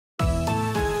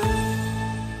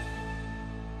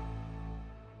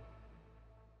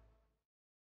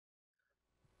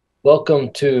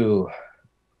Welcome to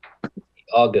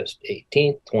August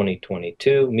 18th,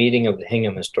 2022 meeting of the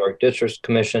Hingham Historic Districts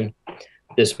Commission.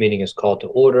 This meeting is called to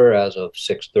order as of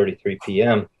 6:33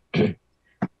 p.m. This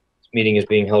meeting is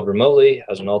being held remotely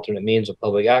as an alternate means of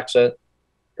public access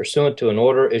pursuant to an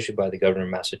order issued by the governor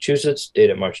of Massachusetts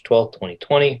dated March 12th,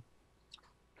 2020.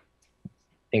 I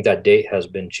think that date has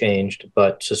been changed,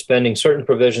 but suspending certain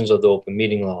provisions of the open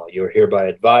meeting law. You are hereby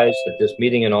advised that this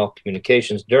meeting and all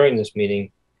communications during this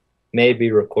meeting may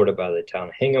be recorded by the town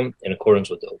of Hingham in accordance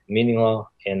with the open meeting law,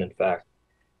 and in fact,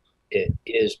 it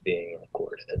is being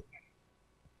recorded.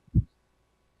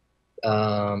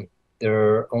 There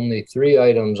are only 3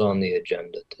 items on the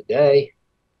agenda today.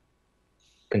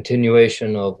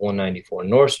 Continuation of 194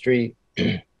 North Street,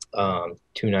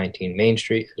 219 Main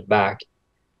Street is back,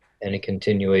 and a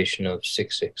continuation of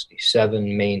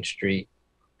 667 Main Street.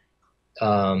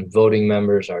 Voting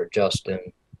members are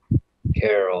Justin,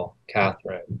 Carol,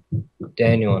 Catherine,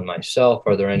 Daniel, and myself.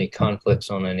 Are there any conflicts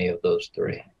on any of those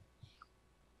 3?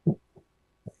 All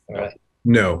right.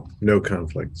 No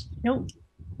conflicts. Nope.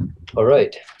 All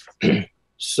right.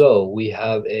 So we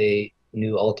have a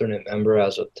new alternate member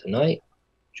as of tonight,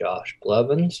 Josh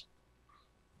Blevins.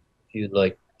 If you'd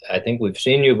like, I think we've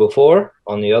seen you before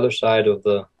on the other side of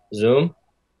the Zoom.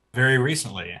 Very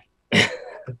recently. If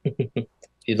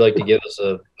you'd like to give us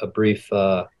a brief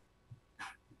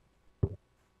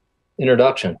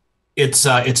introduction.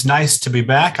 It's nice to be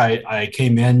back. I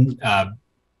came in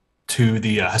to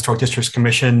the Historic Districts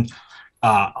Commission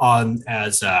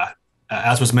as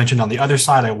was mentioned on the other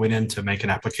side. I went in to make an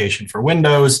application for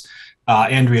Windows.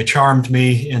 Andrea charmed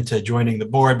me into joining the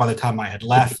board by the time I had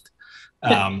left.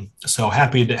 So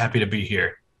happy to be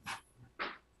here.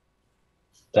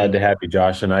 Glad to have you,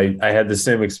 Josh. And I had the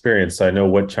same experience, so I know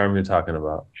what charm you're talking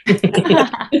about.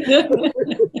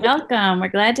 Welcome. We're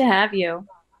glad to have you.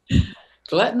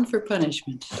 Glutton for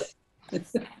punishment.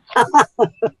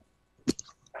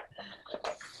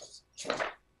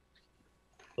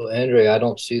 Well, Andrea, I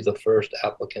don't see the first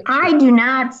applicant. I do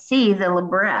not see the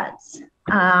Libretts,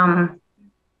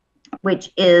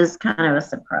 which is kind of a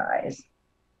surprise.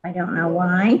 I don't know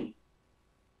why.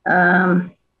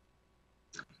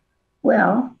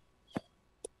 Well,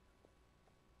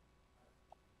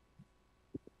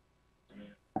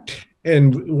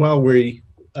 And while we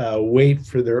wait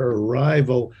for their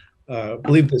arrival, I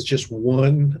believe there's just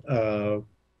one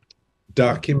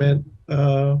document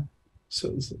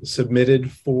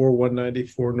submitted for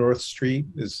 194 North Street.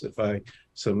 It's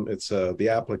the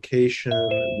application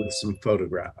with some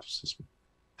photographs.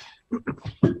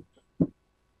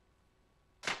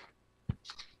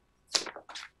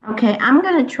 okay, I'm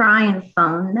going to try and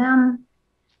phone them.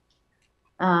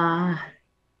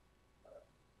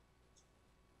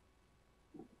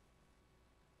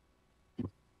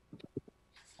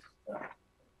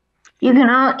 You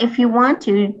can all, if you want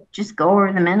to, just go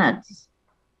over the minutes.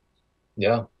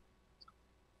 Yeah.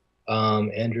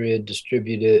 Andrea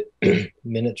distributed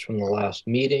minutes from the last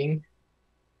meeting,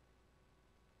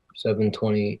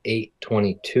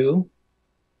 7/28/22.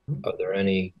 Are there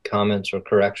any comments or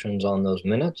corrections on those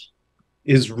minutes?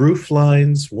 Is roof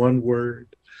lines one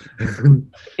word?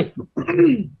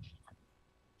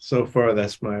 So far,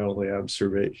 that's my only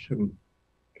observation.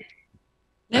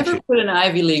 Never put an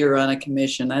Ivy Leaguer on a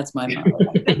commission. That's my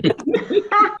motto.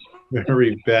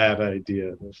 Very bad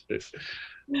idea.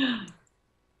 I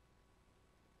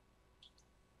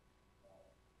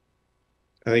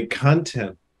think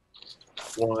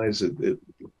content-wise,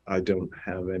 I don't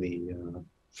have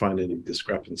find any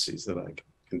discrepancies that I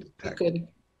can detect. Good.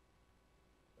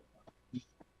 Are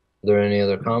there any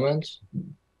other comments?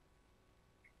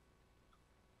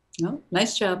 No,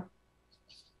 nice job.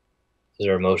 Is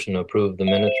there a motion to approve the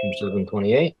minutes from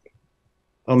 7/28?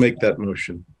 I'll make that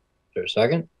motion. Is there a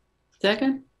second?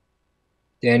 Second?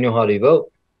 Daniel, how do you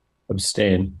vote?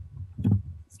 Abstain.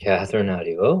 Catherine, how do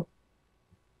you vote?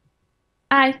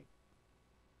 Aye.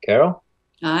 Carol?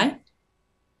 Aye.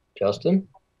 Justin?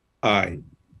 Aye.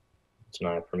 It's an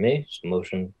aye for me. So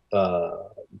motion,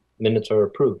 minutes are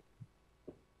approved.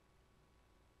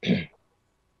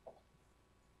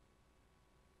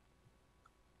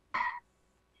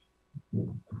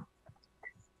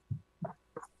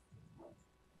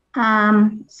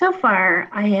 So far,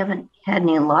 I haven't had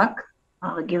any luck.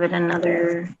 I'll give it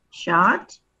another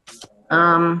shot.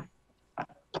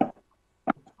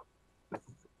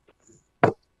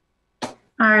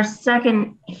 Our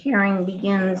second hearing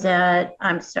begins at,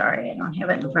 I'm sorry, I don't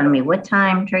have it in front of me. What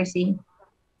time, Tracy?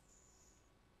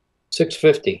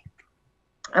 6:50.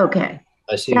 Okay.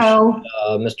 I see So,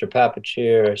 Mr. Papich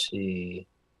here. I see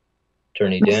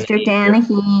Attorney Mr. Denny.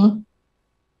 Danahy.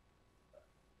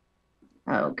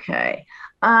 Okay.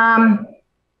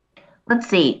 Let's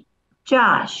see.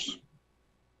 Josh,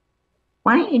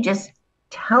 why don't you just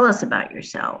tell us about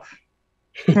yourself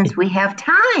since we have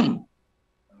time?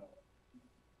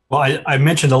 Well, I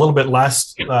mentioned a little bit in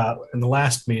the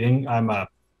last meeting. I'm a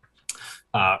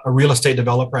real estate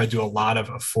developer. I do a lot of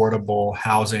affordable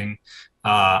housing.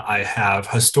 I have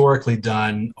historically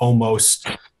done almost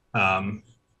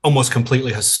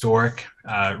completely historic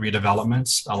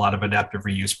redevelopments, a lot of adaptive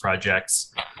reuse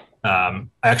projects. I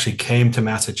actually came to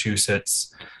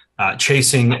Massachusetts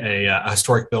chasing a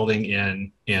historic building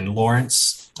in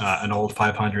Lawrence, an old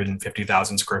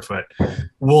 550,000 square foot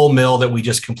wool mill that we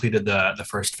just completed the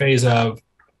first phase of.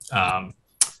 I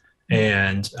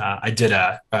did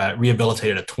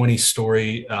rehabilitated a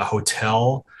 20-story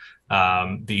hotel,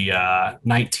 the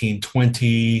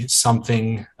 1920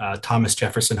 something Thomas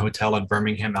Jefferson Hotel in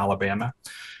Birmingham, Alabama.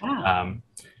 Wow.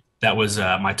 That was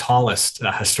my tallest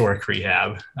historic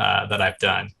rehab that I've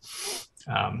done.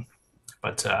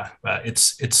 But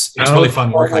it's really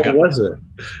fun work. How tall was it?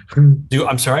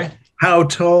 I'm sorry? How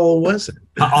tall was it?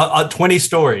 20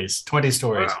 stories. 20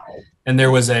 stories. Wow. And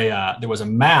there was a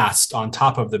mast on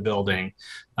top of the building.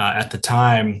 At the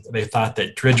time, they thought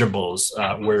that dirigibles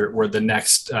were the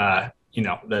next, the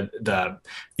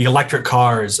electric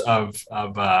cars of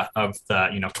the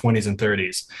 20s and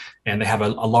 30s. And they have a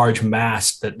large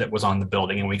mast that was on the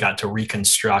building, and we got to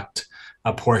reconstruct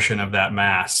a portion of that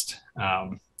mast.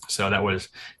 So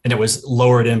it was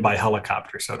lowered in by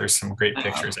helicopter. So there's some great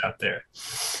pictures out there.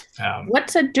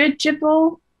 What's a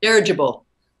dirigible? Dirigible.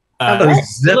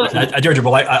 A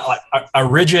dirigible, a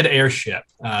rigid airship.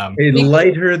 A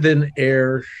lighter than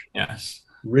air, Yes.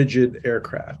 rigid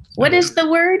aircraft. What is the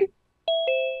word?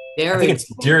 I think it's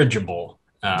dirigible.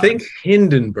 Think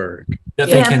Hindenburg. Yeah,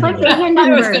 put the I was going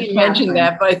Hindenburg. to mention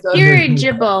that, but I thought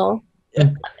Dirigible.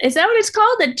 Is that what it's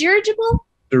called? A dirigible?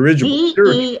 Dirigible.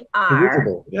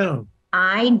 Dirigible. Yeah.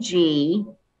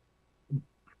 IGIBLE.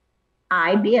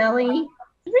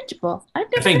 Dirigible. I've I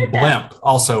never think heard that. blimp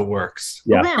also works.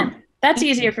 Yeah. Blimp. That's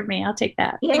easier for me. I'll take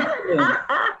that. Yeah.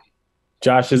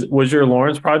 Josh, was your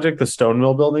Lawrence project the stone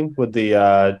mill building with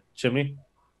the chimney?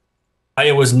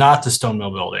 It was not the stone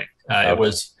mill building. Okay. It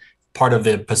was part of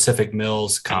the Pacific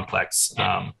Mills complex.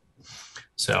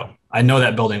 So I know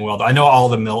that building well. I know all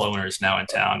the mill owners now in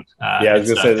town. Yeah, I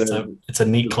was gonna say it's a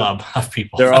neat club of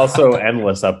people. They're also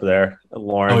endless up there,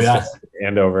 Lawrence, Oh, yeah.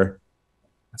 Andover.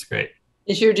 That's great.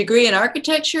 is your degree in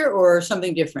architecture or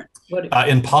something different? What?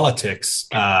 In politics,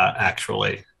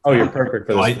 actually. Oh, you're perfect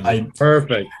for this.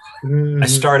 Perfect. I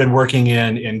started working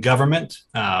in government.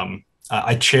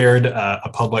 I chaired a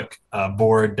public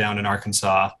board down in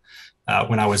Arkansas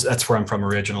that's where I'm from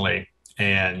originally,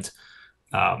 and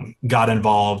got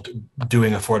involved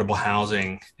doing affordable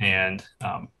housing, and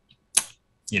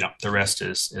the rest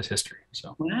is history.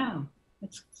 So Wow,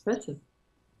 that's expensive.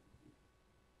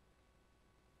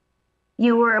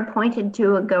 You were appointed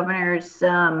to a governor's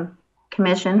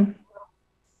commission.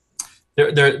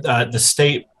 the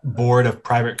state board of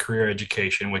private career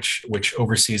education, which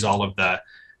oversees all of the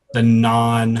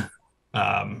non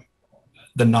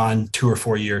 2 or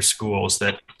 4 year schools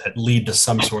that lead to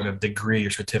some sort of degree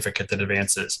or certificate that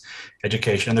advances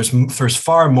education. And there's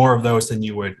far more of those than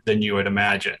you would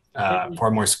imagine.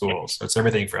 Far more schools. So it's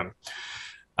everything from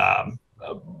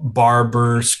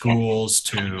barber schools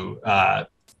to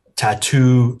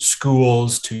tattoo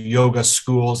schools to yoga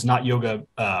schools, not yoga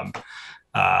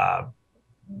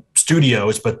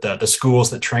studios, but the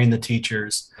schools that train the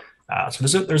teachers. So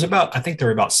there's about, I think there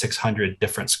are about 600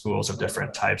 different schools of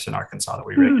different types in Arkansas that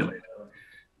we regulate.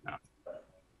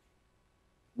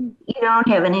 You don't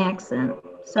have an accent.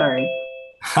 Sorry.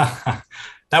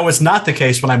 That was not the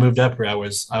case when I moved up here. I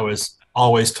was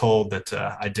always told that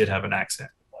I did have an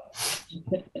accent.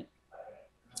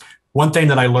 One thing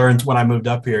that I learned when I moved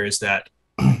up here is that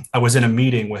I was in a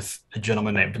meeting with a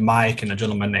gentleman named Mike and a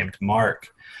gentleman named Mark.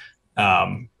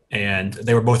 And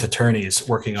they were both attorneys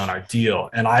working on our deal.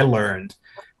 And I learned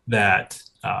that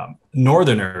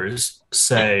Northerners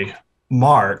say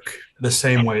Mark the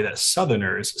same way that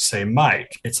Southerners say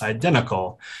Mike. It's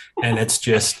identical. And it's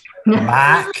just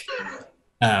Mike,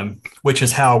 which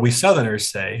is how we Southerners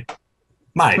say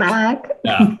Mike. Mike.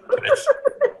 It's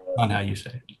on how you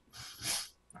say it.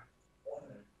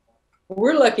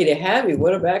 We're lucky to have you.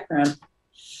 What a background.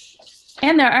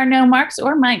 And there are no Marks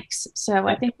or Mikes. So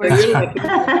I think we're Really lucky.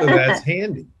 So that's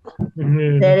handy.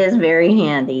 That is very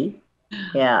handy.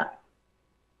 Yeah.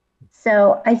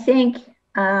 So I think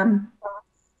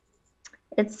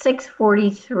it's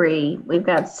 6:43. We've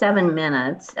got 7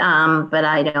 minutes, but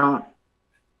I don't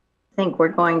think we're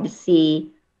going to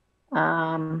see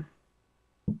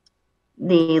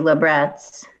the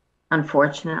Libretts,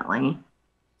 unfortunately.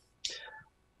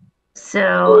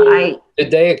 So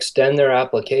Did they extend their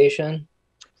application?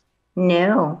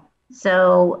 No.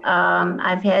 So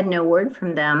I've had no word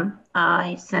from them.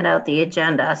 I sent out the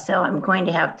agenda, so I'm going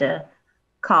to have to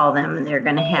call them, and they're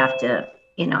going to have to,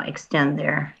 extend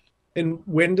their. And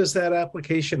when does that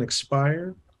application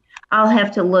expire? I'll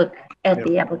have to look at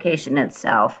the application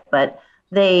itself, but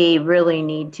they really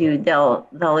need to. They'll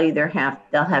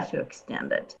have to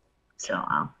extend it. So.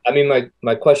 I mean,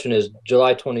 my question is,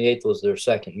 July 28th was their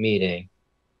second meeting.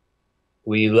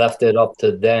 We left it up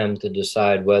to them to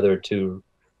decide whether to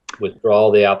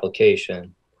withdraw the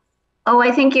application. Oh,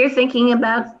 I think you're thinking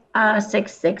about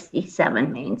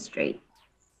 667 Main Street.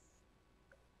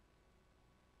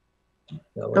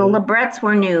 The Libretts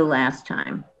were new last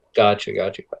time. Gotcha.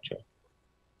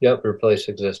 Yep, replace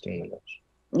existing windows.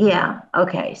 Yeah,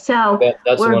 okay. So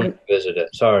that's the one who visited.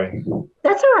 Sorry.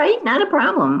 That's all right, not a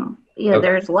problem. Yeah, okay.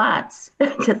 There's lots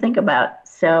to think about.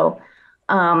 So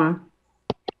do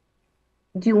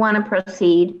you want to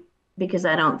proceed? Because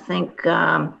I don't think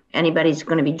anybody's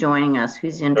going to be joining us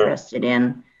who's interested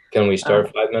in. Can we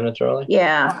start 5 minutes early?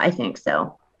 Yeah, I think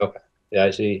so. Okay. Yeah,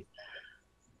 I see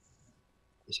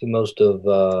most of.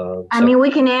 I mean, we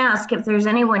can ask if there's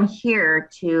anyone here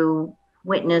to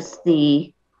witness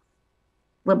the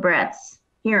Libretts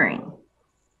hearing.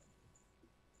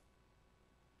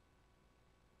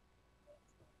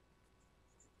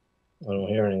 I don't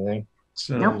hear anything.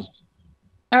 So, nope.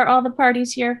 Are all the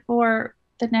parties here for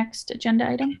the next agenda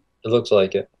item? It looks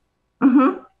like it.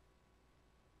 Mm-hmm.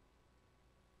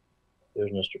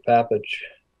 There's Mr. Papich.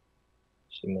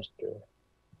 See Mr.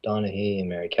 Donahue and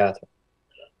Mary Catherine.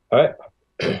 All right.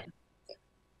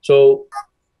 So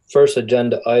first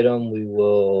agenda item, we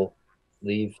will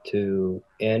leave to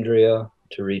Andrea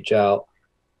to reach out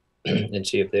and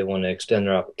see if they want to extend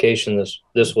their application.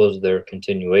 This was their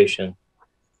continuation.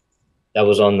 That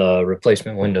was on the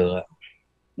replacement window.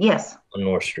 Yes. On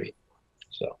North Street.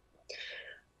 So,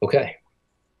 okay.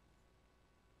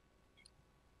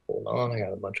 Hold on, I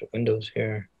got a bunch of windows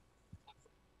here.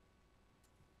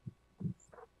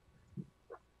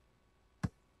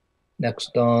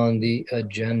 Next on the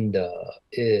agenda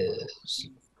is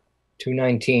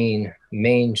 219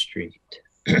 Main Street.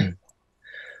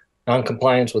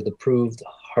 Non-compliance with approved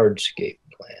hardscape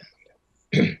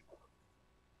plan.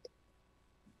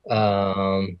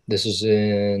 This is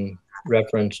in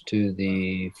reference to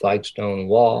the flagstone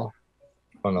wall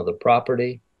in front of the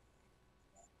property.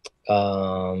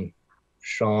 Sean,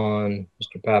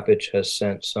 Mr. Papich has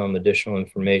sent some additional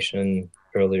information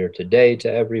earlier today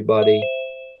to everybody.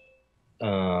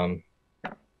 Do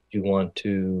you want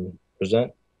to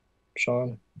present,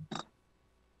 Sean?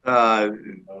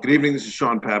 Good evening. This is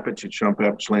Sean Papich at Sean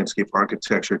Papich Landscape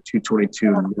Architecture,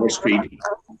 222 North Street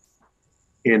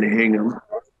in Hingham.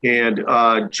 And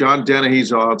John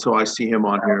Dennehy's also, I see him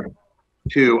on here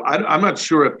too. I'm not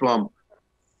sure if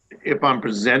I'm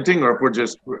presenting or if we're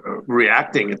just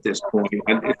reacting at this point.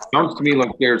 And it sounds to me like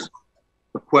there's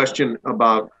a question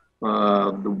about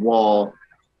the wall.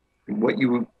 What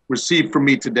you received from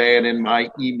me today and in my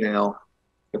email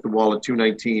at the wall at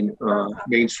 219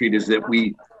 Main Street is that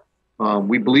we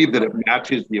believe that it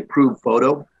matches the approved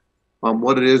photo.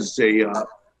 What it is a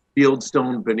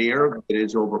fieldstone veneer that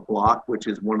is over block, which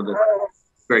is one of the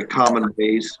very common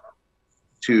ways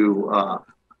to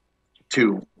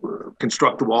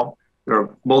construct the wall. There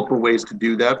are multiple ways to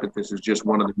do that, but this is just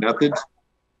one of the methods.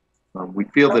 We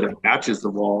feel that it matches the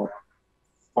wall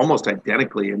almost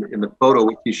identically in the photo.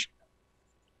 It's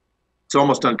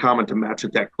almost uncommon to match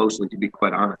it that closely, to be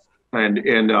quite honest.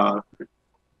 So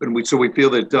we feel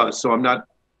that it does. So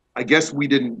I guess we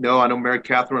didn't know. I know Mary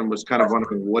Catherine was kind of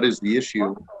wondering what is the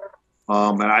issue.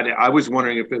 And I was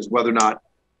wondering if it was whether or not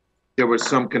there was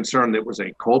some concern that it was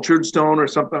a cultured stone or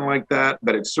something like that,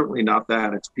 but it's certainly not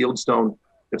that. It's fieldstone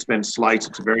that's been sliced.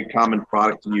 It's a very common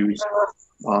product to use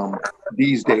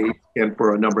these days and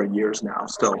for a number of years now.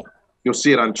 So you'll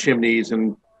see it on chimneys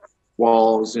and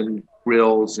walls and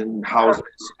grills and house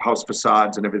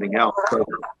facades and everything else. So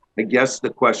I guess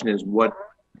the question is what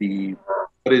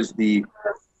is the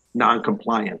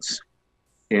non-compliance?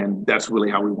 And that's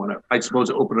really how we want to, I suppose,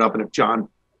 open it up. And if John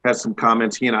has some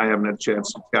comments, he and I haven't had a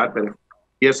chance to chat, but if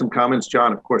he has some comments,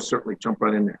 John, of course, certainly jump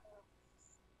right in there.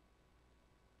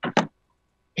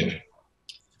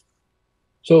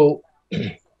 So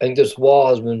I think this wall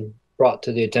has been brought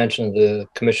to the attention of the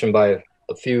commission by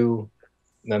a few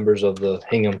members of the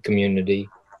Hingham community.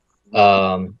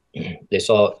 They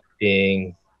saw it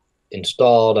being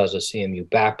installed as a CMU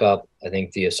backup. I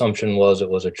think the assumption was it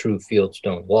was a true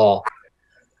fieldstone wall.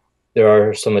 There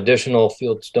are some additional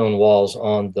fieldstone walls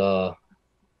on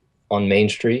Main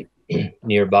Street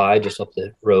nearby, just up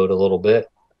the road a little bit.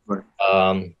 Right.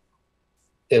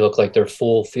 They look like they're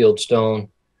full fieldstone.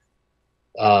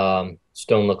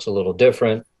 Stone looks a little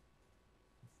different.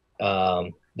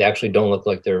 They actually don't look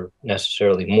like they're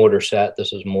necessarily mortar set.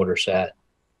 This is mortar set.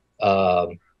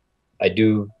 I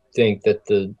do think that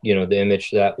the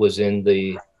image that was in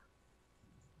the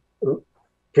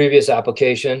previous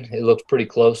application, it looks pretty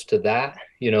close to that,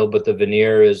 but the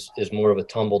veneer is more of a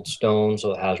tumbled stone,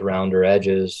 so it has rounder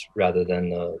edges rather than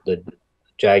the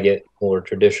jagged or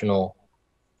traditional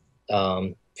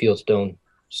fieldstone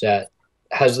set.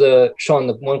 Sean,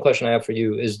 the one question I have for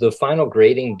you is the final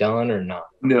grading done or not?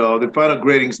 No, the final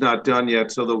grading's not done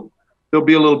yet. So there'll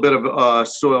be a little bit of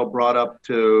soil brought up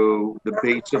to the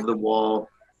base of the wall.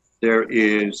 There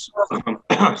is,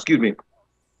 excuse me,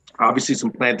 obviously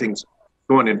some plantings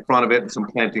going in front of it and some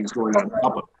plantings going on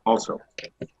top of it also.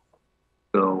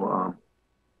 So,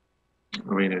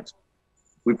 I mean,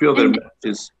 we feel that it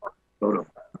is photo.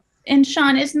 And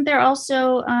Sean, isn't there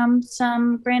also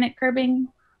some granite curbing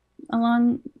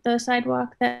along the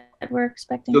sidewalk that we're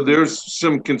expecting? So there's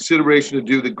some consideration to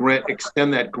do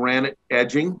extend that granite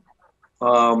edging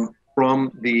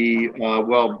from the,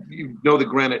 well, the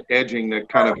granite edging, that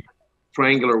kind of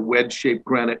triangular wedge-shaped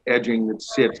granite edging that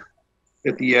sits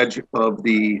at the edge of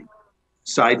the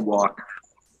sidewalk.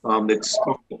 That's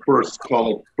first,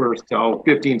 call it first,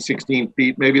 15, 16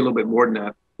 feet, maybe a little bit more than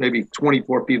that, maybe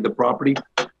 24 feet of the property.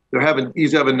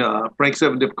 Frank's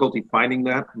having difficulty finding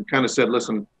that, and kind of said,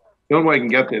 listen, the only way I can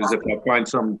get that is if I find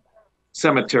some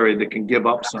cemetery that can give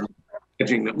up some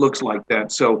edging that looks like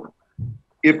that. So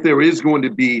if there is going to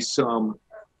be some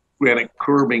granite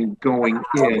curbing going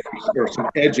in or some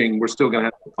edging, we're still going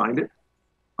to have to find it.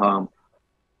 How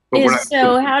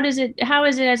is it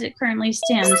as it currently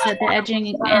stands, that the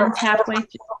edging ends halfway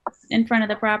in front of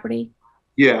the property?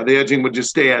 Yeah, the edging would just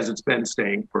stay as it's been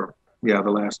staying for, the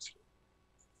last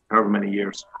however many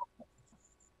years.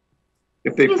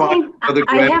 If they find other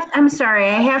I'm sorry,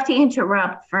 I have to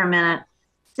interrupt for a minute.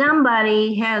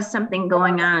 Somebody has something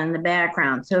going on in the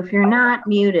background. So if you're not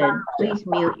muted, please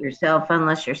mute yourself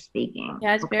unless you're speaking.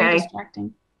 Yeah, it's very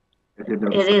distracting.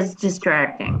 It is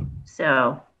distracting.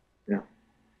 So. Yeah.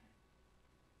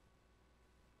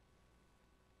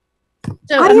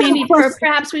 So maybe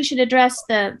perhaps we should address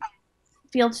the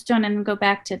fieldstone and go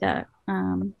back to the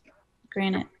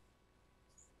granite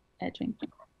edging.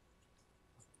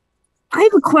 I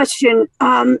have a question.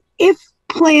 If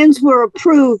plans were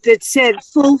approved that said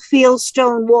full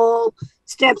fieldstone wall,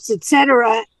 steps,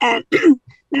 etc., and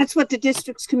that's what the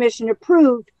district's commission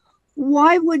approved,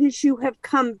 why wouldn't you have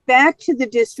come back to the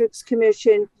district's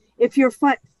commission if you're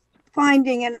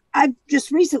finding, and I've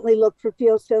just recently looked for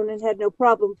fieldstone and had no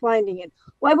problem finding it.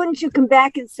 Why wouldn't you come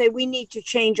back and say, we need to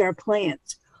change our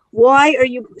plans? Why are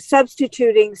you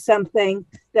substituting something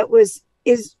that was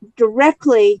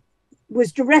directly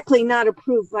not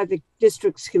approved by the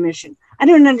district's commission? I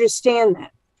don't understand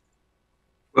that.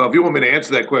 Well, if you want me to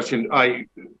answer that question,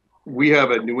 we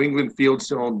have a New England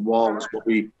fieldstone wall is what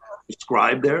we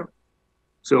described there.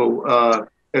 So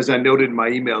as I noted in my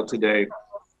email today,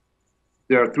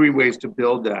 there are 3 ways to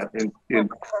build that. And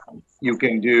you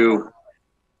can do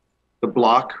the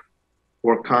block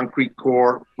or concrete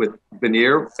core with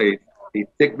veneer, a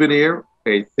thick veneer,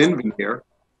 a thin veneer,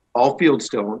 all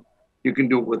fieldstone. You can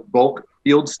do it with bulk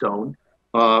fieldstone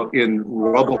in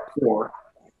rubble core.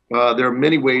 There are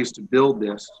many ways to build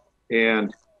this.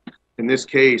 And in this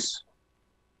case,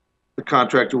 the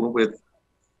contractor went with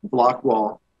block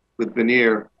wall with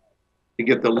veneer to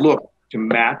get the look to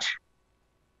match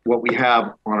what we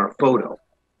have on our photo.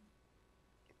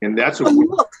 And that's what we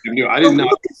knew.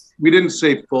 We didn't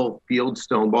say full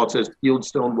fieldstone wall. It says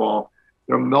fieldstone wall.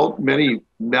 There are many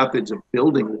methods of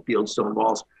building the fieldstone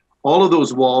walls. All of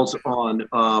those walls on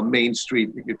Main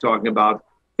Street that you're talking about,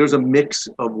 there's a mix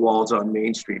of walls on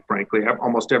Main Street, frankly.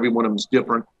 Almost every one of them is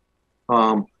different.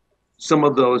 Some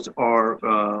of those are,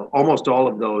 almost all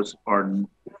of those are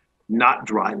not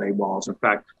dry lay walls. In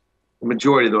fact, the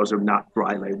majority of those are not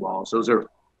dry lay walls. Those are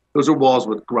walls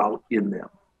with grout in them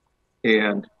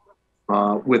and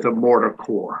with a mortar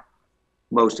core.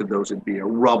 Most of those would be a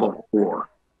rubble core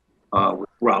with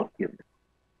grout in them.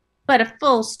 But a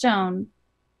full stone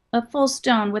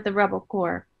with a rubble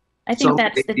core. I think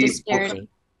that's the disparity.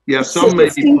 Yeah, some may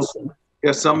be.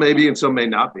 Yeah, some may be and some may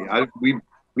not be.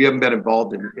 We haven't been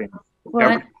involved in every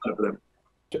one of them.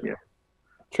 Yeah.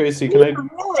 Tracy, can I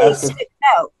ask?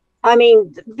 No, I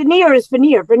mean veneer is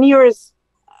veneer. Veneer is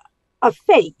a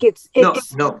fake. No,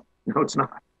 it's not.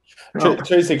 No.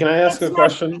 Tracy, can I ask a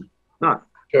question? Not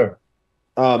sure.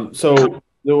 So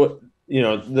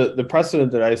the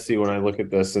precedent that I see when I look at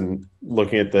this and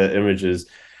looking at the images,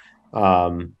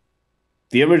 the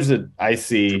image that I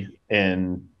see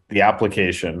in the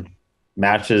application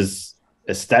matches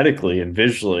aesthetically and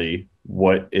visually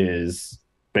what is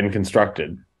been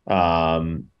constructed.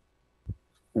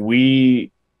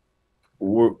 We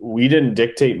didn't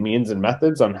dictate means and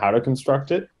methods on how to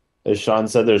construct it. As Sean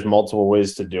said, there's multiple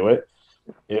ways to do it.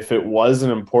 If it was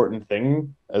an important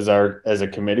thing as a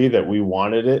committee that we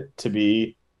wanted it to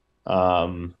be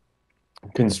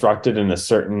constructed in a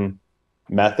certain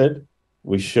method,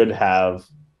 we should have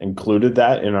included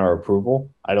that in our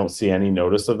approval. I don't see any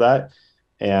notice of that.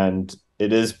 And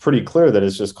it is pretty clear that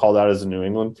it's just called out as a New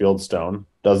England fieldstone.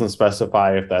 Doesn't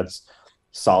specify if that's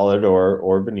solid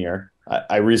or veneer.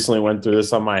 I recently went through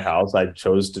this on my house. I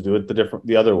chose to do it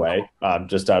the other way,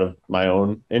 just out of my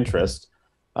own interest.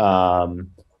 And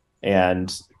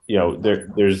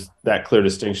there's that clear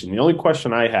distinction. The only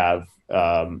question I have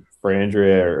for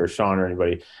Andrea or Sean or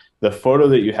anybody, the photo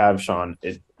that you have, Sean,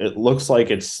 it looks like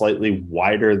it's slightly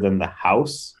wider than the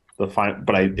house.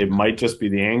 It might just be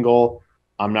the angle.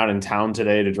 I'm not in town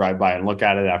today to drive by and look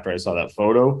at it after I saw that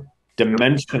photo.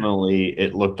 Dimensionally,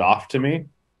 it looked off to me.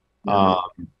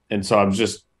 And so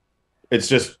it's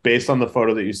just based on the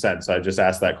photo that you sent. So I just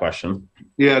asked that question.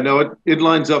 Yeah, no, it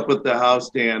lines up with the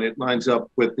house, Dan. It lines up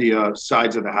with the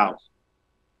sides of the house.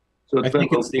 So I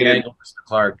think it's the angle, Mr.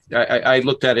 Clark. I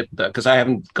looked at it because I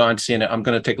haven't gone seen it. I'm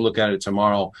going to take a look at it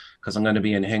tomorrow because I'm going to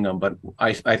be in Hingham. But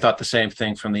I thought the same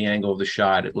thing from the angle of the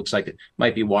shot. It looks like it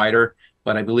might be wider,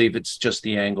 but I believe it's just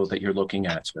the angle that you're looking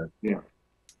at, sir. Yeah.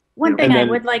 One thing I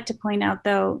would like to point out,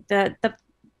 though,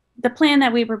 the plan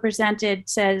that we were presented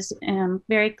says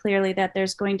very clearly that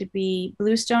there's going to be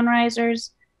bluestone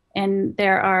risers and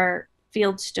there are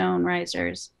fieldstone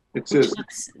risers. It says, which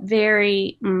looks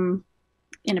very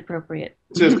inappropriate.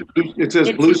 It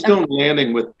says bluestone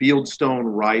landing with fieldstone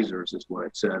risers is what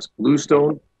it says.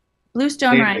 Bluestone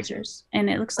risers, and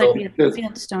it looks like we have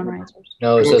fieldstone risers.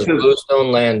 No, it says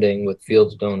bluestone landing with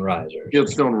fieldstone risers.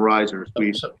 Fieldstone risers.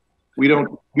 We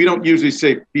don't usually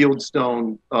say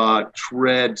fieldstone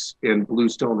treads and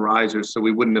bluestone risers, so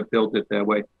we wouldn't have built it that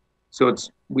way. So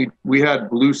we had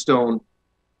bluestone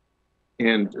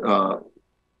and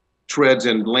treads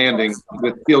and landing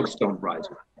with fieldstone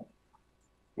risers.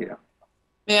 Yeah.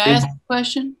 May I ask a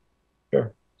question?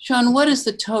 Sure. Sean, what is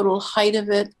the total height of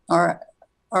it? Our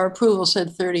approval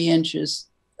said 30 inches.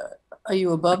 Are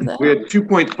you above that? We had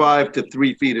 2.5 to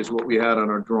 3 feet is what we had on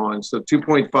our drawing. So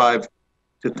 2.5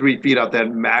 to 3 feet out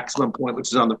that maximum point, which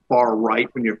is on the far right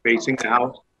when you're facing the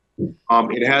house.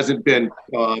 It hasn't been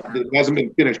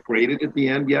finished graded at the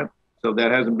end yet, so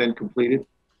that hasn't been completed.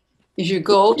 Is your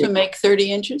goal to make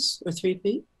 30 inches or 3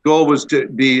 feet? Goal was to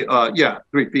be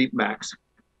 3 feet max.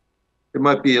 It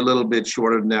might be a little bit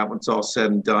shorter than that when it's all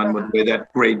said and done with the way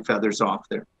that grade feathers off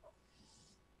there.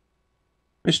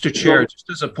 Mr. Chair, just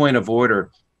as a point of order,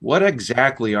 what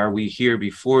exactly are we here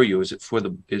before you? Is it for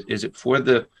the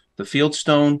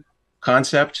fieldstone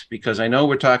concept? Because I know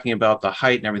we're talking about the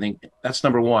height and everything. That's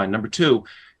number one. Number two,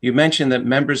 you mentioned that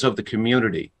members of the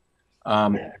community.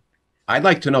 I'd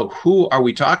like to know, who are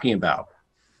we talking about?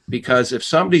 Because if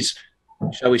somebody's,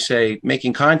 shall we say,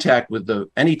 making contact with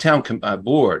any town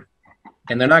board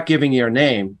and they're not giving your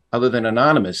name other than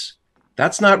anonymous,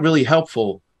 that's not really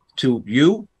helpful to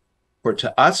you or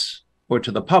to us or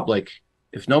to the public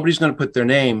if nobody's going to put their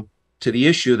name to the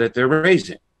issue that they're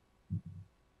raising.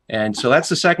 And so that's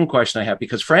the second question I have,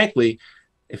 because frankly,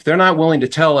 if they're not willing to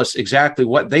tell us exactly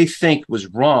what they think was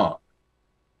wrong,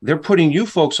 they're putting you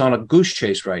folks on a goose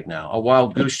chase right now, a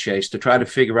wild goose chase to try to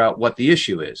figure out what the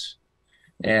issue is.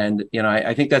 And,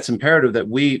 I think that's imperative that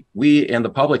we and the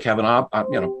public have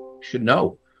should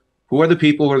know who are the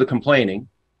people who are complaining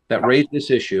that raised this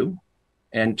issue.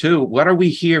 And two, what are we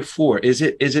here for? Is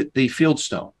it the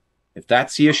fieldstone? If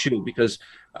that's the issue, because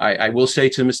I will say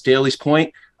to Ms. Daly's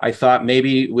point, I thought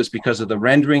maybe it was because of the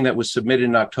rendering that was submitted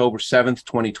on October 7th,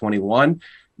 2021.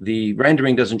 The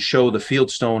rendering doesn't show the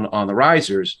fieldstone on the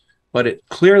risers, but it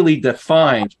clearly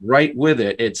defines right with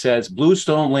it. It says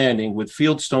bluestone landing with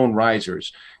fieldstone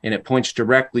risers, and it points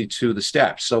directly to the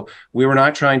steps. So we were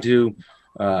not trying to,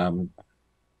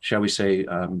 shall we say,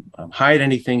 hide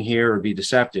anything here or be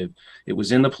deceptive. It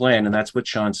was in the plan, and that's what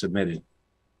Sean submitted.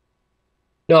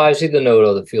 No, I see the note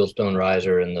of the fieldstone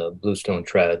riser and the bluestone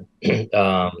tread.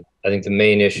 I think the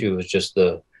main issue was just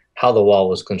how the wall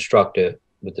was constructed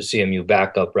with the CMU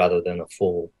backup rather than a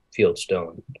full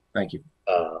fieldstone. Thank you.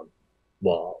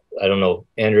 Wall. I don't know.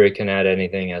 Andrea can add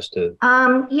anything as to.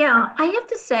 Yeah, I have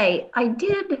to say, I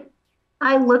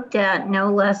looked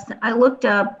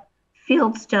up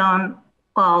fieldstone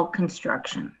wall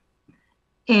construction.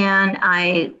 And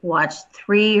I watched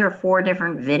 3 or 4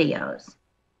 different videos,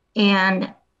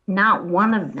 and not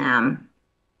one of them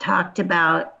talked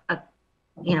about a,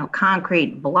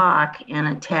 concrete block and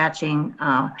attaching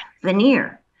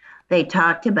veneer. They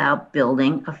talked about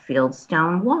building a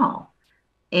fieldstone wall.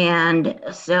 And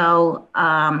so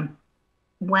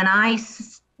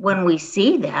when we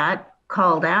see that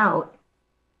called out,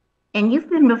 and you've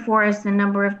been before us a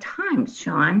number of times,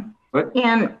 Sean, what?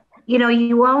 And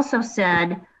you also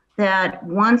said that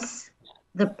once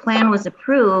the plan was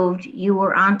approved, you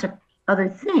were on to other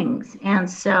things. And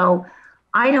so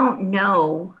I don't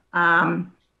know.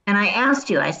 And I asked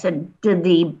you, I said, did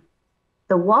the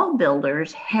wall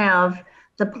builders have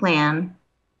the plan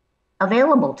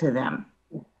available to them?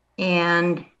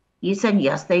 And you said,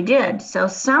 yes, they did. So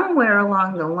somewhere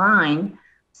along the line,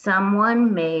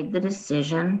 someone made the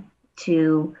decision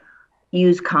to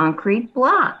use concrete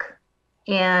block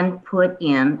and put a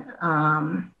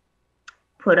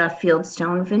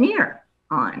fieldstone veneer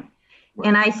on.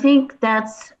 And I think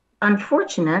that's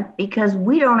unfortunate because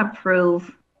we don't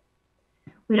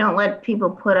let people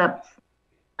put up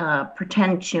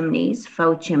pretend chimneys,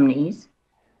 faux chimneys.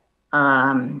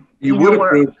 You would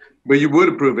approve, but you would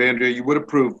approve, Andrea, you would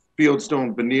approve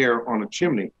fieldstone veneer on a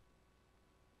chimney.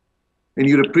 And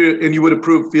you would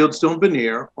approve fieldstone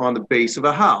veneer on the base of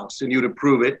a house, and you'd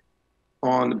approve it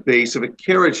on the base of a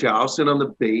carriage house and on the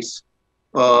base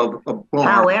of a barn.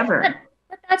 However,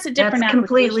 that's a different. That's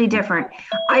completely different.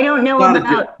 I don't know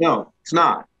about. No, it's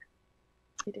not.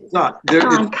 It's not.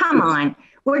 Come on.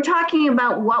 We're talking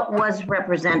about what was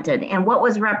represented, and what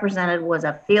was represented was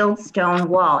a fieldstone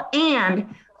wall.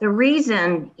 And the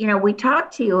reason, we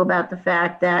talked to you about the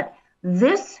fact that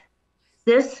this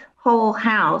whole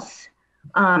house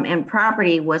and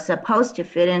property was supposed to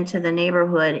fit into the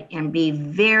neighborhood and be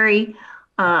very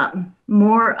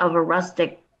more of a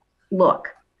rustic look.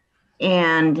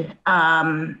 And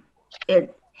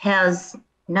it has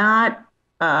not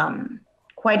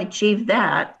quite achieved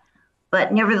that,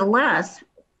 but nevertheless,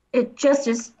 it just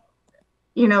is,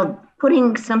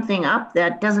 putting something up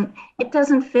that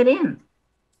doesn't fit in.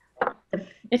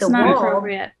 It's not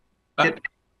appropriate.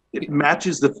 It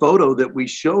matches the photo that we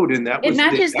showed, and it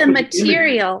matches the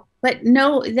material, but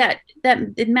no, that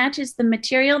it matches the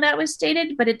material that was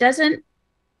stated, but it doesn't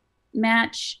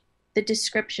match the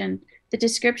description. The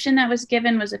description that was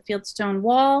given was a fieldstone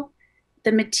wall.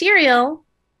 The material,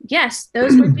 yes,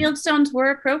 those fieldstones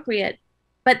were appropriate,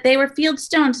 but they were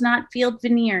fieldstones, not field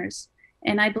veneers.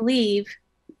 And I believe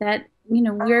that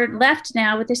we're left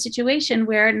now with a situation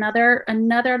where another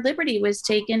liberty was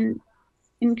taken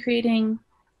in creating.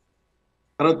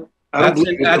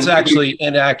 That's actually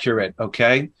inaccurate.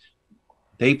 Okay,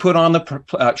 they put on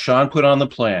Sean put on the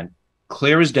plan,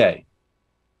 clear as day.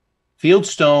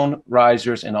 Fieldstone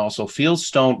risers and also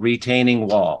fieldstone retaining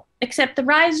wall. Except the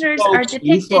risers are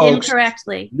depicted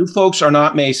incorrectly. You folks are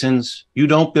not masons. You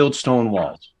don't build stone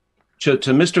walls. To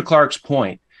Mr. Clark's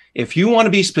point, if you want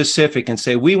to be specific and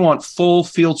say we want full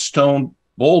fieldstone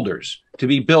boulders to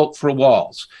be built for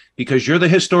walls because you're the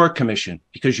historic commission,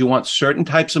 because you want certain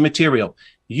types of material,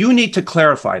 you need to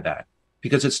clarify that,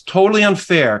 because it's totally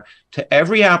unfair to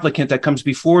every applicant that comes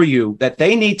before you that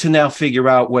they need to now figure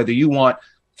out whether you want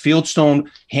fieldstone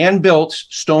hand-built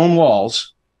stone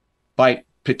walls by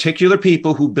particular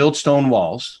people who build stone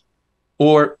walls,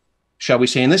 or shall we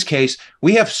say in this case,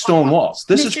 we have stone walls.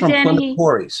 This is from Plymouth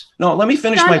Quarries. No, let me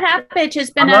finish John my Papich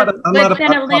has been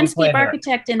a landscape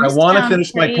architect in this town. I want to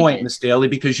finish my point, Ms. Daly,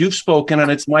 because you've spoken and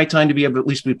it's my time to be able to at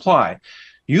least reply.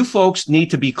 You folks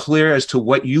need to be clear as to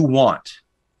what you want.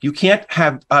 You can't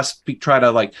have us try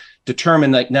to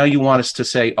determine now you want us to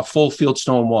say a full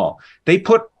fieldstone wall. They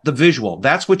put the visual.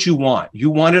 That's what you want. You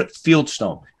want it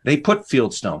fieldstone. They put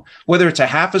fieldstone, whether it's a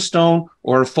half a stone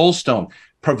or a full stone,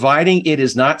 providing it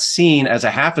is not seen as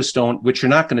a half a stone, which you're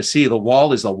not going to see. The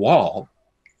wall is a wall.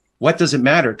 What does it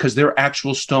matter? Because they're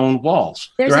actual stone walls.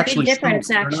 There's a big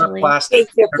difference, actually.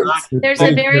 There's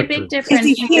a very big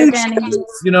difference.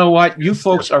 You know what? You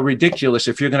folks are ridiculous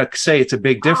if you're going to say it's a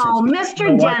big difference. Oh,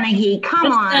 Mr. Dennehy,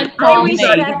 come on. I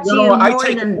respect you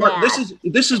more than that.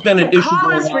 This has been an issue.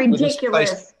 It's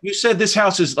ridiculous. You said this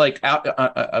house is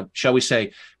shall we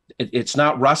say, it's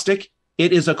not rustic.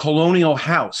 It is a colonial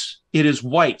house. It is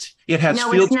white. It has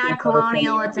it's not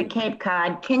colonial. It's a Cape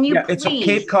Cod. Can you please? It's a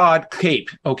Cape Cod Cape.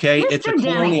 Okay, Mr. it's a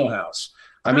colonial house.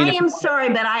 I am sorry,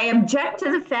 but I object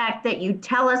to the fact that you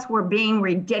tell us we're being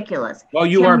ridiculous. Well,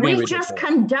 you are being ridiculous. Can we just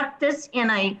conduct this in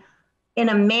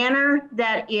a manner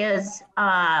that is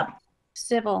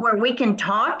civil, where we can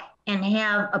talk and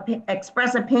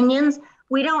express opinions?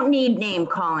 We don't need name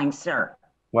calling, sir.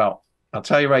 Well, I'll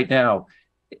tell you right now,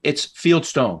 it's field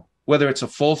stone. Whether it's a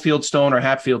full field stone or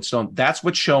half field stone, that's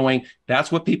what's showing.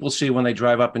 That's what people see when they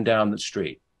drive up and down the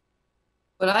street.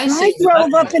 But I When I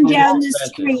drove up and down the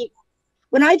street,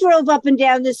 when I drove up and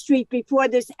down the street before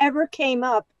this ever came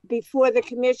up before the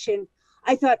commission,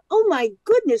 I thought, oh my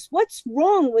goodness, what's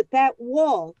wrong with that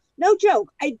wall? No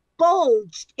joke. I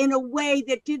bulged in a way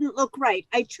that didn't look right.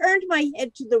 I turned my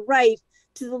head to the right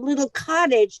to the little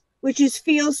cottage, which is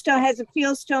fieldstone, has a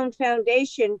fieldstone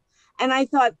foundation. And I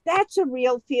thought, that's a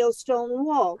real fieldstone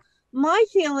wall. My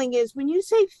feeling is when you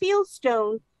say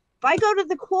fieldstone, if I go to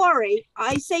the quarry,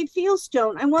 I say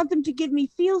fieldstone. I want them to give me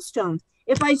fieldstone.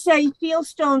 If I say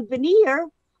fieldstone veneer,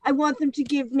 I want them to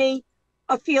give me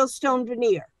a fieldstone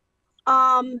veneer.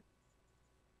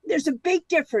 There's a big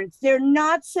difference. They're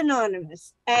not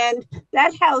synonymous. And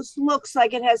that house looks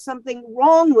like it has something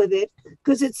wrong with it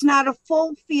because it's not a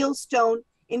full fieldstone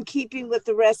in keeping with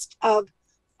the rest of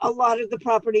a lot of the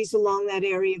properties along that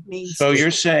area of Main Street. So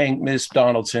you're saying, Ms.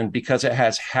 Donaldson, because it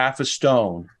has half a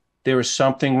stone, there is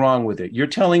something wrong with it. You're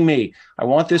telling me, I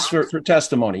want this for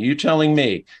testimony. You're telling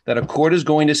me that a court is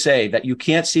going to say that you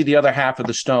can't see the other half of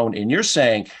the stone, and you're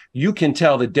saying you can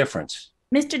tell the difference.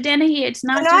 Mr. Dennehy, it's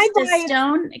not just the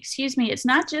stone. Excuse me. It's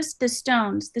not just the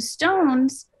stones. The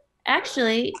stones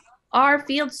actually are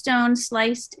field stones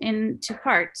sliced into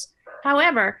parts.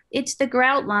 However, it's the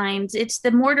grout lines, it's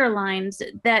the mortar lines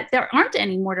that there aren't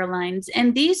any mortar lines.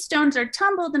 And these stones are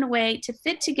tumbled in a way to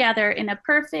fit together in a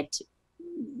perfect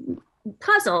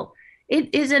puzzle.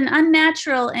 It is an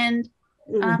unnatural and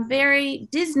very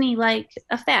Disney-like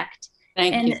effect.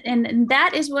 And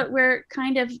that is what we're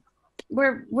kind of,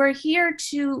 we're here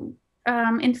to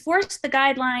enforce the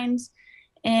guidelines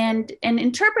and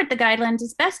interpret the guidelines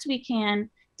as best we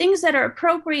can, things that are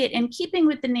appropriate in keeping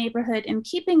with the neighborhood and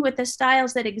keeping with the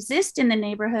styles that exist in the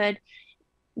neighborhood,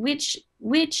 which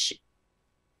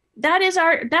that is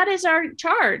our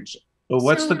charge. But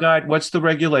what's the guide? What's the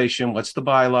regulation? What's the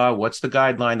bylaw? What's the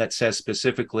guideline that says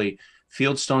specifically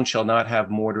fieldstone shall not have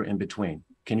mortar in between?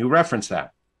 Can you reference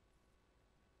that?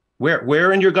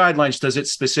 Where in your guidelines does it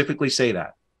specifically say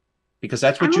that? Because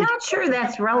that's what I'm not sure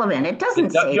that's relevant. It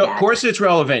doesn't say that. Of course it's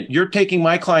relevant. You're taking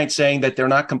my client saying that they're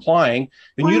not complying,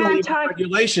 and you don't have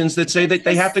regulations that say that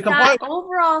they have to comply.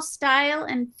 Overall style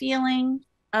and feeling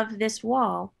of this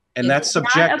wall. And that's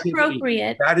subjectivity. Not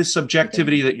appropriate. That is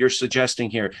subjectivity that you're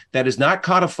suggesting here. That is not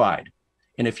codified.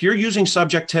 And if you're using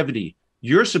subjectivity,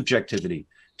 your subjectivity,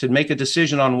 to make a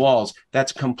decision on walls,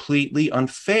 that's completely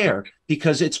unfair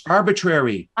because it's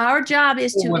arbitrary. Our job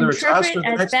is to interpret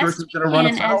as best we can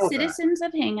as citizens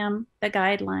of Hingham the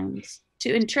guidelines,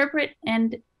 to interpret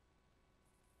and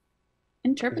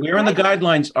interpret. Where in the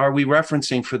guidelines are we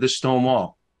referencing for this stone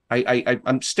wall?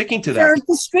 I'm sticking to that. Preserve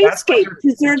the streetscape.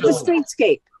 Preserve the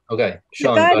streetscape. Okay,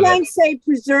 Sean. The guidelines say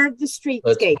preserve the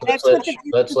streetscape.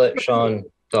 Let's let Sean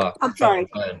talk. I'm sorry.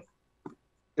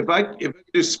 If I could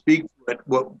just speak to it,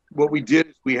 what we did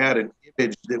is we had an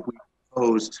image that we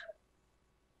posed,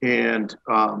 and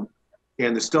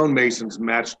the stonemasons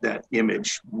matched that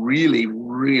image really,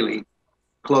 really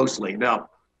closely. Now,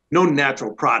 no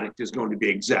natural product is going to be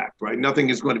exact, right? Nothing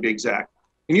is going to be exact.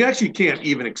 And you actually can't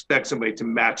even expect somebody to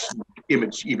match the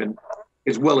image even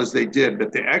as well as they did,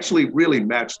 but they actually really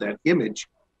matched that image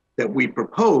that we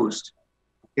proposed.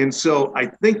 And so I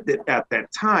think that at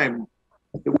that time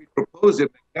that we proposed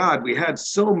it, God, we had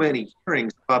so many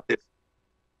hearings about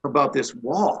this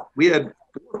wall. We had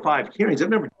 4 or 5 hearings. I've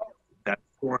never done that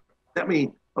before. I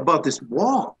mean, about this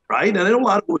wall, right? And I know a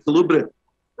lot of it was a little bit of,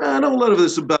 I know a lot of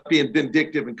this about being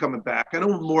vindictive and coming back. I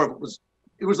know more of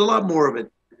it was a lot more of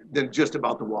it than just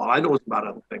about the wall. I know it's about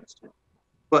other things too.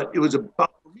 But it was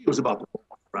about, for me, it was about the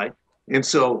wall, right? And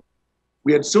so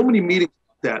we had so many meetings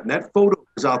about that, and that photo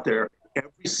was out there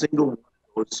every single one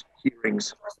of those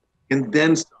hearings. And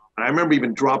then some. I remember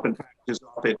even dropping packages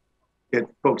off at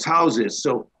folks' houses.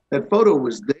 So that photo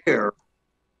was there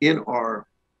in our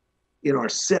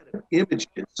set of images.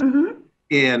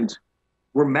 And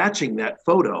we're matching that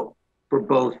photo for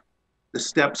both the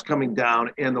steps coming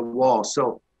down and the wall.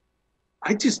 So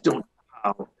I just don't know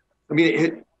how. I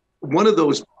mean, one of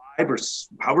those 5 or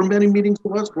however many meetings it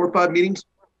was, 4 or 5 meetings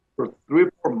for 3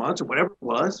 or 4 months or whatever it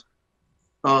was.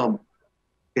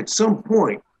 At some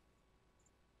point,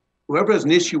 whoever has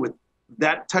an issue with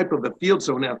that type of a field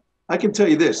stone, now I can tell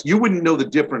you this: you wouldn't know the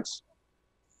difference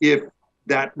if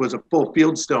that was a full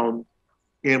field stone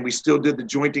and we still did the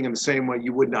jointing in the same way.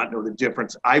 You would not know the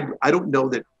difference. I don't know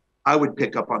that I would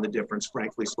pick up on the difference,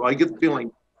 frankly. So I get the feeling,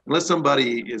 unless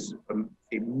somebody is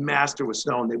a master with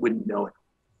stone, they wouldn't know it.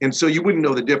 And so you wouldn't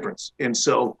know the difference. And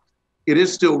so it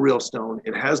is still real stone.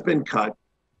 It has been cut.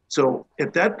 So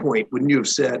at that point, wouldn't you have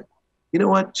said, you know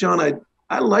what, John,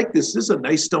 I like this. This is a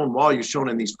nice stone wall you're showing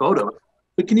in these photos,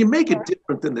 but can you make it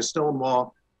different than the stone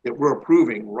wall that we're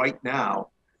approving right now?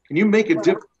 Can you make it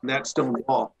different than that stone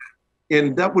wall?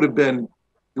 And that would have been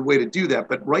the way to do that.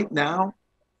 But right now,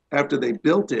 after they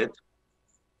built it,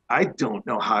 I don't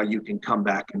know how you can come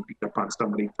back and beat up on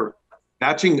somebody for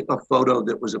matching a photo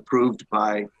that was approved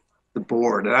by the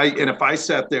board. And if I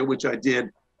sat there, which I did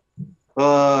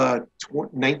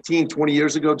 19, 20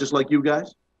 years ago, just like you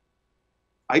guys,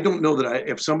 I don't know that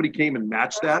if somebody came and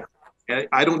matched that,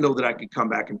 I don't know that I could come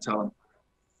back and tell them,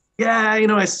 yeah, you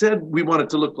know, I said we want it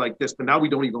to look like this, but now we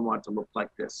don't even want it to look like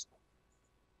this.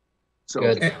 So,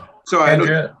 I don't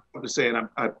know what to say, and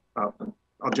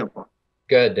I'll jump on.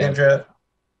 Good, Dan. Andrea,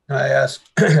 can I ask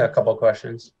a couple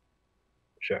questions?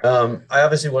 Sure. I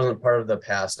obviously wasn't part of the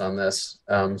past on this,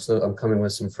 so I'm coming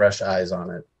with some fresh eyes on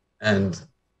it. And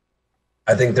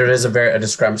I think there is a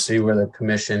discrepancy where the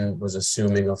commission was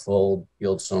assuming a full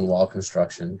fieldstone wall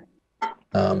construction,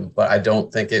 but I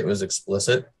don't think it was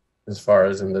explicit as far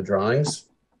as in the drawings.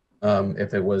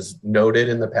 If it was noted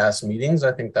in the past meetings,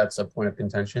 I think that's a point of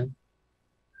contention.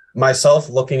 Myself,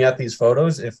 looking at these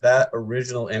photos, if that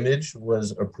original image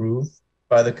was approved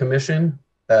by the commission,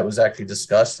 that was actually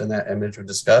discussed and that image was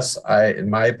discussed, in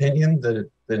my opinion, the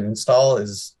install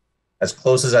is as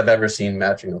close as I've ever seen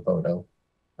matching a photo.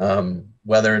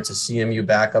 Whether it's a CMU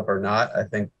backup or not, I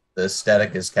think the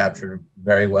aesthetic is captured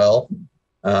very well.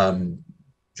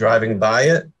 Driving by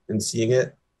it and seeing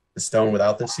it, the stone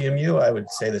without the CMU, I would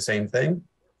say the same thing.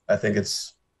 I think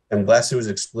it's, unless it was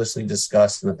explicitly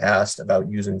discussed in the past about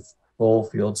using full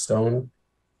field stone,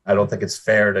 I don't think it's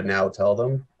fair to now tell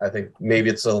them. I think maybe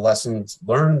it's a lesson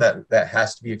learned that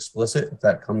has to be explicit if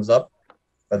that comes up,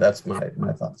 but that's my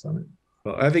thoughts on it.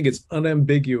 Well, I think it's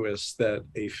unambiguous that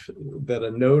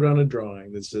a note on a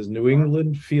drawing that says New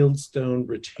England fieldstone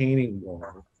retaining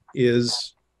wall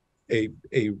is a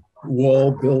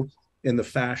wall built in the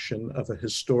fashion of a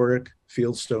historic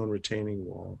fieldstone retaining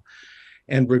wall.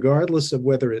 And regardless of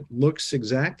whether it looks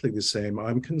exactly the same,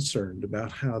 I'm concerned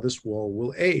about how this wall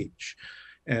will age.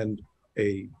 And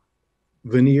a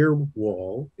veneer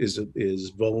wall is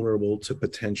vulnerable to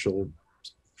potential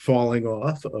falling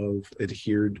off of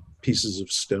adhered pieces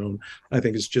of stone. I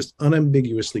think it's just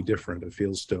unambiguously different, a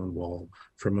fieldstone wall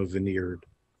from a veneered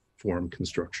form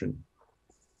construction.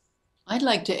 I'd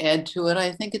like to add to it,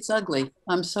 I think it's ugly.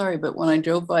 I'm sorry, but when I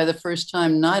drove by the first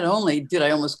time, not only did I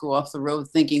almost go off the road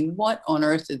thinking, what on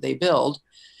earth did they build?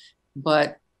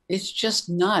 But it's just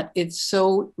not. It's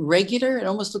so regular. It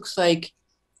almost looks like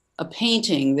a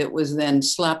painting that was then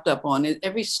slapped up on it.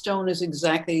 Every stone is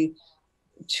exactly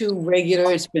too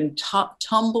regular. It's been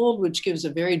tumbled, which gives a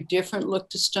very different look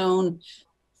to stone.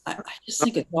 I just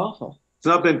think it's awful. It's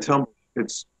not been tumbled.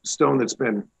 It's stone that's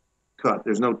been cut.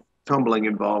 There's no tumbling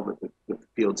involved with the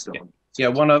field stone. Yeah,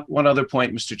 one other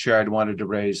point, Mr. Chair, I'd wanted to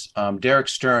raise. Derek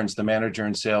Stearns, the manager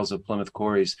in sales of Plymouth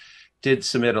Quarries, did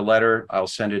submit a letter. I'll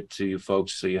send it to you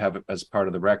folks so you have it as part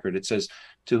of the record. It says,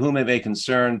 to whom it may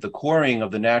concern, the quarrying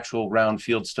of the natural round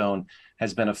fieldstone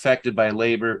has been affected by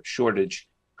labor shortage,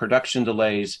 production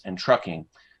delays, and trucking.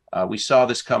 We saw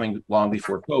this coming long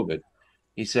before COVID.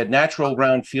 He said, natural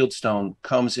round fieldstone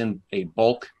comes in a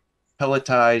bulk,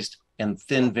 pelletized, and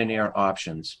thin veneer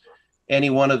options. Any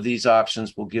one of these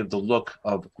options will give the look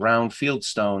of round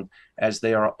fieldstone, as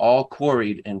they are all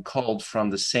quarried and culled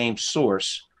from the same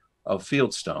source of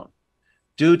fieldstone.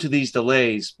 Due to these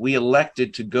delays, we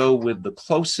elected to go with the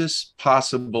closest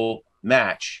possible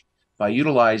match by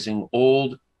utilizing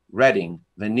old Reading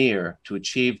veneer to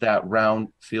achieve that round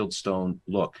fieldstone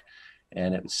look.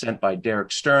 And it was sent by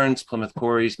Derek Stearns, Plymouth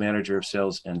Quarries, manager of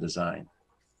sales and design.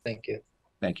 Thank you.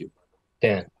 Thank you.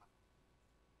 Dan.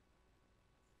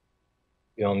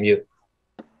 You're on mute.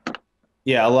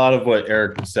 Yeah, a lot of what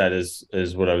Eric said is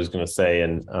what I was going to say,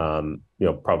 and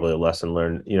probably a lesson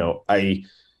learned. I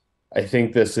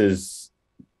think this is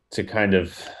to kind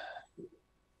of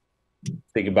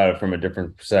think about it from a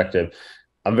different perspective.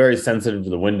 I'm very sensitive to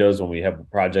the windows when we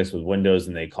have projects with windows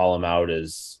and they call them out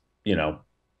as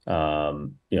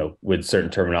with certain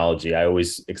terminology. I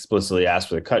always explicitly ask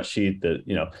for the cut sheet,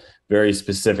 very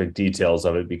specific details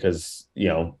of it, because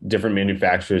different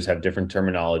manufacturers have different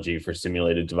terminology for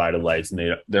simulated divided lights,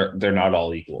 and they're not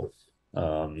all equal.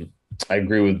 I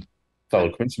agree with fellow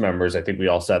Quincy members. I think we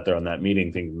all sat there on that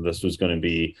meeting thinking this was going to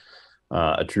be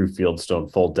a true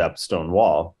fieldstone, full depth stone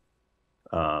wall.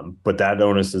 But that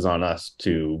onus is on us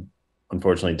to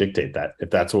unfortunately dictate that. If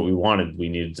that's what we wanted, we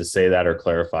needed to say that or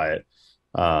clarify it.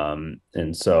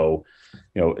 And so,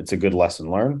 it's a good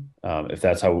lesson learned. If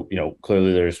that's how,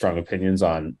 clearly there's strong opinions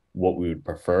on what we would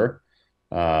prefer.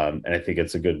 And I think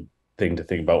it's a good thing to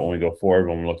think about when we go forward,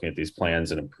 when we're looking at these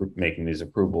plans and making these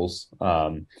approvals.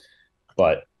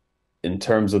 But in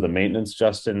terms of the maintenance,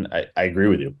 Justin, I agree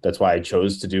with you. That's why I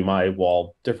chose to do my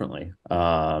wall differently.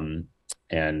 And,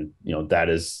 that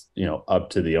is, up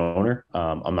to the owner.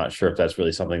 I'm not sure if that's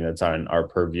really something that's on our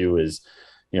purview is,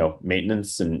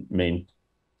 maintenance and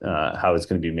how it's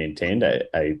going to be maintained.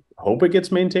 I hope it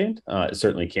gets maintained. It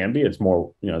certainly can be. It's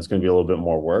more, it's going to be a little bit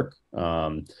more work.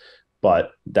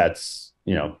 But that's,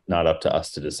 not up to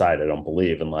us to decide, I don't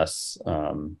believe, unless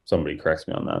somebody corrects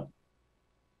me on that.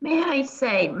 May I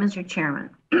say, Mr. Chairman,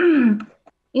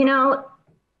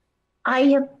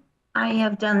 I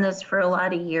have done this for a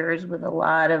lot of years with a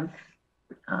lot of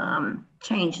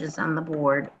changes on the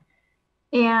board.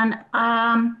 And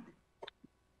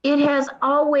it has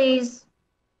always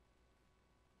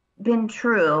been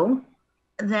true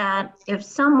that if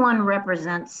someone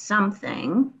represents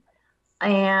something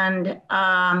and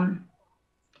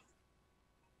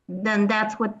then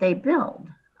that's what they build.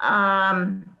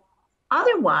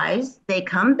 Otherwise, they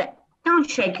come back. Don't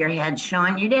shake your head,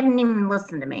 Sean. You didn't even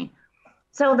listen to me.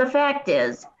 So the fact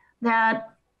is that,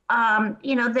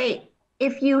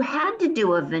 if you had to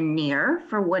do a veneer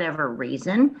for whatever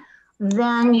reason,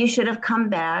 then you should have come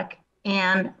back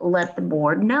and let the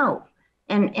board know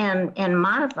and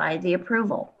modify the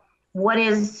approval.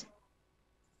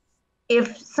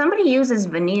 If somebody uses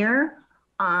veneer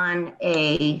on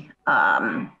a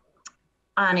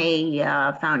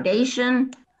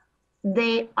foundation,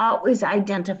 they always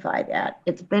identify that.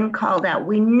 It's been called out.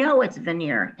 We know it's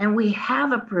veneer, and we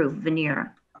have approved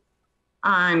veneer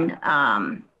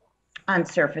on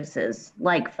surfaces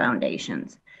like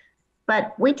foundations.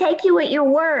 But we take you at your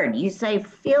word. You say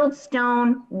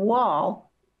fieldstone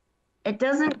wall. It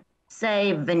doesn't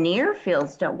say veneer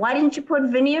fieldstone. Why didn't you put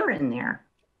veneer in there?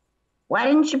 Why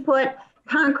didn't you put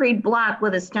concrete block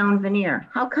with a stone veneer?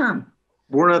 How come?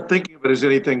 We're not thinking of it as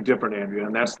anything different, Andrea,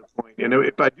 and that's the point. And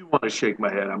if I do want to shake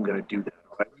my head, I'm going to do that.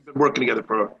 All right? We've been working together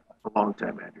for a long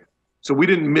time, Andrea. So we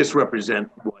didn't misrepresent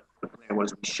what the plan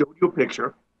was. We showed you a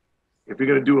picture. If you're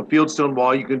going to do a fieldstone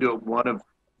wall, you can do it one of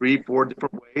 3, 4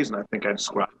 different ways, and I think I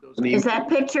described those. Is that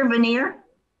picture veneer?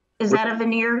 Is that a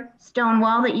veneer stone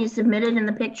wall that you submitted in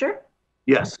the picture?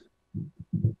 Yes.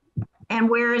 And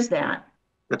where is that?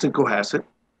 That's in Cohasset.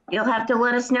 You'll have to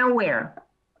let us know where.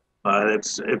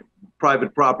 It's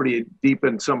private property deep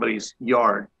in somebody's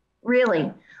yard.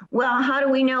 Really? Well, how do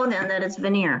we know then that it's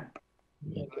veneer?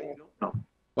 You don't know.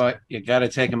 Well, you got to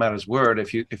take him at his word.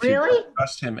 If you Really?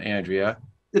 trust him, Andrea,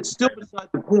 it's still beside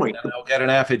the point. And I'll get an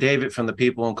affidavit from the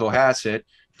people in Cohasset.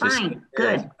 Fine,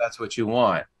 good. That's what you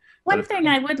want. One thing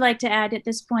I would like to add at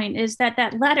this point is that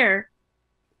letter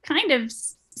kind of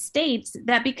states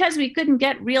that because we couldn't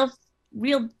get real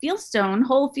fieldstone,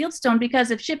 whole fieldstone, because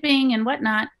of shipping and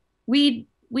whatnot, we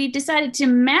decided to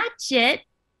match it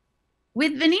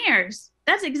with veneers.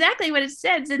 That's exactly what it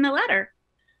says in the letter.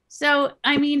 So,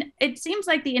 I mean, it seems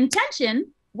like the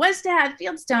intention was to have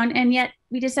fieldstone, and yet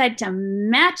we decided to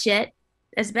match it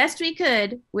as best we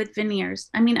could with veneers.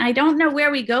 I mean, I don't know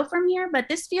where we go from here, but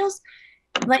this feels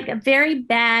like a very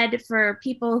bad for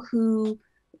people who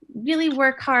really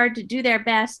work hard to do their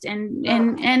best and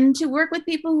to work with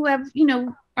people who have,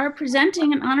 are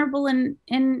presenting an honorable and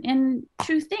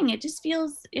true thing. It just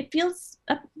feels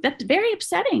that's very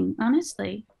upsetting,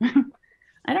 honestly.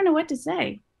 I don't know what to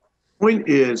say. Point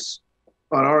is,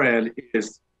 on our end,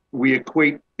 is we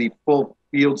equate the full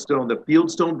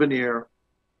fieldstone veneer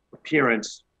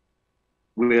appearance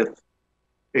with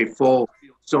a full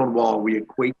fieldstone wall. We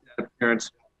equate that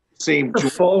appearance same. A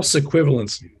false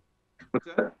equivalency. What's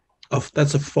that?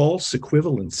 That's a false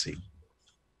equivalency.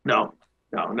 No,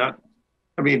 not.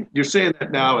 I mean, you're saying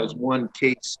that now as one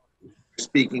case you're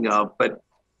speaking of, but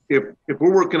if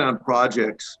we're working on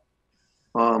projects,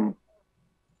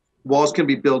 walls can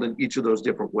be built in each of those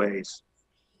different ways.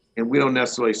 And we don't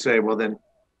necessarily say, well, then,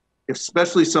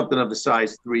 especially something of the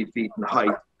size 3 feet in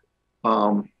height,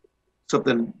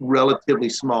 something relatively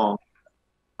small,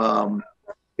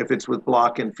 if it's with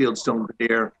block and fieldstone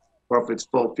veneer, or if it's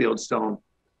full fieldstone,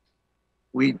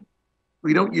 we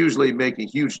don't usually make a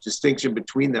huge distinction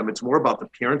between them. It's more about the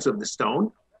appearance of the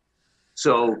stone.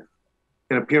 So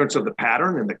an appearance of the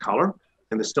pattern and the color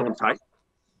and the stone type.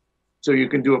 So you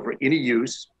can do it for any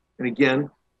use. And again,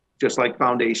 just like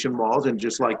foundation walls and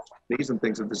just like these and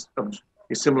things of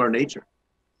a similar nature.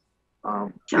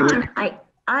 John,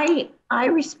 I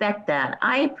respect that.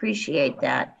 I appreciate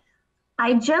that.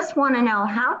 I just want to know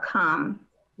how come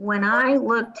when I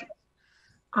looked,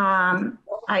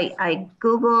 I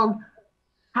Googled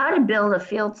how to build a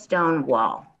fieldstone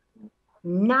wall.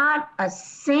 Not a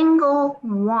single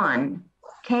one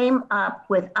came up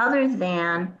with other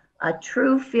than a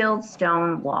true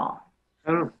fieldstone wall?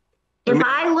 If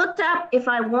I looked up, if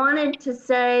I wanted to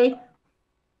say,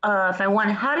 if I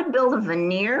wanted how to build a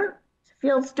veneer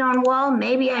fieldstone wall,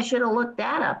 maybe I should have looked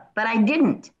that up, but I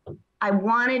didn't. I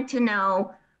wanted to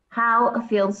know how a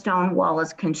fieldstone wall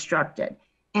is constructed,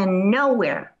 and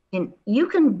nowhere, and you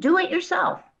can do it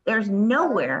yourself, there's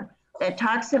nowhere that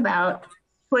talks about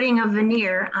putting a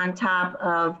veneer on top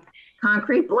of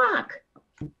concrete block.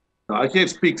 I can't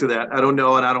speak to that. I don't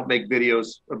know, and I don't make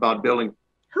videos about building.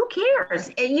 Who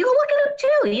cares? You look it up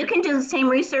too. You can do the same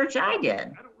research I did. I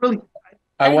don't really.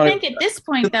 I think at this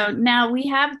point, though, now we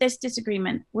have this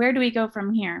disagreement. Where do we go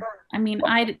from here? I mean,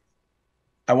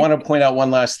 I want to point out one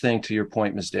last thing to your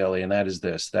point, Ms. Daly, and that is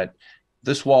that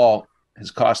this wall has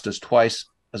cost us twice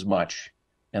as much.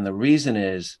 And the reason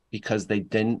is because they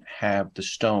didn't have the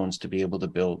stones to be able to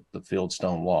build the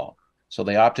fieldstone wall. So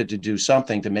they opted to do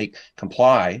something to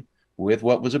comply with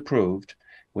what was approved,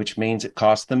 which means it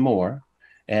cost them more,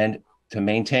 and to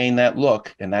maintain that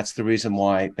look. And that's the reason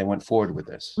why they went forward with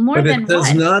this. But it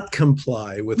does not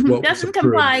comply with what was approved. It doesn't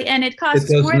comply, and it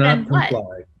costs more than what?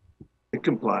 It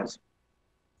complies.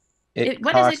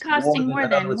 What is it costing more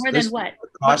than? More than what? The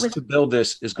cost to build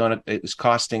this is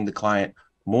costing the client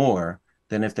more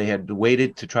than if they had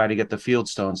waited to try to get the field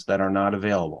stones that are not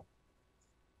available.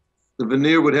 The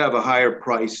veneer would have a higher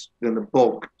price than the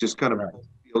bulk, just kind of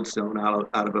field stone out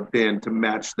of a bin to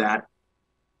match that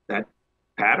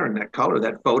pattern, that color,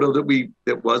 that photo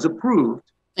that was approved.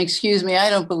 Excuse me, I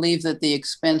don't believe that the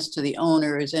expense to the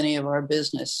owner is any of our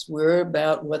business. We're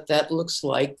about what that looks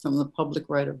like from the public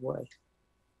right of way.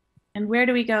 And where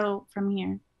do we go from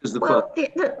here? Well,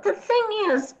 the thing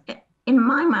is, in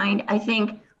my mind, I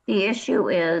think the issue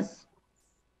is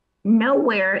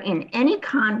nowhere in any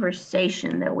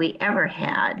conversation that we ever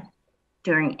had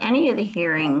during any of the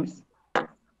hearings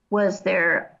was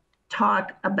there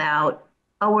talk about,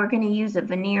 oh, we're going to use a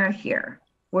veneer here.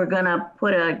 We're going to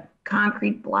put a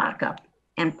concrete block up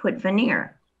and put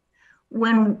veneer.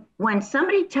 When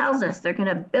somebody tells us they're going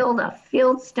to build a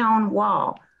fieldstone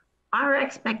wall, our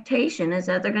expectation is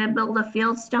that they're going to build a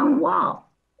fieldstone wall.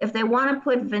 If they want to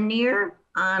put veneer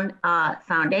on a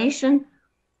foundation,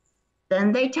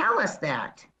 then they tell us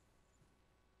that.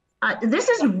 This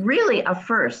is really a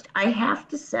first, I have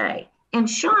to say. And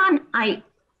Sean,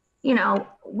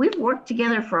 we've worked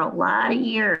together for a lot of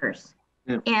years.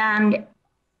 Yeah. And,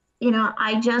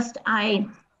 I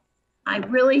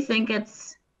really think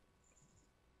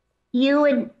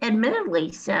you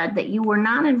admittedly said that you were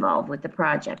not involved with the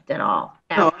project at all.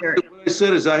 What I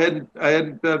said is I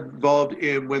hadn't been involved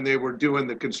in when they were doing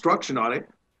the construction on it.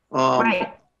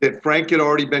 Right. That Frank had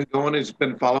already been going, has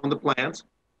been following the plans,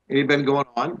 and he'd been going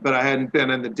on, but I hadn't been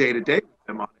in the day-to-day with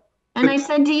him on it. And I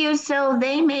said to you, so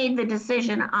they made the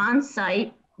decision on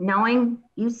site, knowing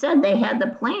you said they had the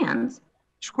plans.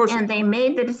 Of course. And they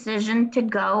made the decision to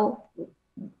go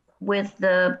with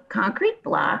the concrete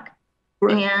block.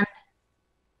 Right.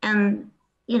 and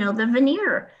the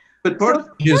veneer. But part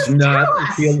is not a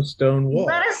fieldstone wall.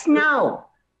 Let us know.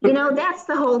 That's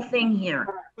the whole thing here.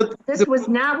 This was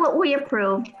not what we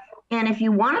approved. And if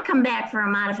you want to come back for a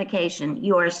modification,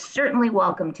 you are certainly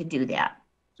welcome to do that.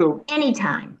 So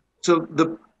anytime. So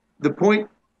the point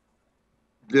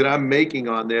that I'm making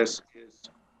on this is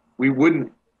we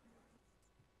wouldn't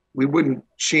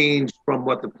change from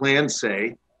what the plans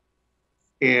say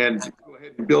and go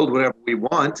ahead and build whatever we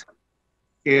want.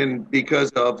 And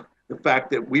because of the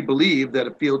fact that we believe that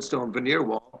a fieldstone veneer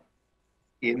wall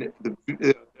in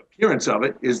the appearance of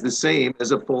it is the same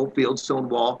as a full fieldstone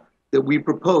wall that we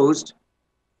proposed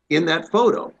in that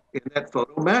photo,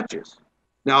 matches.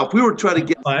 Now, if we were trying to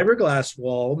get fiberglass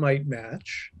wall might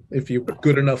match if you put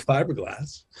good enough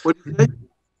fiberglass. What do you think?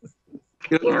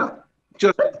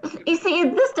 You see,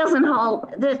 this doesn't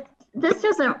hold. This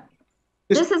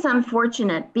is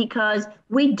unfortunate because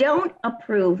we don't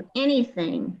approve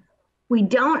anything. We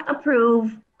don't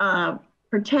approve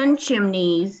pretend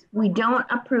chimneys. We don't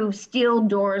approve steel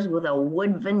doors with a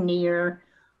wood veneer.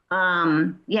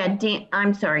 Yeah, Dan,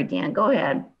 I'm sorry, Dan, go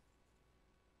ahead.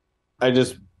 I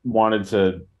just wanted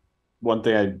to, one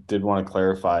thing I did want to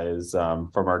clarify is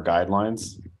from our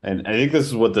guidelines, and I think this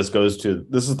is what this goes to.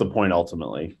 This is the point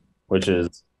ultimately, which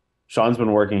is Sean's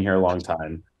been working here a long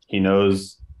time. He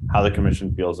knows how the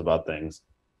commission feels about things.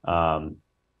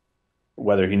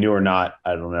 Whether he knew or not,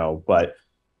 I don't know. But,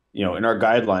 in our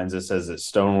guidelines, it says that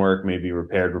stonework may be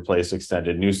repaired, replaced,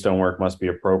 extended. New stonework must be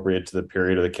appropriate to the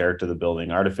period or the character of the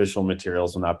building. Artificial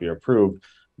materials will not be approved.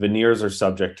 Veneers are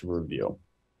subject to review.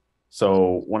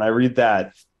 So when I read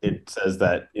that, it says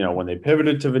that, when they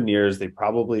pivoted to veneers, they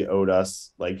probably owed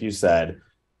us, like you said,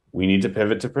 We need to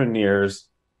pivot to veneer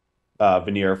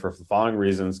for the following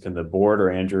reasons. Can the board or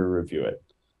Andrew review it?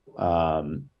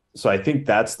 So I think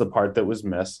that's the part that was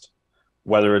missed.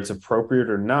 Whether it's appropriate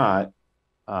or not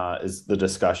is the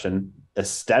discussion.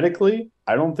 Aesthetically,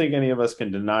 I don't think any of us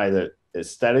can deny that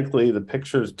aesthetically the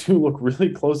pictures do look really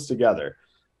close together.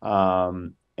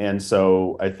 And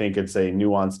so I think it's a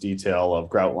nuanced detail of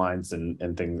grout lines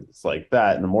and things like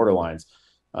that and the mortar lines.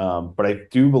 But I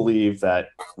do believe that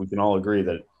we can all agree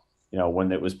that, you know,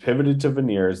 when it was pivoted to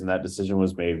veneers and that decision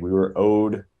was made, we were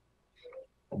owed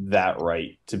that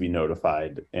right to be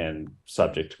notified and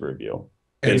subject to review.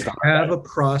 And have a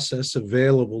process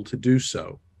available to do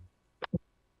so.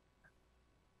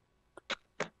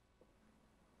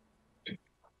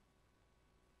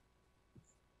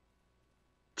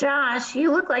 Josh,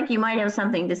 you look like you might have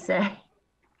something to say.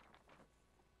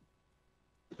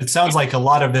 It sounds like a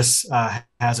lot of this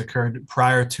has occurred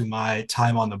prior to my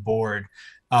time on the board.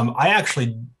 I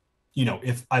actually, you know,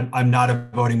 if I'm not a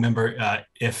voting member,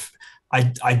 if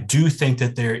I do think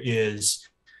that there is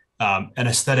an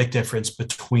aesthetic difference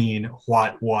between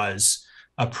what was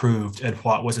approved and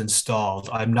what was installed.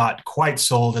 I'm not quite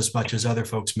sold as much as other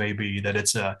folks may be that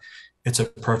it's a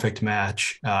perfect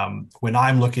match. When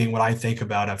I think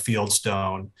about a field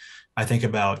stone, I think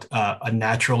about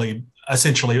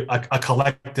essentially a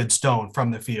collected stone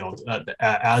from the field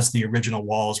as the original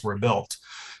walls were built.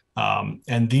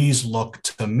 And these look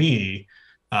to me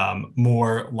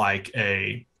more like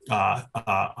a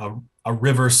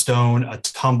river stone, a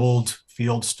tumbled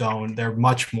field stone. They're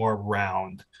much more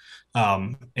round.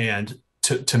 And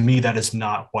to me, that is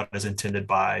not what is intended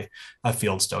by a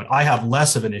field stone. I have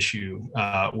less of an issue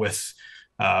with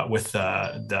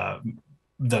the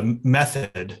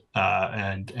method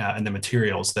and the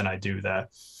materials than I do the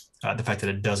fact that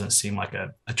it doesn't seem like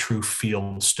a true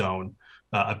field stone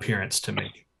appearance to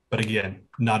me. But again,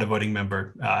 not a voting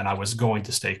member, and I was going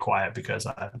to stay quiet because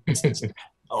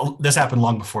this happened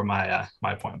long before my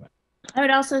appointment. I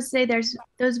would also say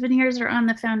those veneers are on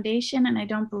the foundation, and I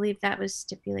don't believe that was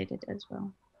stipulated as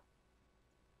well.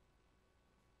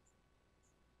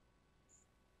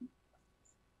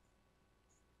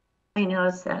 I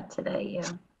noticed that today, yeah.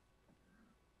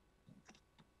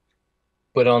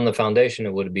 But on the foundation,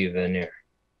 it would be veneer.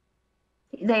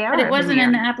 They are. But it wasn't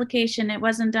in the application. It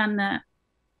wasn't on the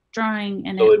drawing,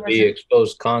 and so it would be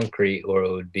exposed concrete, or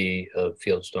it would be a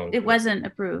field stone. It wasn't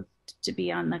approved to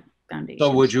be on the foundation.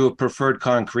 So would you have preferred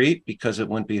concrete because it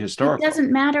wouldn't be historical? It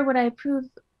doesn't matter what I approve,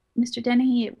 Mr.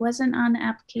 Dennehy. It wasn't on the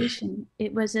application.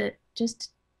 It was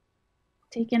just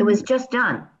taken. It was just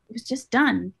done. It was just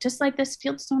done, just like this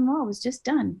fieldstone wall was just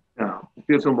done. No, the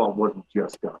fieldstone wall wasn't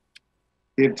just done.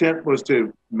 The intent was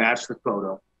to match the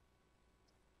photo.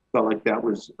 Felt like that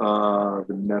was the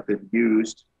method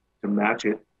used to match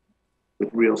it with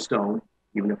real stone,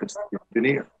 even if it's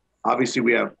veneer. Obviously,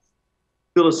 we have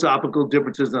philosophical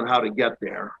differences on how to get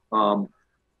there.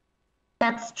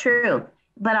 That's true.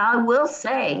 But I will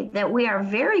say that we are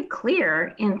very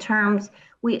clear in terms,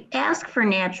 we ask for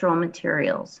natural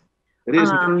materials. It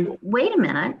is. Wait a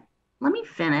minute. Let me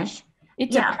finish.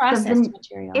 It's a processed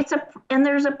material. And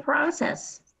there's a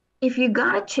process. If you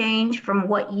got to change from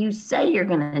what you say you're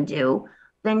going to do,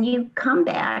 then you come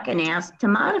back and ask to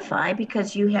modify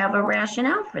because you have a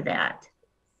rationale for that.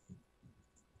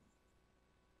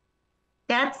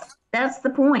 That's the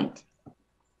point.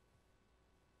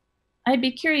 I'd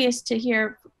be curious to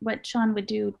hear what Sean would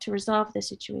do to resolve the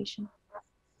situation.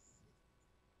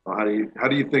 Well, how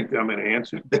do you think I'm going to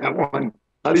answer that one?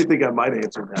 How do you think I might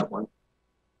answer that one?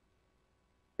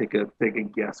 Take a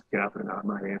guess, Catherine. I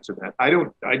might answer that. I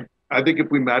think if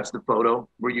we match the photo,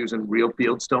 we're using real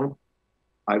fieldstone.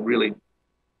 I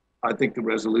think the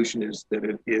resolution is that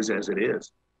it is as it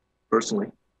is, personally.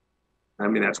 I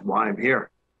mean, that's why I'm here.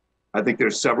 I think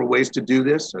there's several ways to do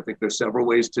this. I think there's several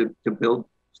ways to build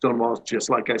stone walls, just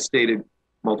like I stated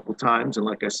multiple times and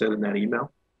like I said in that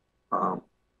email.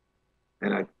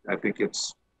 And I think it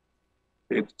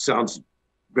sounds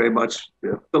very much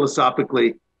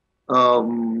philosophically,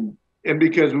 and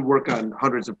because we work on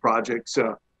hundreds of projects,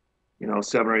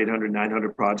 700 or 800,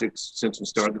 900 projects since we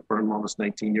started the firm almost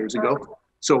 19 years ago.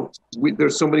 So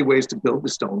there's so many ways to build the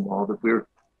stone wall that the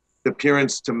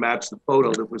appearance to match the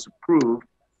photo that was approved.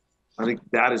 I think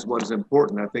that is what is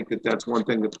important. I think that's one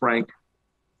thing that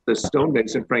the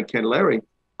stonemason, Frank Candelaria,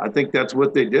 I think that's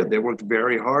what they did. They worked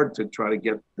very hard to try to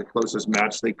get the closest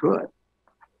match they could.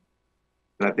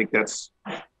 And I think that's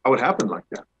how it happened like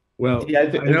that. Well, yeah,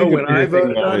 I know when I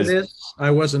voted on this,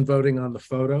 I wasn't voting on the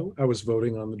photo. I was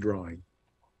voting on the drawing.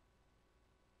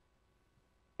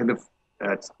 And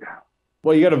that's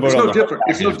well, you got to vote. It's no different.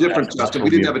 It's no different, Justin. We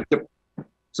didn't have a different.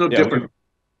 It's no different.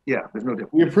 Yeah, there's no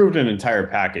difference. We approved an entire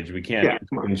package. We can't Yeah,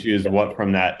 choose what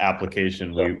from that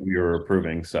application we were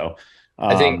approving. So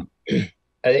I think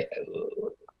I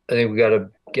think we got to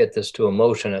get this to a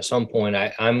motion at some point.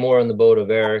 I'm more in the boat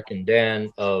of Eric and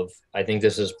Dan of, I think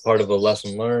this is part of a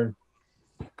lesson learned.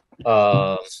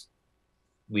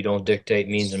 We don't dictate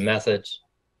means and methods.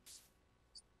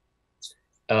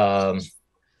 And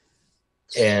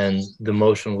the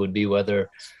motion would be whether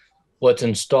what's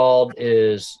installed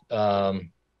is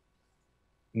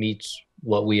meets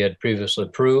what we had previously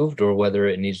approved, or whether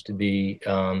it needs to be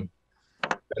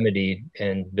remedied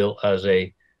and built as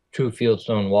a true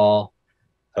fieldstone wall.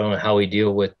 I don't know how we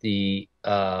deal with the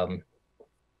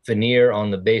veneer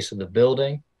on the base of the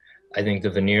building. I think the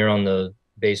veneer on the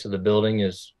base of the building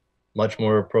is much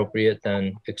more appropriate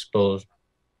than exposed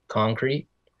concrete.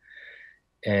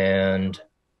 And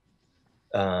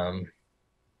I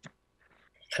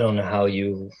don't know how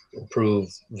you approve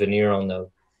veneer on the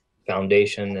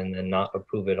foundation and then not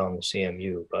approve it on the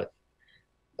CMU, but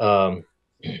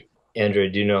Andrea,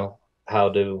 do you know how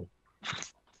to?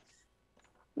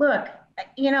 Look,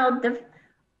 you know,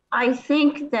 I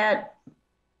think that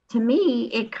to me,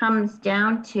 it comes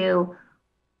down to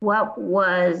what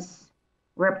was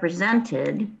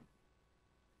represented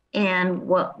and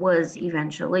what was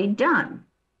eventually done.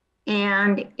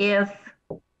 And if,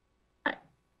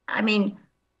 I mean,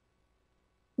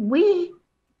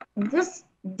 this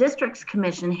district's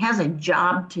commission has a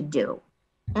job to do,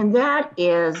 and that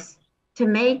is to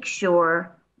make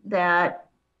sure that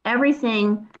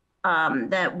everything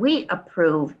that we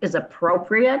approve is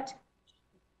appropriate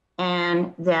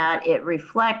and that it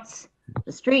reflects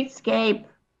the streetscape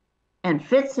and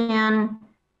fits in.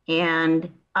 And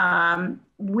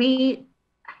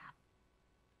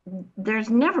there's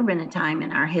never been a time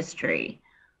in our history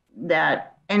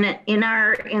that, and in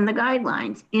the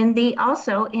guidelines,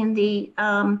 also in the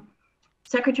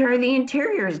Secretary of the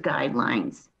Interior's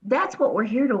guidelines, that's what we're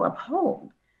here to uphold,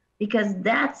 because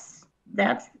that's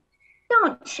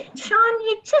don't, Sean,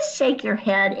 you just shake your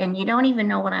head and you don't even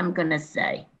know what I'm going to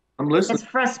say. I'm listening. It's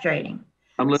frustrating.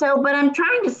 So, but I'm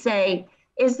trying to say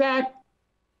is that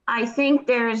I think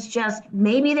there's just,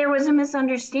 maybe there was a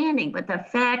misunderstanding, but the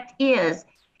fact is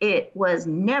it was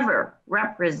never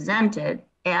represented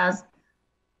as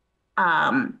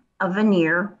a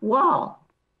veneer wall.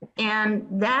 And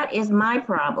that is my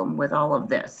problem with all of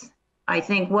this. I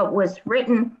think what was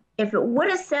written, if it would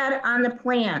have said on the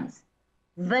plans,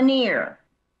 veneer,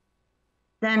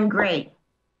 then great.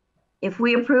 If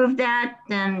we approved that,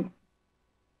 then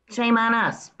shame on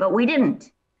us, but we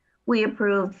didn't. We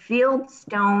approved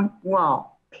fieldstone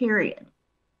wall, period.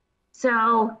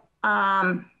 So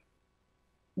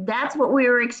that's what we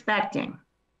were expecting.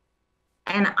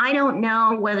 And I don't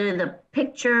know whether the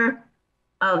picture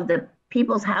of the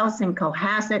people's house in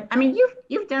Cohasset, I mean,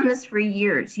 you've done this for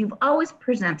years. You've always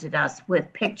presented us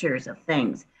with pictures of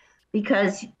things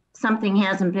because something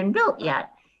hasn't been built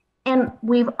yet. And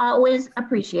we've always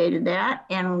appreciated that,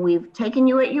 and we've taken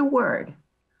you at your word.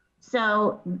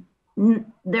 So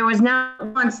there was not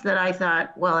once that I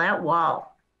thought, well, that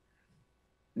wall,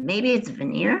 maybe it's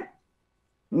veneer.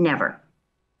 Never.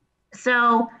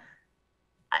 So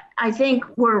I think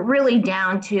we're really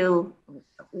down to,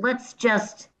 let's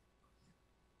just,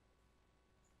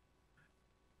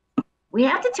 we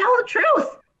have to tell the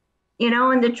truth, you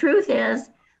know, and the truth is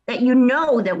that you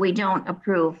know that we don't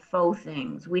approve faux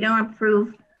things. We don't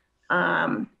approve,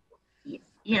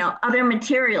 you know, other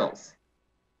materials.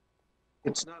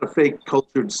 It's not a fake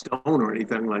cultured stone or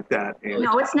anything like that. And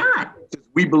no, it's not.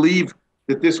 We believe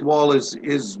that this wall is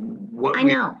what I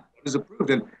know is approved,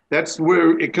 and that's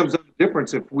where it comes down to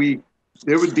difference. If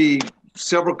there would be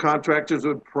several contractors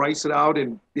would price it out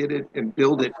and bid it and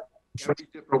build it every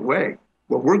different way.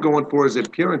 What we're going for is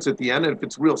appearance at the end, and if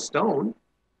it's real stone,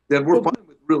 then we're fine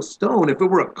with real stone. If it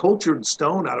were a cultured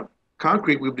stone out of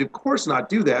concrete, we would of course not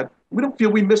do that. We don't feel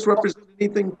we misrepresent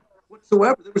anything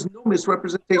whatsoever. There was no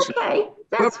misrepresentation. Okay,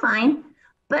 that's fine.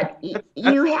 But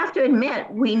you have to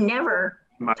admit, we never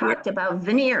talked about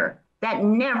veneer. That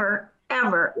never,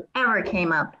 ever, ever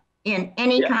came up in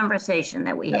any conversation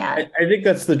that we had. I think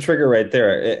that's the trigger right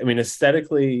there. I mean,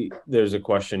 aesthetically, there's a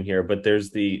question here, but there's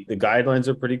the guidelines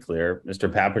are pretty clear.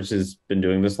 Mr. Papich has been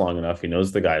doing this long enough. He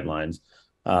knows the guidelines.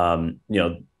 You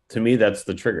know, to me, that's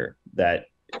the trigger, that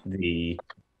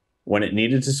when it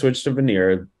needed to switch to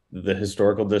veneer, the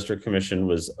Historical District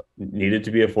Commission needed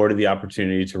to be afforded the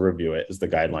opportunity to review it, as the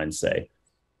guidelines say.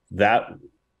 That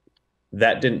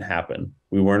didn't happen.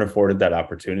 We weren't afforded that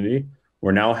opportunity.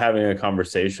 We're now having a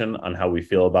conversation on how we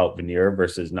feel about veneer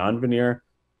versus non-veneer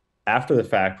after the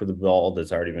fact with the wall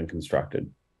that's already been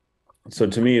constructed. So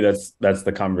to me, that's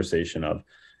the conversation of,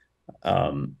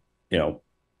 you know,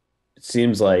 it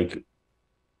seems like,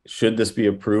 should this be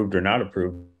approved or not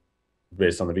approved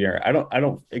based on the veneer? I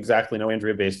don't exactly know,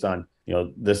 Andrea, based on, you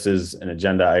know, this is an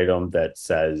agenda item that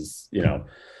says, you know,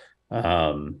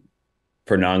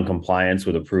 for non-compliance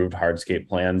with approved hardscape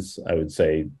plans, I would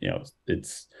say, you know,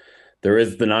 there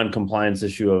is the non-compliance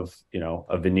issue of, you know,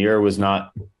 a veneer was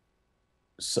not,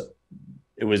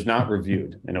 it was not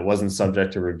reviewed, and it wasn't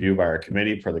subject to review by our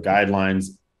committee per the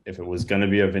guidelines. If it was going to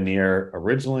be a veneer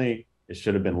originally, it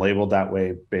should have been labeled that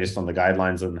way based on the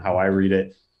guidelines and how I read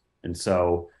it. And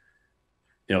so,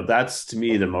 you know, that's to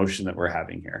me the motion that we're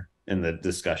having here in the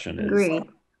discussion is. Agreed.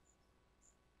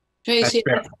 Tracy,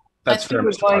 I think fair, we're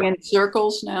Mr. going Clark. in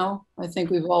circles now. I think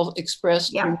we've all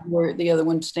expressed Yeah. where the other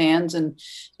one stands, and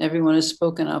everyone has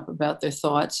spoken up about their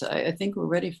thoughts. I think we're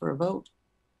ready for a vote.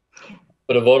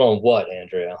 But a vote on what,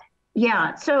 Andrea?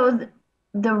 Yeah, so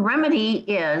the remedy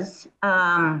is,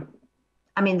 I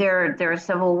mean, there are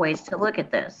several ways to look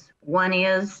at this. One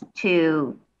is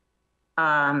to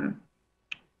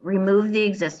remove the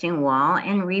existing wall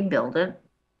and rebuild it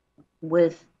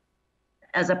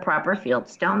as a proper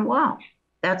fieldstone wall.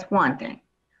 That's one thing.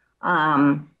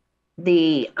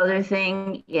 The other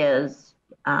thing is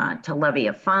to levy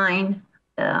a fine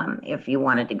if you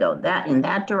wanted to go in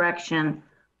that direction.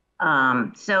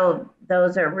 So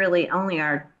those are really only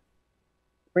our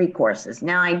recourses.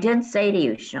 Now, I did say to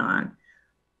you, Sean,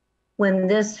 when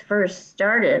this first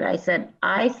started, I said,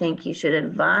 I think you should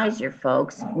advise your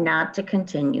folks not to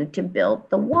continue to build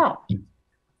the wall.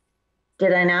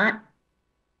 Did I not?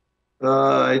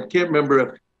 I can't remember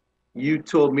if you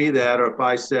told me that or if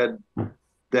I said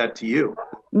that to you.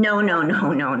 No.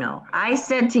 I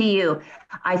said to you,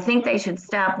 I think they should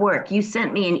stop work. You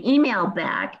sent me an email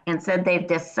back and said they've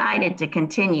decided to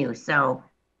continue. So,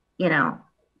 you know.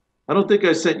 I don't think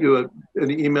I sent you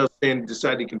an email saying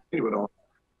decide to continue at all.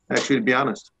 Actually, to be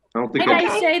honest, I don't think. Might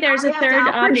I say there's a third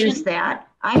option? That.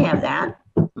 I have that.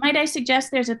 Might I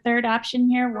suggest there's a third option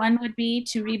here? One would be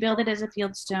to rebuild it as a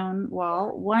fieldstone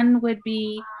wall. One would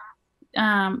be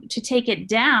to take it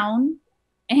down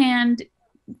and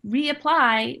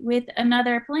reapply with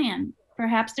another plan.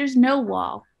 Perhaps there's no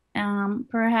wall.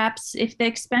 Perhaps if the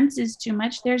expense is too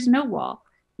much, there's no wall.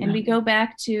 And we go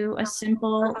back to a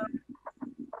simple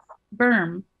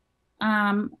berm.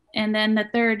 And then the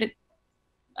third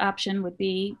option would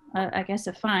be, I guess,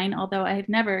 a fine, although I've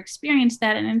never experienced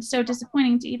that. And it's so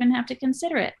disappointing to even have to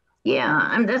consider it.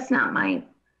 Yeah, and that's not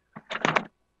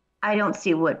I don't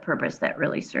see what purpose that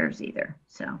really serves either.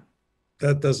 So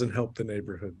That doesn't help the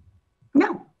neighborhood.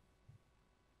 No.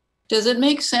 Does it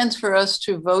make sense for us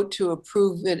to vote to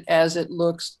approve it as it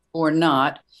looks or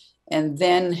not, and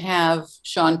then have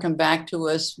Sean come back to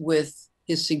us with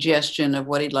his suggestion of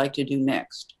what he'd like to do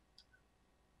next?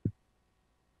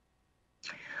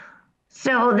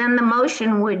 So then the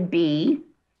motion would be,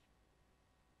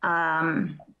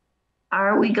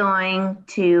 are we going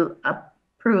to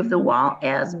approve the wall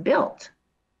as built?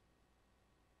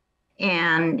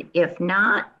 And if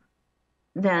not,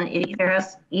 then it either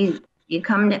has, you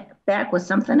come back with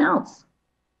something else.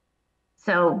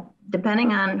 So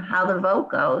depending on how the vote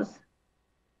goes,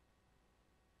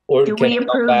 Or do can we they come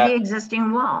approve back- the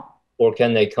existing wall? Or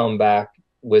can they come back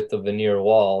with the veneer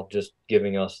wall, just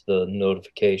giving us the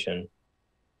notification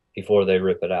before they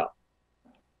rip it out?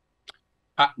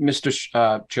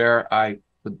 Mr. Chair, I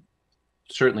would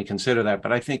certainly consider that,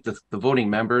 but I think the voting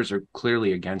members are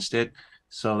clearly against it.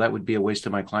 So that would be a waste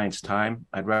of my client's time.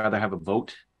 I'd rather have a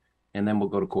vote and then we'll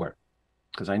go to court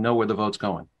because I know where the vote's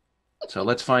going. So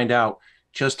let's find out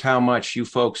just how much you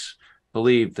folks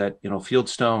believe that, you know,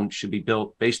 fieldstone should be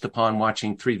built based upon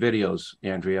watching 3 videos,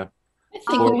 Andrea,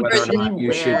 or whether or not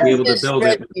you should be able to build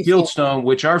it with fieldstone,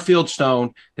 which are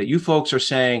fieldstone that you folks are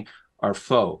saying are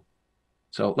faux.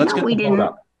 So let's get the vote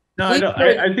up. No,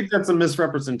 I think that's a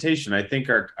misrepresentation. I think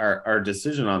our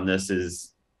decision on this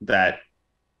is that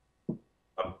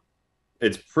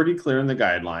it's pretty clear in the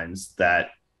guidelines that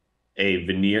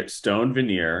a stone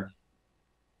veneer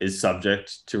is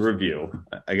subject to review.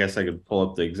 I guess I could pull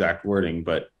up the exact wording,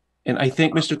 but. And I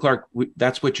think, Mr. Clark,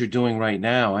 that's what you're doing right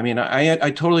now. I mean,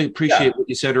 I totally appreciate what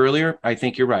you said earlier. I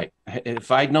think you're right. If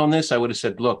I'd known this, I would have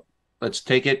said, look, let's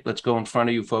take it. Let's go in front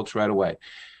of you folks right away.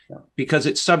 Because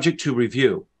it's subject to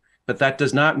review. But that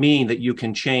does not mean that you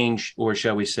can change, or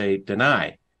shall we say,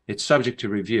 deny. It's subject to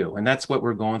review. And that's what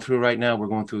we're going through right now. We're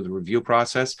going through the review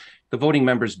process. The voting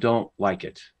members don't like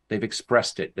it. They've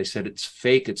expressed it. They said it's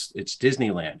fake. It's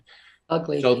Disneyland.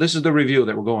 Ugly. So this is the review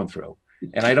that we're going through.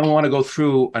 And I don't want to go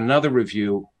through another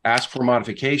review, ask for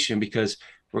modification, because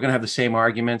we're going to have the same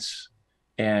arguments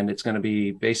and it's going to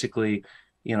be basically,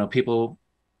 you know, people,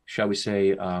 shall we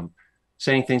say,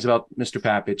 saying things about Mr.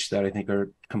 Papich that I think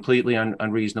are completely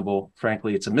unreasonable.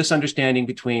 Frankly, it's a misunderstanding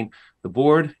between the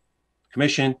board,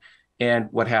 commission, and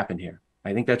what happened here.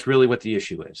 I think that's really what the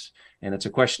issue is. And it's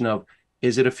a question of,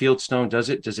 is it a fieldstone? Does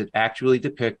it actually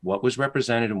depict what was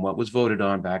represented and what was voted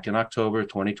on back in October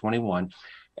 2021?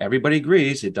 Everybody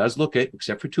agrees it does look it,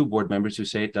 except for 2 board members who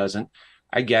say it doesn't.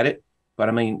 I get it, but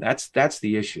I mean, that's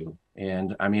the issue.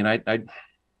 And I mean, I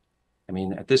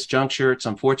mean, at this juncture, it's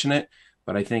unfortunate,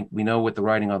 but I think we know what the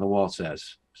writing on the wall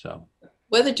says. So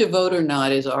whether to vote or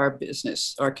not is our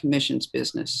business, our commission's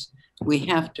business. We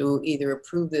have to either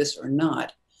approve this or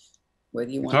not.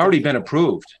 Whether you want it's already been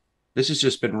approved. This has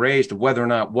just been raised of whether or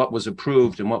not what was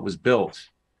approved and what was built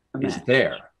is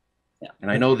there. Yeah.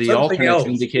 And I know the alternates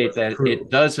indicate that it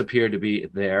does appear to be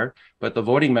there, but the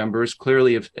voting members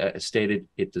clearly have stated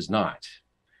it does not.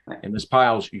 Right. And Ms.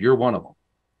 Piles, you're one of them.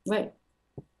 Right.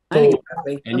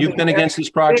 And you've been against this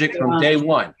project from day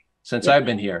one since I've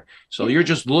been here. So you're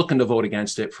just looking to vote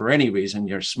against it for any reason.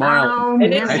 You're smiling. I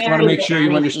just want to make sure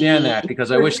you understand that,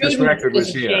 because I wish this record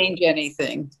was here. Change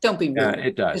anything. Don't be rude. Yeah,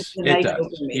 it does. It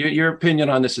does. Your opinion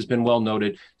on this has been well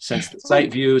noted since the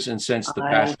site views and since the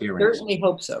past hearings. I certainly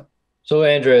hope so. So,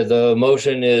 Andrea, the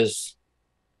motion is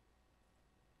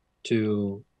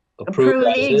to approve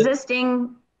the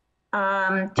existing,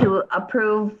 to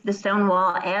approve the stone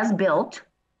wall as built.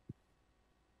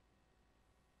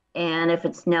 And if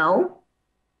it's no,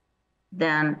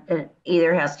 then it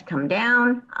either has to come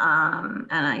down, and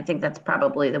I think that's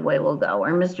probably the way we'll go.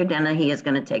 Or Mr. Dennehy is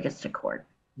going to take us to court.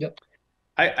 Yep.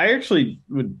 I actually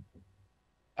would.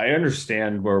 I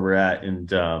understand where we're at, and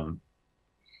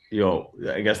you know,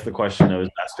 I guess the question that was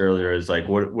asked earlier is like,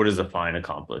 what does a fine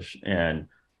accomplish? And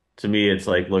to me, it's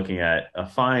like looking at a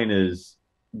fine is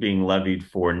being levied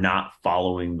for not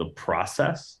following the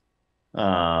process.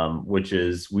 Which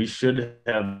is we should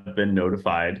have been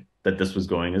notified that this was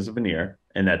going as a veneer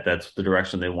and that that's the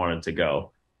direction they wanted to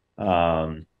go.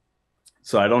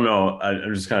 So I don't know.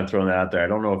 I'm just kind of throwing that out there. I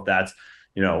don't know if that's,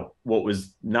 you know, what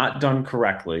was not done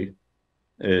correctly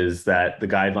is that the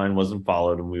guideline wasn't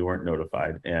followed and we weren't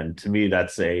notified. And to me,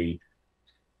 that's a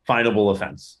finable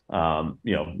offense,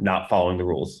 you know, not following the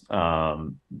rules.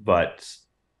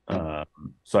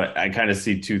 So I kind of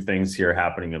see 2 things here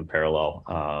happening in parallel.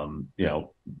 You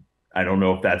know, I don't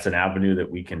know if that's an avenue that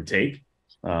we can take,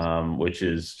 which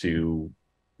is to,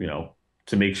 you know,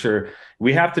 to make sure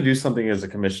we have to do something as a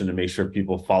commission to make sure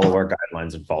people follow our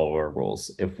guidelines and follow our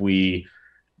rules. If we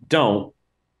don't,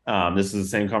 this is the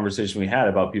same conversation we had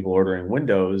about people ordering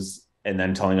windows and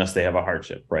then telling us they have a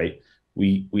hardship, right?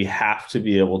 We have to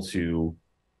be able to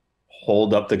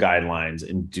hold up the guidelines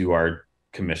and do our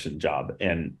commission job,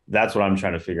 and that's what I'm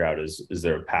trying to figure out is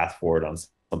there a path forward on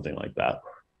something like that?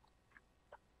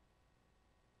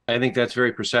 I think that's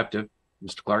very perceptive,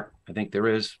 Mr. Clark. I think there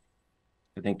is.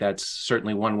 I think that's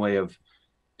certainly one way of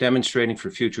demonstrating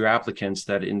for future applicants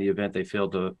that in the event they fail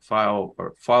to file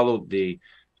or follow the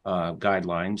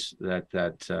guidelines, that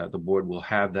the board will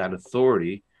have that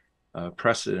authority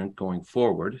precedent going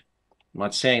forward. I'm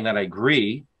not saying that I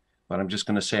agree, but I'm just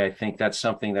going to say I think that's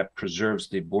something that preserves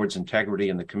the board's integrity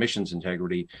and the commission's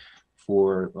integrity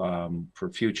for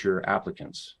future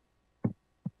applicants.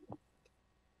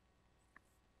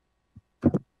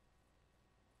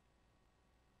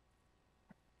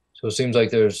 So it seems like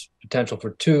there's potential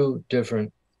for 2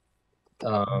 different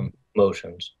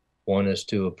motions. One is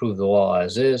to approve the wall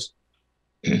as is,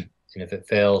 and if it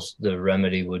fails, the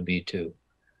remedy would be to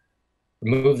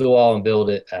remove the wall and build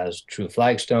it as true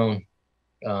flagstone.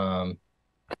 The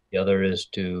other is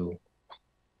to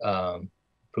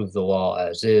approve the wall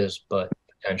as is, but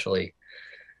potentially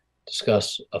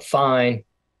discuss a fine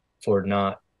for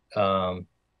not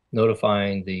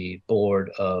notifying the board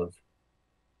of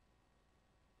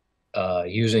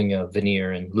using a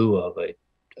veneer in lieu of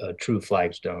a true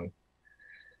flagstone.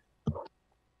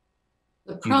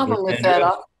 The problem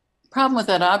with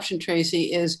that option,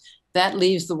 Tracy, is that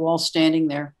leaves the wall standing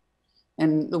there.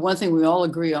 And the one thing we all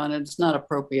agree on, it's not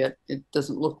appropriate. It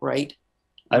doesn't look right.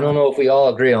 I don't know if we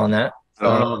all agree on that.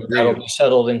 That'll be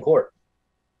settled in court.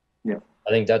 Yeah,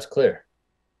 I think that's clear.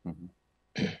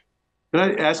 Mm-hmm. Can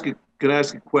I ask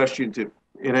a question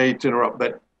and I hate to interrupt,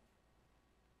 but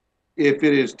if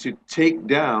it is to take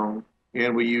down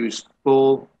and we use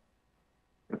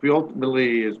if we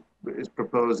ultimately is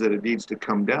proposed that it needs to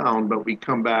come down, but we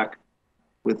come back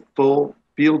with full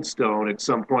fieldstone at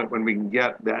some point when we can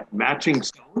get that matching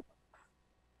stone.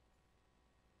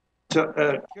 So,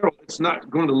 Carol, it's not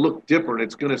going to look different.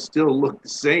 It's going to still look the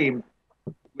same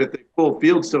with a full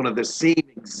fieldstone of the same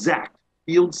exact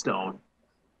fieldstone.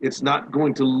 it's not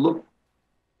going to look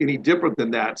any different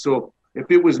than that. So if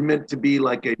it was meant to be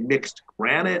like a mixed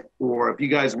granite, or if you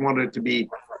guys wanted it to be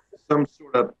some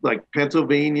sort of like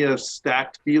Pennsylvania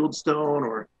stacked fieldstone,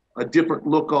 or a different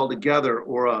look altogether,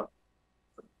 or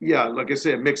like I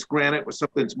said, mixed granite with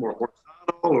something that's more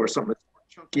horizontal or something that's more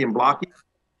chunky and blocky.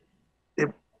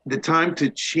 The time to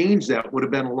change that would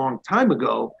have been a long time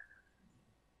ago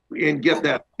and get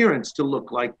that appearance to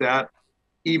look like that,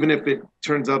 even if it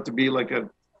turns out to be like a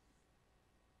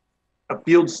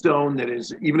fieldstone that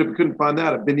is, even if we couldn't find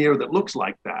that, a veneer that looks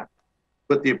like that.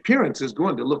 But the appearance is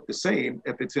going to look the same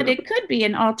if it's in. But it could be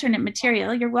an alternate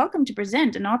material. You're welcome to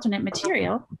present an alternate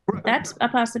material. Right. That's a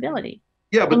possibility.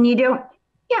 Yeah, but and you don't.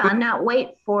 Yeah, not wait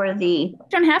for the. You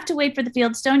don't have to wait for the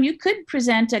fieldstone. You could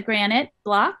present a granite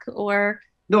block or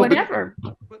whatever.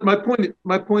 But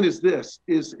my point is this: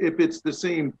 is if it's the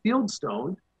same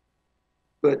fieldstone,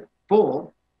 but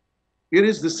full, it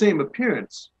is the same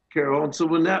appearance, Carol. And so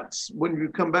when you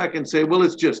come back and say, well,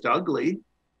 it's just ugly,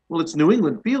 well, it's New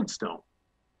England fieldstone.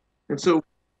 And so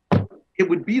it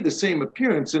would be the same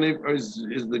appearance. And it is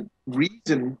the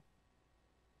reason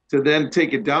to then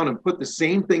take it down and put the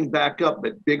same thing back up,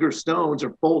 but bigger stones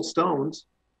or full stones.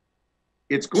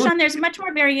 It's going. Sean, there's much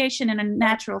more variation in a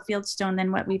natural fieldstone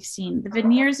than what we've seen. The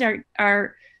veneers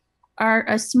are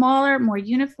a smaller, more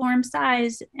uniform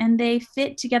size, and they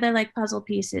fit together like puzzle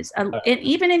pieces.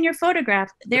 Even in your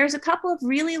photograph, there's a couple of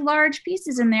really large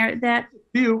pieces in there that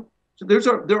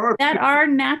are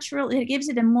natural. It gives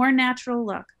it a more natural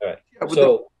look. All right.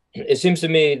 So it seems to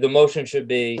me the motion should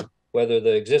be whether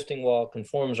the existing wall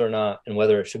conforms or not, and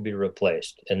whether it should be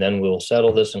replaced, and then we'll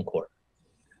settle this in court.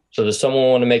 So does someone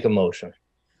want to make a motion?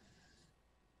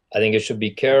 I think it should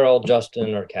be Carol,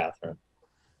 Justin, or Catherine.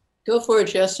 Go for it,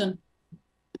 Justin.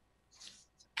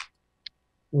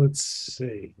 Let's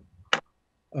see.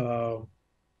 Would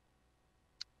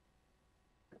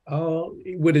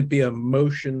it be a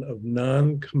motion of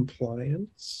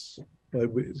non-compliance?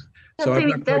 The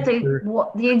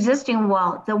existing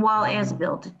wall, the wall as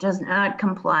built, does not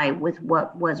comply with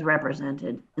what was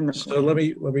represented in the plan. So let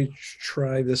me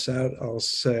try this out. I'll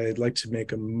say I'd like to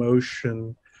make a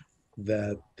motion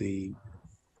that the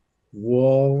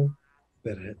wall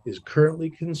that is currently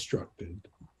constructed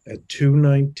at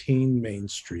 219 Main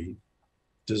Street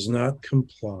does not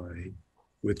comply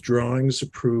with drawings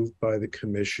approved by the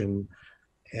commission,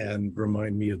 and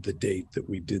remind me of the date that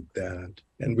we did that.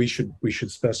 And we should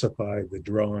specify the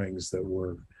drawings that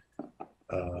were,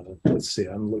 let's see,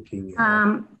 I'm looking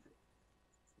at.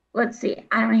 Let's see,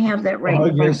 I don't have that right.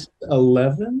 August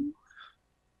 11?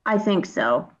 I think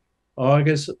so.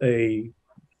 August No,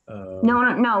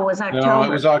 it was October. No, it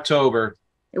was October.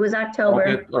 It was October.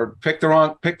 Okay, or pick the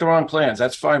wrong plans.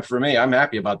 That's fine for me. I'm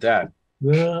happy about that.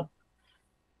 Yeah.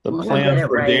 The plans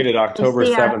were dated October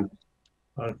 7th.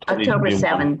 October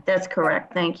 7th. That's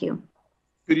correct. Thank you.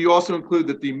 Could you also include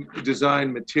that the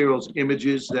design materials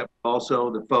images, that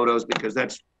also the photos, because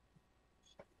that's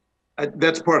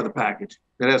part of the package.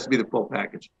 That has to be the full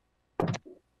package.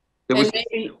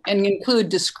 And include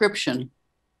description.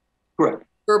 Correct.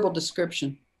 Verbal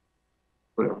description.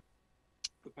 Whatever.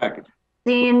 The package.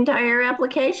 The entire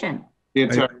application. The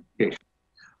entire application.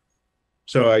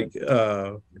 So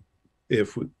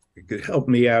if you could help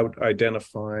me out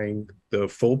identifying the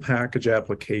full package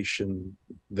application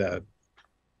that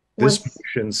this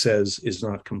motion says is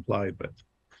not complied with.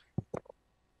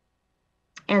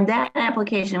 And that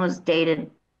application was dated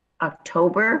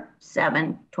October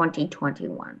 7,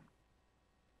 2021.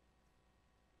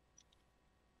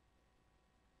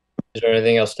 Is there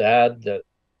anything else to add, that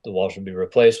the wall should be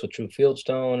replaced with true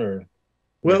fieldstone, or?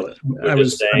 Well, I'm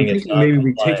thinking maybe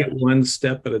we take it one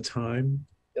step at a time.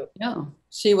 Yep. Yeah.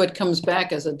 See what comes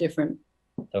back as a different.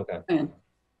 Okay. Plan.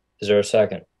 Is there a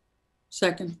second?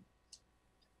 Second.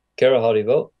 Carol, how do you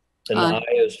vote? And aye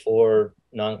is for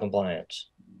non-compliance.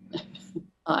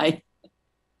 Aye.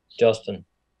 Justin.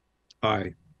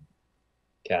 Aye.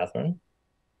 Catherine.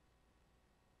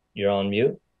 You're on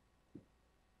mute.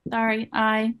 Sorry,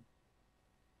 aye.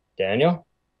 Daniel?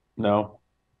 No.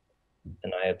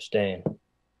 And I abstain.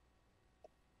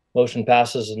 Motion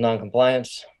passes as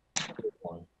non-compliance.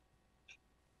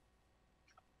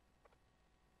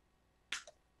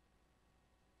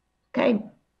 Okay.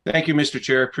 Thank you, Mr.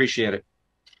 Chair. Appreciate it.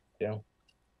 Yeah.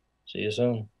 See you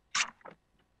soon.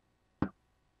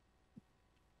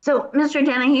 So, Mr.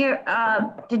 Dennehy,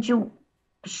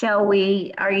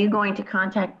 are you going to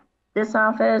contact this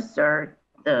office or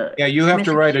the? Yeah, you have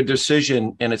to write a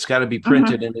decision, and it's got to be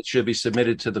printed, and it should be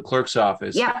submitted to the clerk's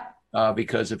office. Yeah.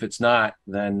 Because if it's not,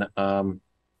 then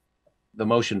the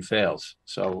motion fails.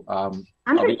 So I'll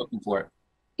be looking for it.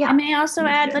 I may also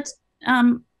add, let's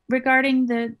regarding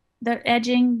the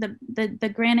edging, the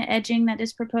granite edging that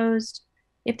is proposed.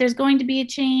 If there's going to be a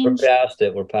change, We're past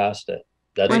it. We're past it.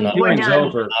 That's not, we're done.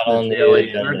 Over. not on the We're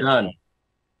agenda. done.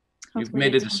 You've hopefully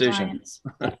made a it's decision. compliance.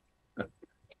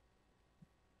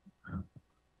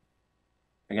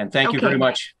 Again, thank you Okay. very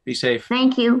much. Be safe.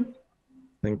 Thank you.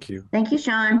 Thank you. Thank you,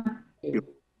 Sean.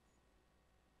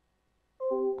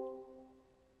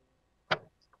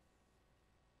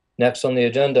 Next on the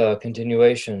agenda,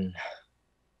 continuation,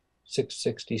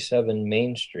 667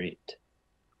 Main Street.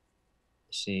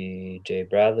 See, Jay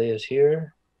Bradley is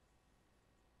here,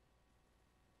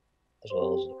 as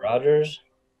well as the Rogers.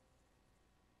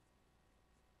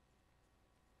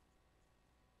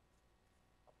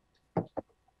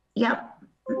 Yep.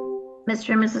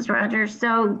 Mr. and Mrs. Rogers.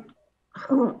 So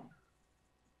who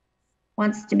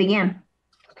wants to begin?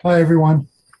 Hi, everyone.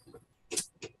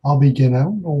 I'll begin. I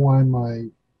don't know why my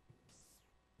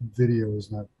video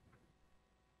is not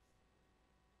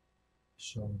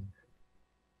showing.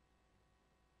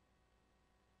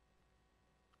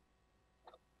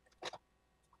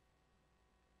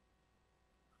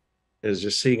 Is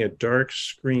just seeing a dark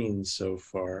screen so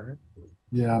far.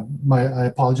 Yeah, I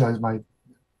apologize. My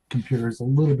computer is a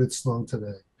little bit slow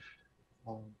today,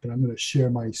 but I'm going to share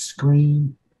my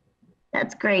screen.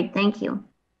 That's great. Thank you.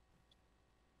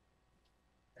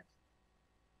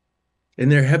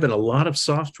 And there have been a lot of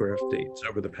software updates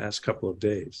over the past couple of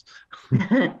days.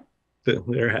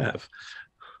 There have.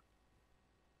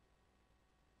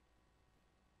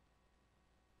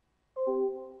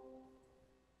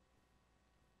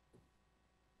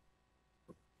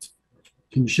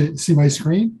 Can you see my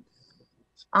screen?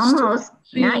 Almost.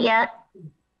 Not yet.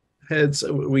 Heads,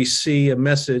 we see a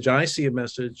message. I see a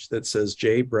message that says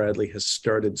Jay Bradley has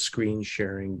started screen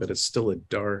sharing, but it's still a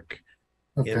dark.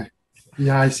 Okay.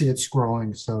 Yeah, I see it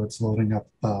scrolling, so it's loading up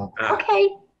Okay.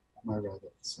 my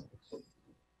Reddit. So.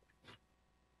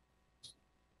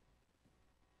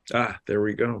 There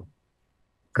we go.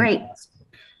 Great.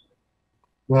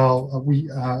 Well,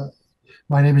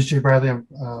 my name is Jay Bradley. I'm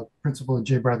principal of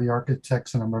Jay Bradley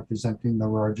Architects, and I'm representing the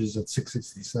Rogers at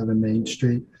 667 Main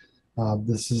Street.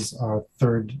 This is our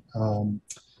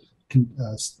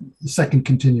second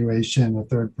continuation, a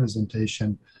third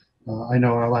presentation. I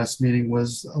know our last meeting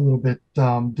was a little bit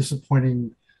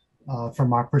disappointing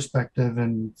from our perspective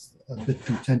and a bit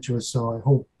contentious, so I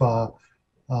hope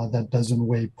that doesn't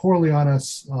weigh poorly on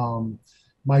us.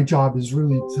 My job is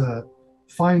really to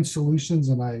find solutions,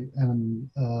 and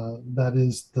that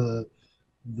is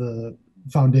the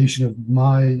foundation of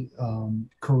my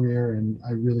career, and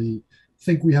I really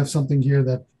think we have something here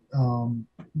that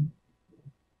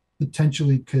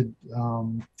potentially could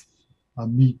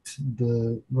meet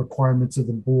the requirements of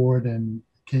the board and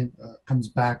comes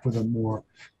back with a more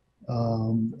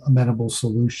amenable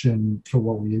solution to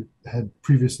what we had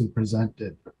previously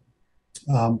presented.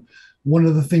 One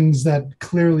of the things that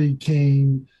clearly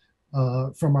came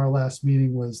from our last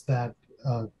meeting was that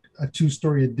a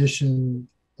two-story addition,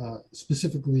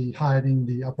 specifically hiding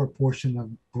the upper portion of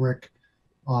brick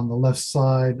on the left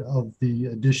side of the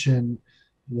addition,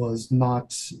 was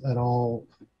not at all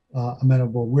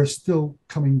amenable. We're still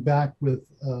coming back with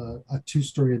a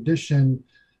two-story addition,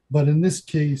 but in this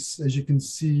case, as you can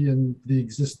see in the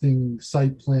existing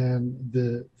site plan,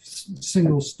 the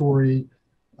single-story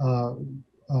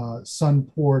sun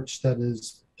porch that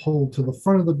is pulled to the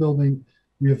front of the building,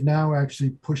 we have now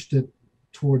actually pushed it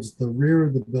towards the rear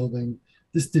of the building.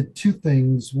 This did two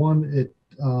things. One, it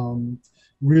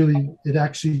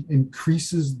actually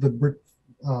increases the brick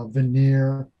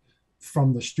veneer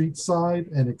from the street side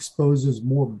and exposes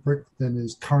more brick than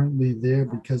is currently there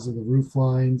because of the roof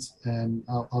lines, and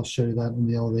I'll show you that in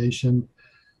the elevation.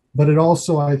 But it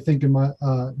also, I think,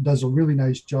 does a really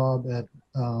nice job at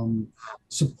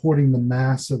supporting the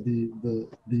mass of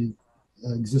the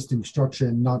existing structure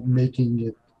and not making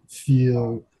it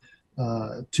feel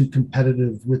too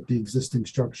competitive with the existing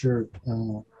structure,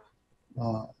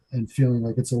 and feeling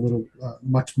like it's a little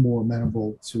much more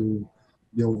amenable to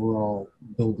the overall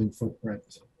building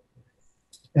footprint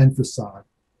and facade.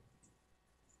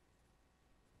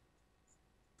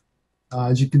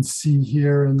 As you can see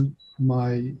here in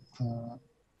my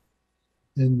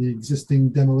in the existing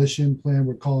demolition plan,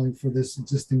 we're calling for this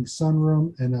existing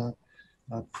sunroom and a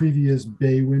previous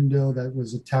bay window that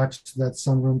was attached to that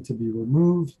sunroom to be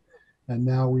removed. And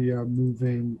now we are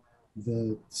moving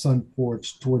the sun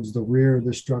porch towards the rear of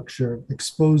the structure,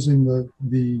 exposing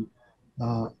the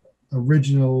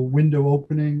original window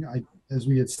opening. As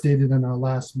we had stated in our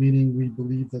last meeting, we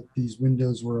believe that these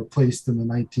windows were replaced in the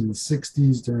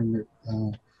 1960s during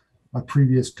a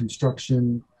previous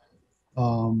construction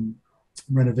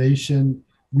renovation.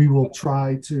 We will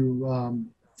try to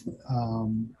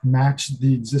match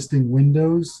the existing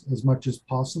windows as much as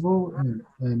possible,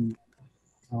 and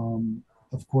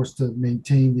of course to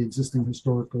maintain the existing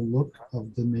historical look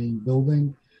of the main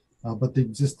building. But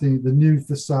the new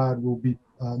facade will be,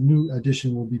 new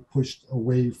addition will be pushed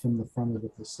away from the front of the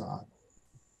facade.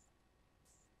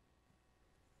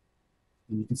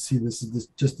 And you can see this is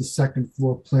just the second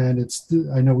floor plan. It's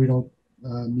still, I know we don't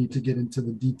need to get into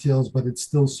the details, but it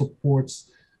still supports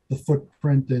the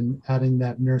footprint and adding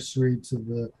that nursery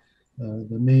to the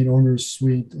main owner's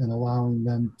suite and allowing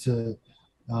them to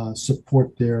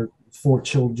support their 4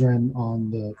 children on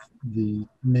the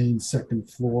main second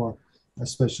floor,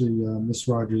 especially Miss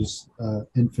Rogers'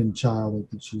 infant child. I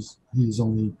think he's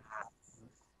only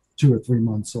 2 or 3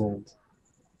 months old.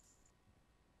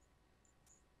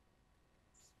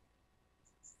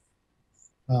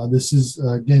 This is,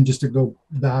 again, just to go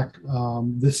back,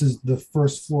 this is the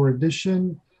first floor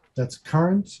addition that's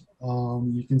current.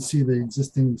 You can see the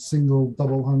existing single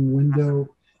double hung window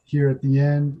here at the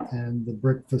end and the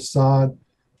brick facade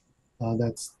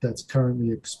that's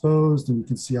currently exposed, and you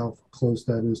can see how close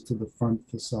that is to the front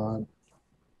facade.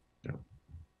 Yeah.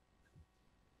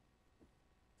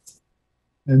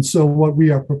 And so what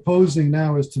we are proposing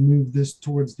now is to move this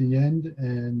towards the end,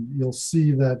 and you'll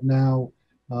see that now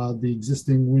the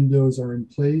existing windows are in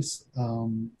place.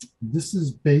 This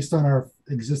is based on our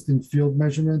existing field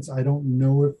measurements. I don't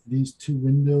know if these 2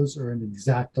 windows are in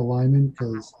exact alignment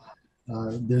because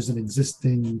there's an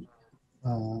existing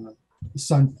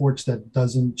sun porch that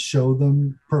doesn't show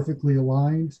them perfectly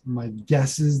aligned. My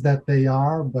guess is that they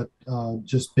are, but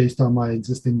just based on my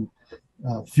existing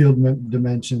field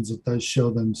dimensions, it does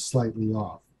show them slightly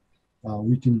off.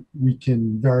 We can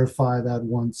verify that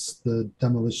once the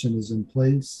demolition is in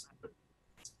place.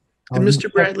 And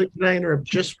Mr. Bradley, can I interrupt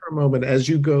just for a moment? As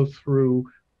you go through,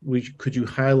 could you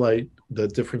highlight the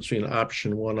difference between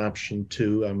option 1, option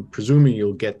 2? I'm presuming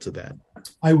you'll get to that.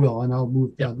 I will, and I'll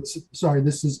move. Yeah.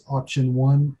 This is option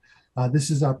 1. This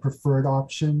is our preferred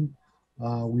option.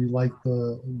 We like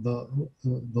the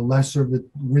lesser of the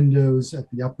windows at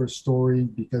the upper story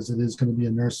because it is going to be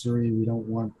a nursery. We don't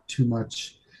want too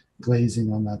much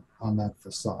glazing on that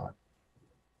facade.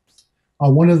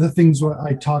 One of the things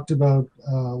I talked about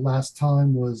last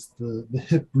time was the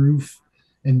hip roof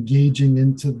engaging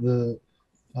into the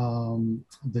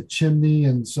chimney,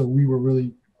 and so we were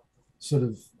really sort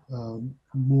of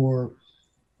more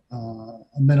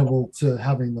amenable to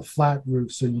having the flat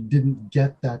roof, so you didn't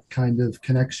get that kind of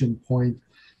connection point.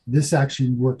 This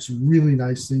actually works really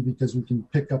nicely because we can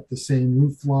pick up the same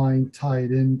roof line, tie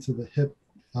it into the hip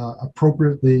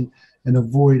appropriately, and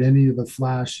avoid any of the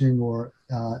flashing or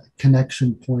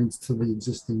connection points to the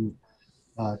existing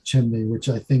chimney, which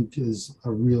I think is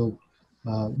a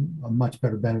much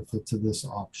better benefit to this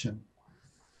option.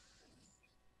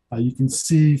 You can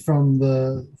see from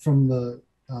the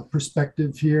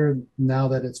perspective here, now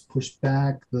that it's pushed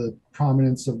back, the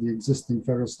prominence of the existing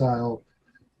federal style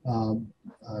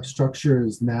structure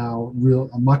is now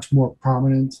much more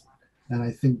prominent. And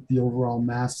I think the overall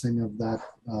massing of that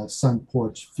sun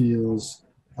porch feels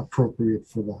appropriate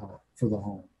for the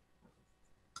home.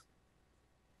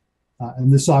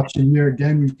 And this option here,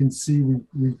 again, we can see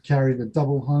we carry the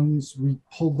double hungs. We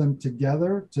pulled them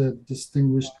together to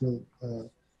distinguish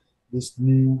this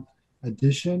new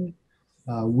addition.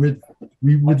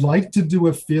 We would like to do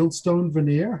a fieldstone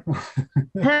veneer.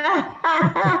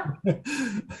 Now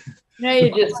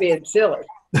you're just being silly.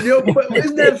 But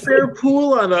isn't that fair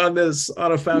pool on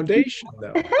a foundation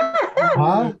though?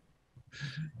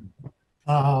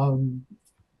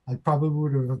 I probably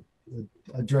would have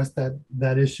addressed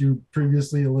that issue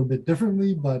previously a little bit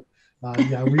differently, but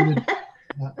yeah, we would.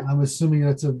 I'm assuming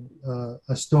that's a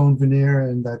stone veneer,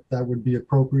 and that would be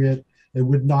appropriate. It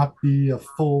would not be a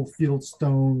full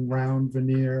fieldstone round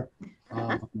veneer.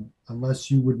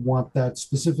 Unless you would want that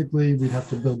specifically, we'd have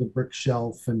to build a brick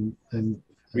shelf and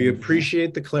we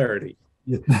appreciate the clarity.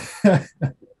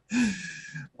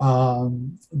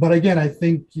 But again, I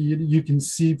think you can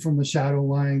see from the shadow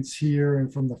lines here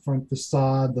and from the front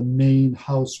facade, the main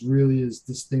house really is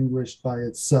distinguished by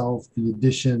itself. The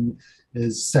addition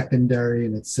is secondary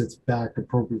and it sits back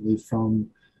appropriately from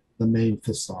the main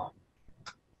facade.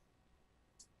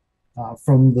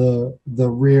 From the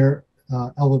rear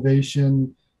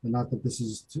elevation, and not that this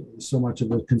is so much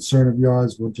of a concern of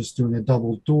yours, we're just doing a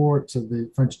double door to the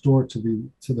French door to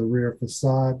the rear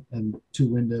facade and 2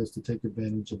 windows to take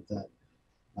advantage of that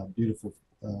beautiful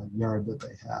yard that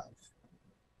they have.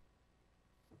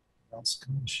 What else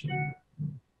can I show?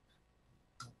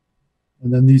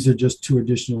 And then these are just 2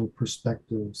 additional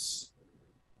perspectives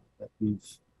that we've.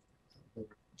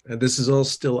 And this is all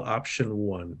still option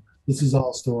one. This is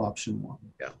all still option one.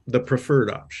 Yeah, the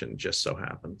preferred option just so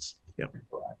happens. Yeah.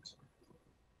 Correct.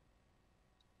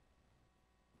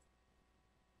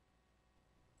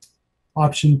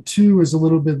 Option two is a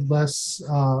little bit less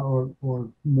or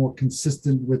more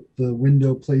consistent with the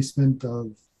window placement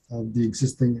of the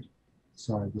existing.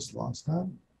 Sorry, I just lost that.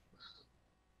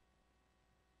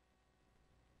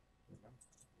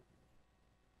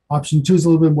 Option two is a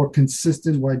little bit more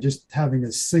consistent by just having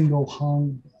a single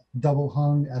hung, double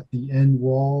hung at the end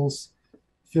walls.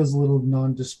 Feels a little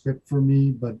nondescript for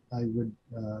me, but I would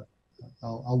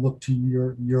I'll look to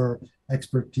your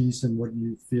expertise and what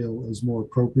you feel is more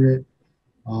appropriate.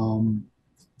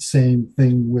 Same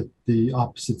thing with the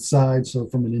opposite side. So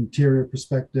from an interior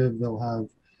perspective, they'll have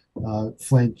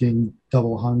flanking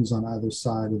double hungs on either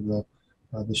side of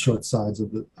the short sides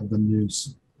of the new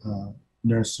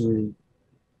nursery.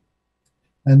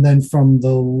 And then from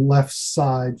the left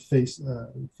side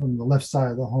from the left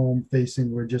side of the home facing,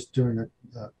 we're just doing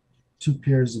two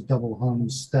pairs of double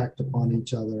hungs stacked upon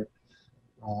each other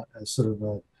as sort of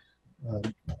a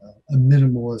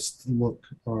minimalist look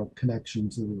or connection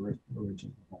to the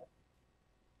original home.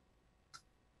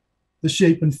 The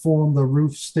shape and form, the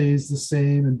roof stays the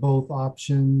same in both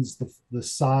options. The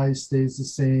size stays the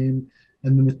same,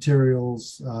 and the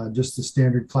materials just the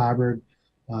standard clapboard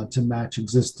to match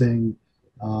existing.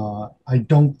 I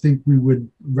don't think we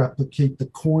would replicate the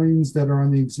coins that are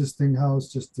on the existing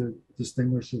house just to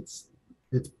distinguish its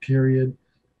period.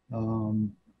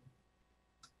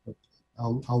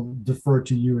 I'll defer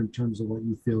to you in terms of what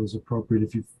you feel is appropriate.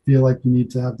 If you feel like you need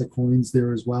to have the coins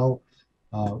there as well,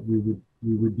 we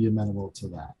would be amenable to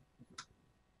that.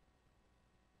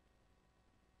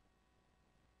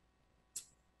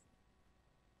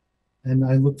 And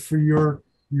I look for your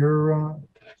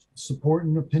support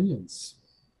and opinions.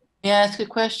 May I ask a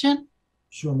question?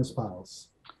 Sure, Ms. Piles.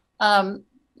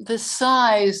 The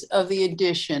size of the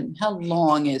addition, how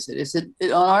long is it? Is it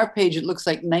on our page, it looks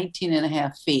like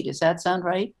 19.5 feet. Does that sound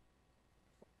right?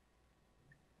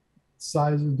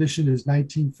 Size of addition is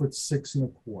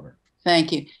 19'6¼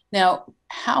 Thank you. Now,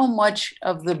 how much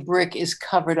of the brick is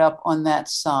covered up on that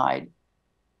side?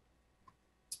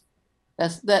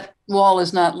 That wall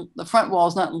is not, the front wall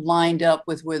is not lined up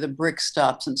with where the brick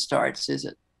stops and starts, is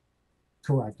it?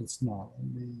 Correct, it's not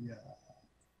on the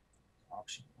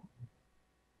option.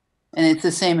 And it's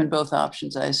the same in both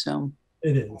options, I assume.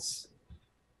 It is.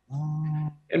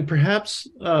 And perhaps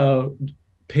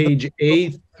page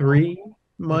A3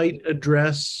 might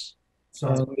address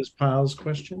Ms. Piles'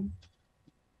 question.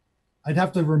 I'd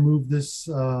have to remove this.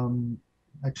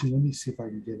 Actually, let me see if I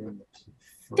can get in.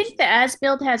 I think the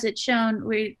as-built has it shown.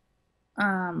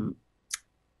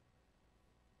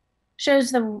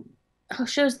 Shows the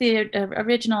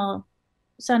original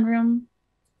sunroom.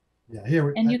 Yeah,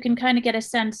 here. And you can kind of get a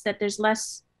sense that there's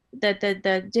less, that the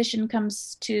addition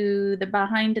comes to the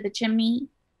behind of the chimney.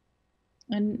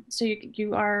 And so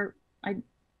you are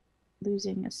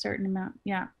losing a certain amount.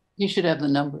 Yeah. You should have the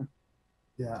number.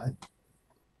 Yeah.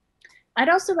 I'd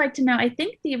also like to know, I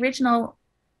think the original,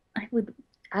 I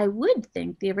would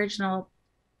think the original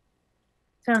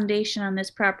foundation on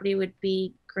this property would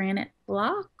be granite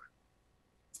block,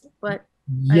 but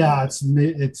yeah, it's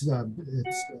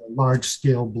large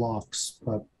scale blocks,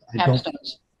 but I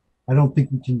don't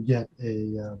think we can get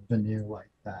a veneer like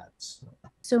that.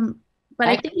 So but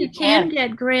I think you can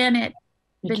get granite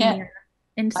veneer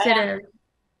instead of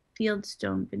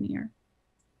fieldstone veneer.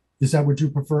 Is that what you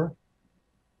prefer?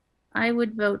 I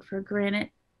would vote for granite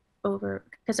over,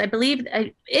 because I believe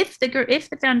if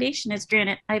the foundation is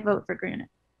granite, I vote for granite.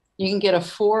 You can get a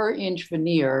 4-inch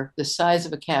veneer the size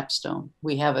of a capstone.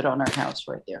 We have it on our house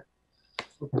right there.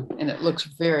 And it looks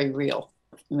very real.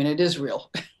 I mean, it is real.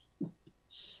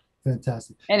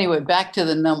 Fantastic. Anyway, back to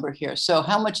the number here. So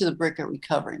how much of the brick are we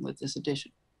covering with this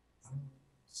addition?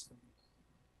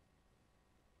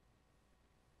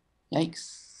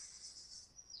 Yikes.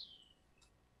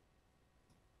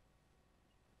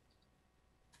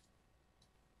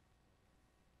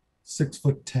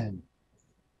 $6'10".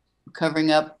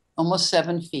 Covering up almost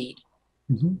 7 feet.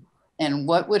 Mm-hmm. And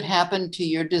what would happen to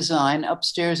your design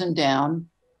upstairs and down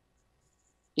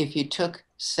if you took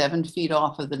 7 feet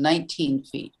off of the 19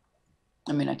 feet?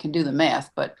 I mean, I can do the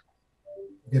math, but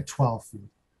you get 12 feet.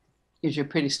 Because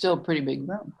you're still a pretty big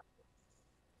room.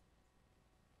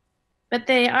 But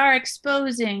they are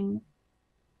exposing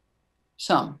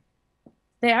some.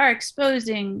 They are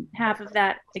exposing half of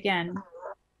that again.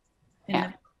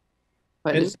 Yeah.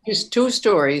 But it's just 2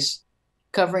 stories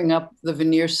covering up the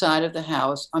veneer side of the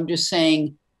house. I'm just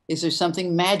saying is there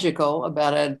something magical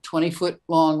about a 20-foot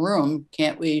long room?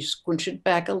 Can't we squinch it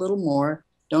back a little more?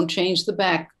 Don't change the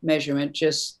back measurement,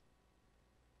 just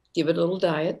give it a little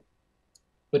diet.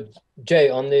 But Jay,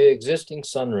 on the existing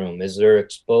sunroom, is there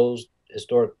exposed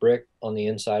historic brick on the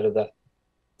inside of that?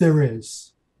 There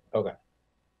is. Okay.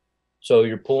 So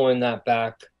you're pulling that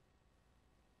back.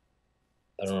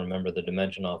 I don't remember the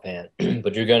dimension offhand,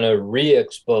 but you're going to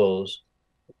re-expose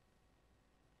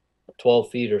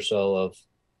 12 feet or so of.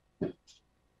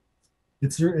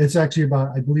 It's actually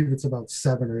about, I believe it's about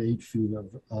 7 or 8 feet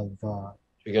of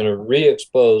You're going to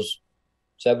re-expose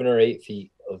 7 or 8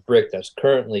 feet of brick that's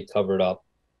currently covered up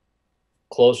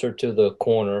closer to the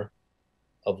corner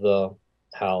of the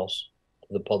house,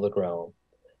 the public realm.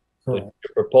 But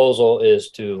your proposal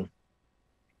is to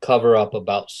cover up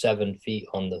about 7 feet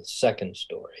on the second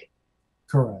story.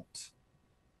 Correct.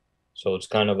 So it's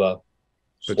kind of a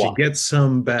But swap. you get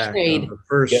some back on the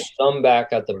first. Get some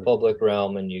back at the public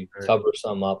realm, and you cover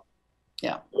some up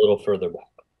a little further back.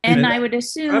 And I would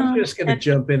assume I'm just going to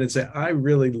jump in and say I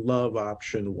really love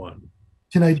option 1.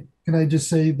 Can I just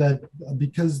say that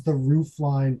because the roof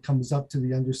line comes up to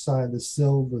the underside of the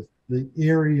sill, the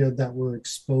area that we're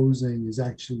exposing is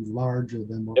actually larger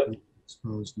than what we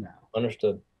exposed now.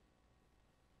 Understood.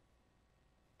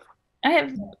 I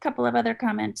have a couple of other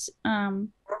comments.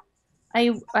 I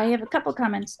have a couple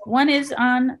comments. One is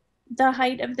on the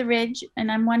height of the ridge, and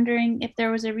I'm wondering if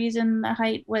there was a reason the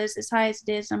height was as high as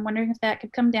it is. I'm wondering if that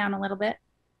could come down a little bit.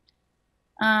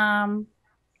 The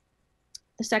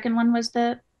second one was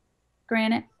the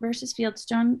granite versus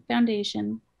fieldstone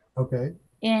foundation. Okay.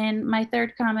 And my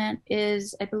third comment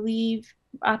is, I believe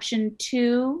option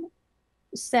 2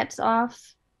 sets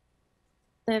off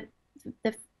the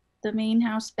main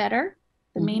house better,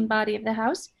 the main body of the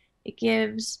house. It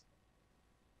gives,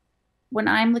 when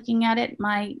I'm looking at it,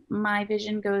 my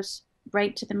vision goes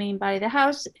right to the main body of the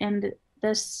house, and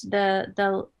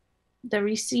the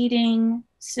receding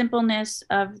simpleness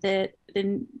of the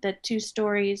 2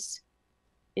 stories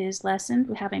is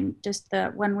lessened, having just the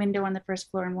 1 window on the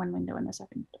first floor and 1 window on the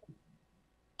second floor.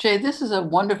 Jay, this is a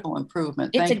wonderful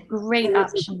improvement. It's a great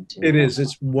option too. It is.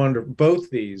 It's wonderful. Both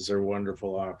these are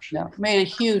wonderful options. Yeah, made a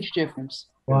huge difference.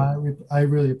 Well, I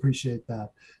really appreciate that.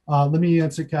 Let me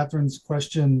answer Catherine's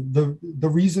question. The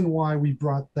reason why we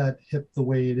brought that hip the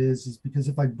way it is because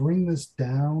if I bring this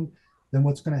down, then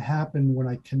what's going to happen when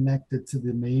I connect it to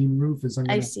the main roof is I'm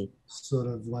going to sort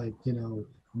of like,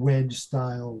 wedge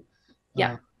style.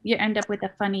 Yeah, you end up with a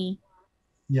funny.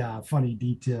 Yeah, funny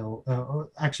detail.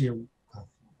 Actually, a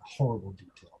horrible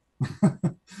detail.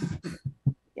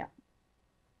 Yeah.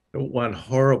 Don't want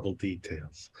horrible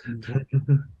details.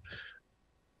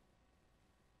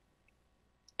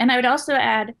 And I would also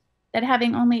add that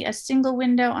having only a single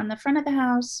window on the front of the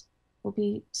house will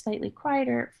be slightly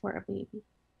quieter for a baby.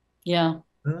 Yeah.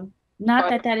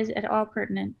 Not that is at all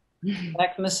pertinent.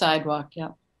 Back from the sidewalk, yeah.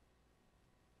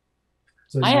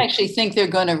 So I actually think they're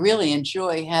going to really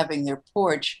enjoy having their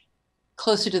porch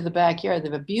closer to the backyard. They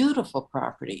have a beautiful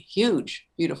property, huge,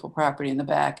 beautiful property in the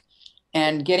back,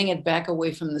 and getting it back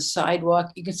away from the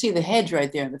sidewalk. You can see the hedge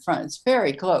right there in the front. It's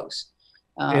very close.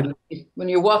 When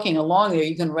you're walking along there,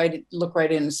 you can look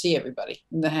right in and see everybody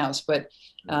in the house. But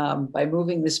by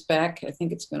moving this back, I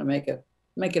think it's going to make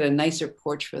it a nicer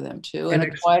porch for them too. And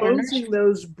exposing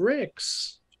those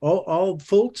bricks, all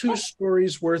full 2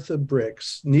 stories worth of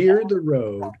bricks near the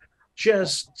road,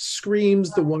 just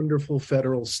screams the wonderful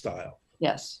federal style.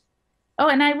 Yes. Oh,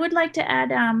 and I would like to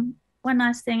add one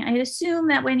last thing. I assume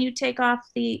that when you take off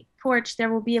the porch,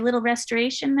 there will be a little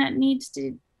restoration that needs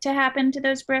to happen to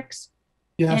those bricks.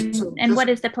 Yes. And what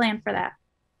is the plan for that?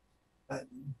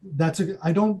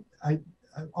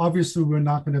 Obviously we're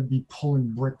not going to be pulling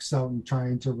bricks out and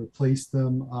trying to replace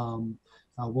them.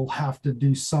 We'll have to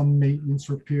do some maintenance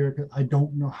repair. I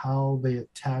don't know how they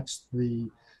attached the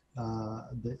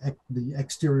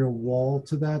exterior wall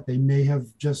to that. They may have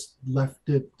just left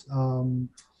it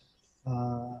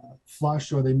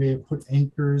flush, or they may have put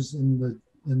anchors in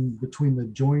between the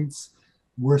joints.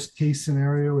 Worst case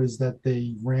scenario is that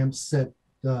they ramp set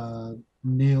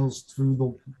nails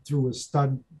through a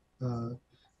stud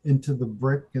into the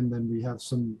brick, and then we have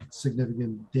some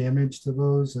significant damage to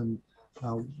those, and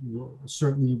we'll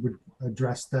certainly would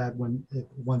address that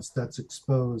once that's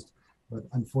exposed. But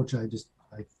unfortunately,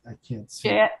 I can't see.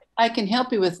 Yeah, I can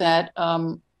help you with that.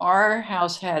 Our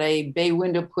house had a bay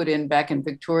window put in back in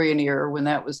Victorian era when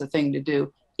that was the thing to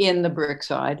do in the brick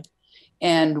side.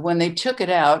 And when they took it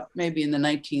out, maybe in the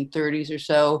 1930s or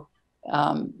so,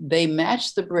 they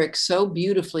matched the brick so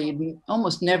beautifully, you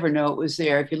almost never know it was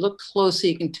there. If you look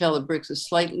closely, you can tell the brick's a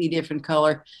slightly different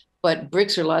color. but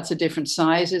bricks are lots of different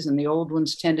sizes, and the old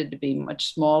ones tended to be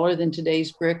much smaller than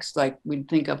today's bricks, like we'd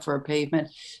think of for a pavement.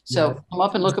 So come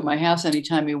up and look at my house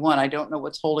anytime you want. I don't know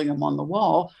what's holding them on the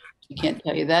wall. I can't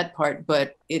tell you that part,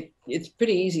 but it's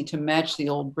pretty easy to match the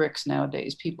old bricks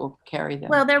nowadays. People carry them.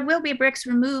 Well, there will be bricks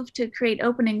removed to create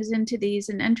openings into these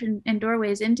and entrance and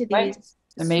doorways into these. Right.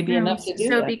 There may be enough to do So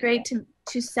that. it'd be great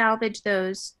to salvage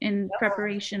those in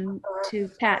preparation to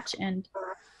patch and.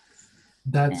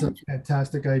 That's a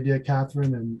fantastic idea,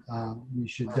 Catherine, and we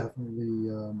should definitely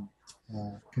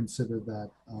consider that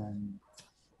when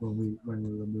we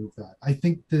remove that. I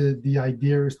think the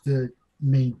idea is to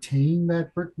maintain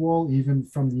that brick wall even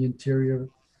from the interior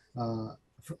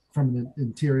from the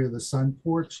interior of the sun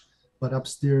porch, but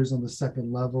upstairs on the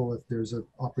second level, if there's an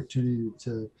opportunity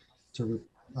to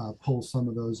pull some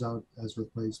of those out as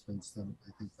replacements, then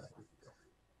I think that would be good.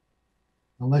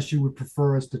 Unless you would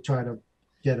prefer us to try to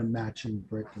get a matching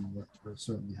brick, and we're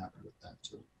certainly happy with that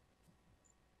too.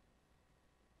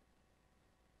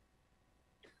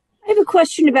 I have a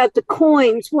question about the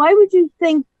coins. Why would you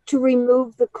think to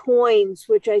remove the coins,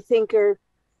 which I think are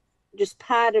just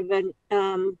part of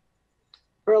an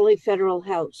early federal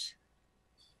house?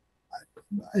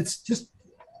 It's just,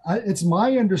 it's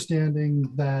my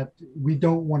understanding that we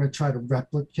don't want to try to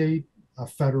replicate a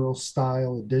federal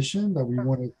style addition, that we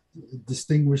want to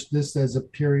distinguish this as a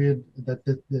period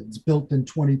that's built in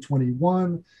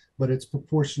 2021, but it's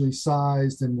proportionally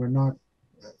sized, and we're not,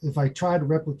 if I try to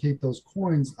replicate those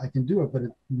coins, I can do it, but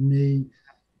it may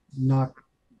not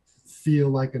feel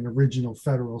like an original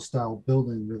federal style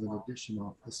building with an addition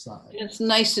off the side. It's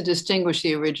nice to distinguish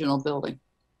the original building.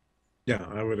 Yeah,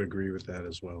 I would agree with that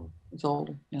as well. It's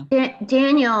older, yeah.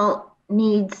 Daniel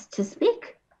needs to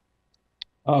speak.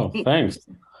 Oh, thanks.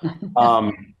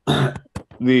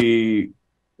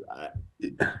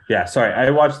 Yeah, sorry, I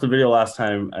watched the video last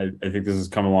time. I think this has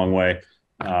come a long way.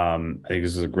 I think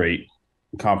this is a great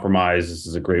compromise. This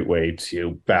is a great way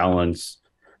to balance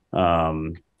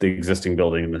the existing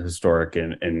building and the historic,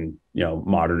 and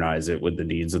modernize it with the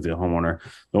needs of the homeowner.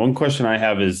 The one question I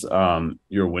have is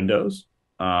your windows.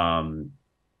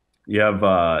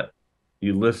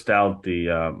 You list out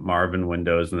the Marvin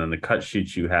windows, and then the cut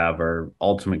sheets you have are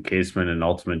ultimate casement and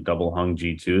ultimate double hung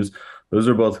G2s. Those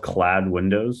are both clad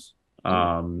windows.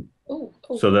 So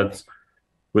that's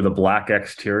with a black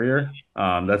exterior.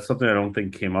 That's something I don't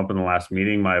think came up in the last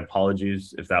meeting. My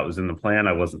apologies if that was in the plan.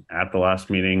 I wasn't at the last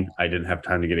meeting. I didn't have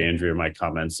time to get Andrea my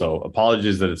comments. So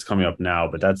apologies that it's coming up now,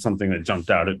 but that's something that jumped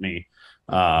out at me.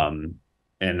 And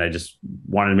I just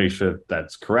wanted to make sure that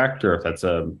that's correct, or if that's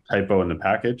a typo in the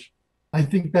package. I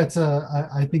think that's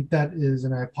I think that is,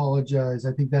 and I apologize,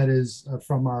 I think that is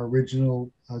from our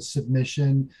original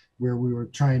submission, where we were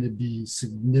trying to be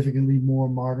significantly more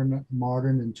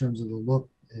modern in terms of the look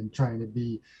and trying to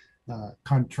be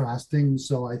contrasting.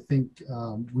 So I think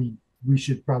we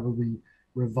should probably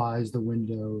revise the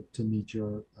window to meet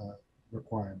your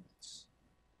requirements.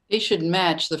 It should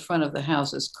match the front of the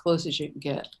house as close as you can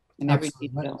get in every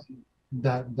detail.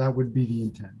 That would be the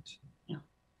intent. Yeah,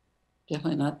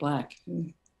 definitely not black.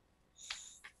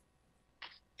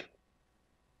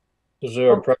 Is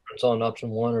there a preference on option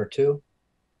 1 or 2?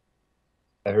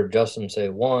 I heard Justin say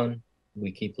 1.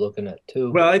 We keep looking at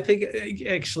 2. Well, I think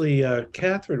actually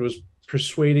Catherine was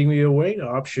persuading me away to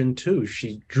option 2.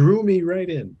 She drew me right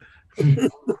in.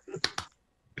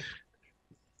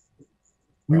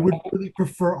 We would really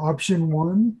prefer option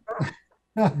 1.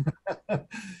 But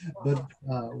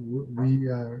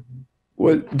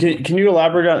what can you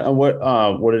elaborate on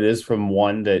what it is from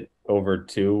 1 that over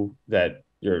 2 that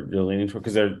you're leaning toward?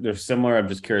 Because they're similar. I'm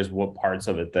just curious what parts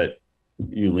of it that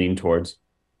you lean towards.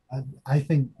 I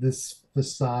think this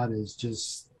facade is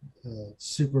just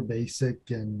super basic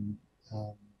and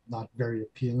not very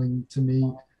appealing to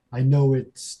me. I know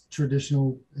it's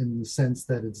traditional in the sense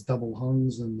that it's double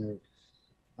hungs, and they're,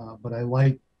 but I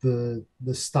like the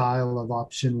style of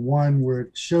option 1, where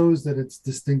it shows that it's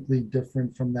distinctly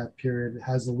different from that period. It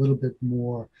has a little bit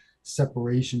more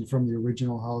separation from the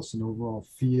original house and overall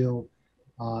feel,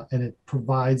 and it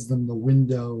provides them the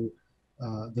window,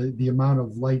 the amount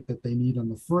of light that they need on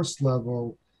the first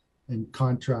level in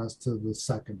contrast to the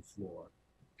second floor.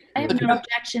 I have no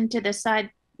objection to the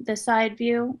side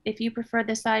view. If you prefer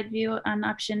the side view on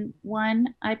option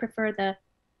 1, I prefer the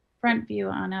front view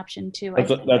on option 2.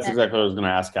 That's exactly what I was going to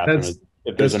ask, Catherine.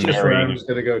 If there's a where I was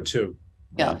going to go too.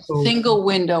 Yeah, single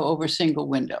window over single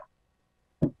window,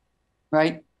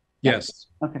 right? Yes.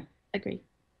 Okay. Agree.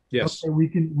 Yes. Okay,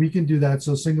 we can do that.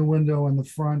 So single window in the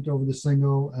front over the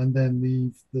single, and then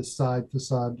leave the side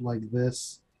facade like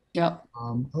this. Yeah.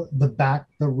 The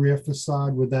rear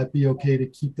facade, would that be okay to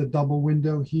keep the double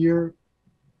window here?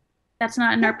 That's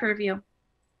not in our purview.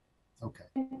 Okay.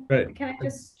 Right. Can I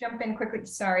just jump in quickly?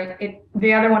 Sorry,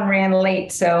 the other one ran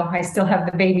late, so I still have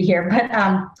the baby here. But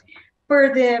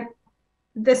for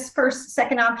this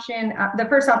second option, the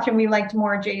first option we liked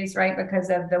more, Jay's right,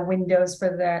 because of the windows for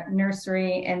the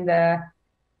nursery and the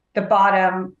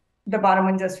bottom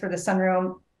windows for the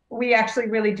sunroom. We actually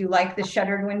really do like the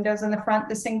shuttered windows in the front,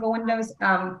 the single windows.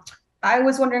 I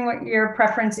was wondering what your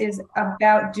preference is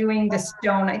about doing the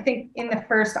stone. I think in the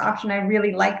first option, I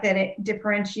really like that it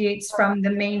differentiates from the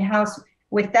main house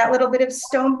with that little bit of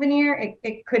stone veneer.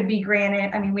 It could be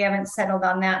granite. I mean, we haven't settled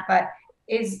on that, but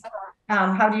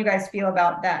how do you guys feel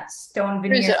about that stone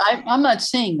veneer? Where is it? I'm not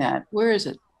seeing that. Where is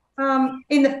it?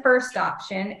 In the first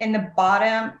option, in the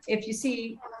bottom, if you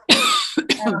see,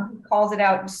 calls it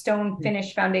out stone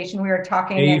finish foundation. We were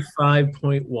talking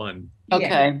A5.1.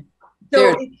 Okay.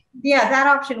 So yeah, that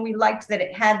option, we liked that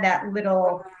it had that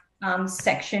little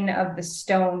section of the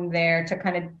stone there to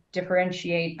kind of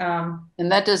differentiate.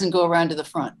 And that doesn't go around to the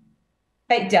front.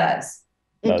 It does.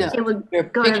 It would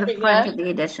go to the front of the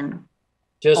addition.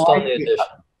 Just on the addition.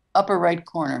 Upper right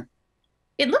corner.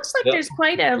 It looks like there's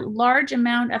quite a large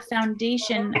amount of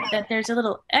foundation, that there's a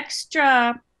little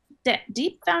extra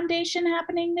deep foundation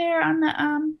happening there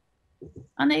on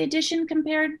the addition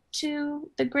compared to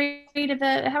the grade of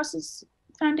the house's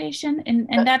foundation.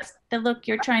 And that's the look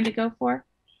you're trying to go for?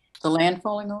 The land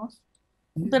falling off?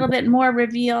 A little bit more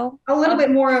reveal. A little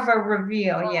bit more of a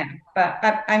reveal, yeah. But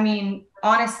I mean,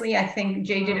 honestly, I think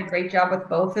Jay did a great job with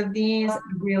both of these.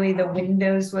 Really, the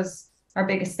windows was our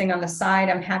biggest thing on the side.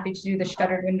 I'm happy to do the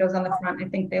shuttered windows on the front. I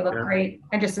think they look great.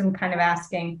 I just am kind of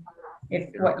asking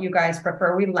what you guys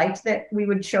prefer. We liked that we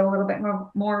would show a little bit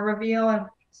more reveal of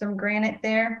some granite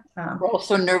there. We're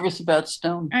also nervous about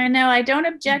stone. I know, I don't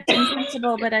object in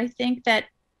principle, but I think that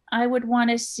I would want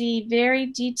to see very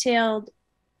detailed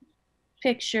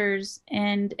pictures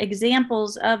and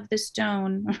examples of the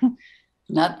stone.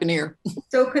 Not veneer.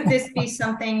 So could this be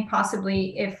something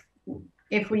possibly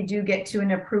if we do get to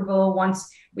an approval, once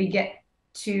we get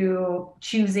to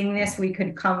choosing this, we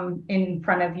could come in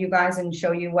front of you guys and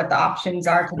show you what the options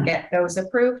are to get those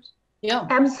approved? Yeah,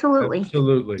 absolutely.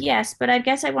 Absolutely. Yes, but I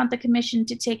guess I want the commission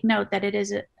to take note that it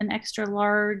is an extra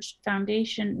large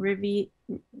foundation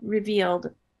revealed,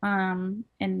 and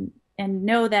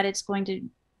know that it's going to,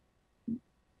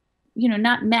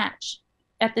 not match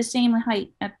at the same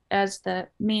height as the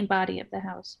main body of the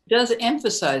house. It does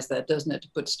emphasize that, doesn't it, to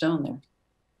put stone there?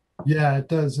 Yeah, it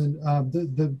does. And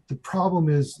the problem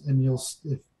is, and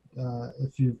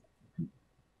if you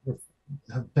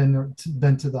have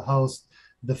been to the house,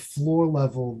 the floor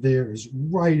level there is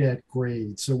right at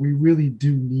grade. So we really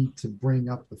do need to bring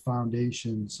up the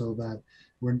foundation so that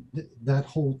that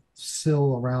whole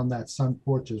sill around that sun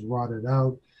porch is rotted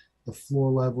out. The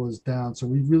floor level is down. So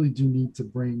we really do need to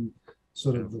bring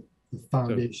sort of the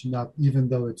foundation up, even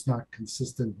though it's not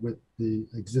consistent with the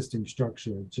existing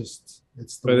structure. It's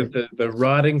the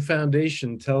rotting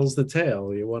foundation tells the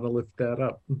tale. You want to lift that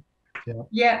up.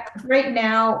 Yeah, right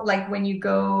now, like when you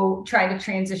go try to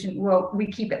transition, well, we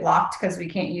keep it locked because we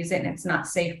can't use it and it's not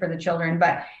safe for the children,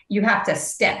 but you have to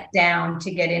step down to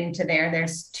get into there.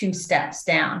 There's 2 steps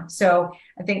down. So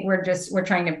I think we're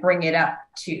trying to bring it up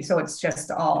so it's just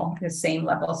all the same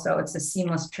level. So it's a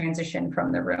seamless transition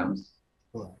from the rooms.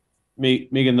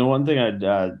 Meaghan, the one thing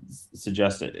I'd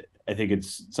suggest, I think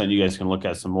it's something you guys can look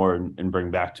at some more and bring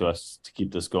back to us to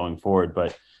keep this going forward,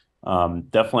 but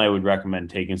definitely I would recommend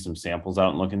taking some samples out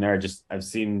and looking there. I've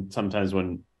seen sometimes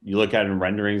when you look at it in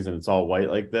renderings and it's all white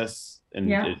like this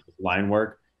and it's line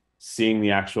work, seeing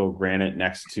the actual granite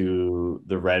next to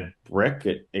the red brick,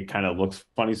 it kind of looks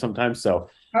funny sometimes. So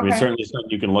I mean, certainly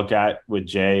something you can look at with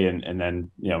Jay and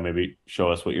then maybe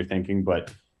show us what you're thinking.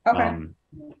 But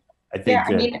I think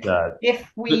if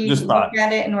we look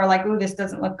at it and we're like, "Ooh, this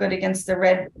doesn't look good against the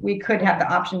red," we could have the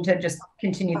option to just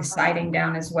continue the siding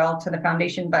down as well to the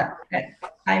foundation. But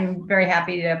I'm very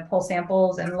happy to pull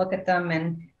samples and look at them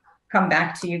and come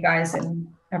back to you guys and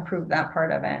approve that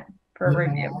part of it for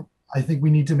review. I think we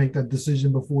need to make that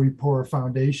decision before we pour a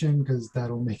foundation because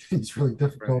that'll make things really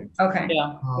difficult. Okay.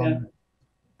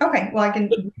 Okay. Well, we can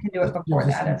do it before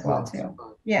that as well too.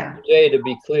 Yeah. Jay, to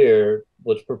be clear,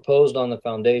 what's proposed on the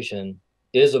foundation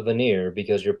is a veneer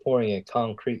because you're pouring a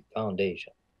concrete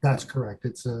foundation. That's correct.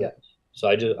 It's a So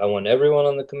I want everyone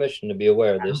on the commission to be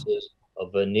aware this is a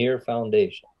veneer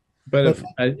foundation. But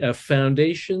a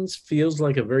foundation feels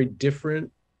like a very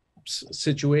different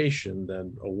situation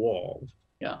than a wall.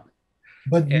 Yeah.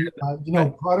 But you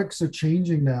know, products are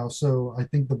changing now, so I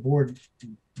think the board,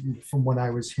 from what I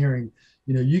was hearing,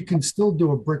 you know, you can still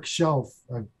do a brick shelf.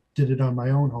 I did it on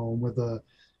my own home with a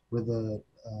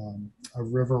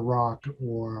river rock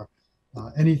or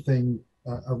anything,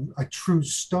 a true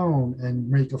stone, and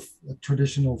make a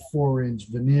traditional 4-inch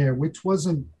veneer, which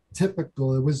wasn't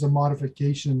typical. It was a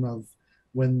modification of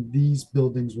when these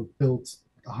buildings were built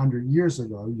 100 years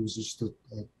ago. It was just a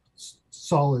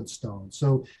solid stone.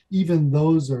 So even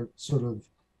those are sort of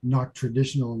not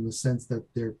traditional in the sense that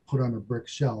they're put on a brick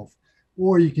shelf.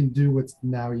 Or you can do what's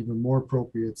now even more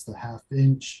appropriate. It's the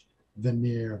 1/2-inch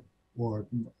veneer, or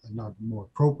not more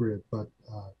appropriate, but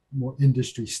more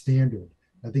industry standard.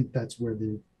 I think that's where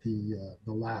the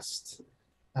last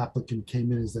applicant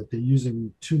came in, is that they're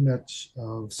using too much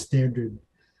of standard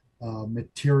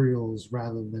materials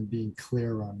rather than being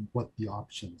clear on what the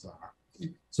options are.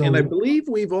 So, and I believe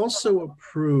we've also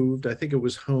approved, I think it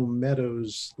was Home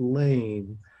Meadows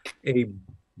Lane, a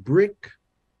brick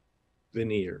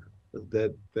veneer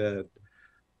that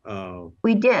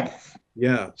we did.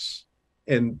 Yes.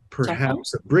 And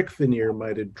perhaps a brick veneer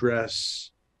might address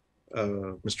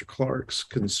Mr. Clark's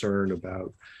concern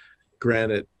about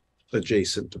granite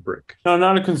adjacent to brick. No,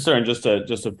 not a concern, just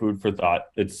a food for thought.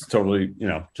 It's totally, you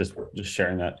know, just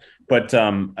sharing that. But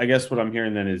I guess what I'm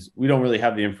hearing then is we don't really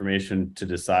have the information to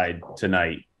decide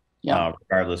tonight,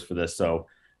 regardless for this. So,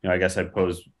 you know, I guess I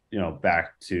pose, you know,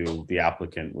 back to the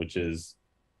applicant, which is,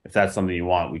 if that's something you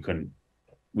want, we couldn't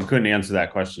answer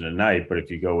that question tonight. But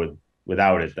if you go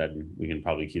without it, then we can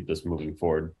probably keep this moving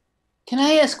forward. Can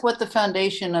I ask what the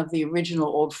foundation of the original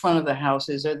old front of the house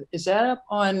is? Is that up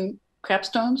on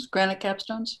capstones, granite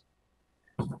capstones?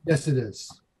 Yes, it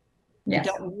is. Yes.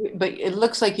 But it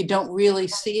looks like you don't really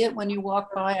see it when you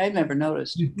walk by. I've never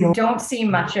noticed. You don't see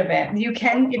much of it. You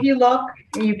can, if you look,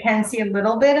 you can see a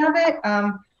little bit of it.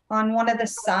 On one of the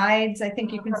sides, I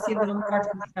think you can see a little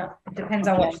more. It depends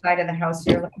on which side of the house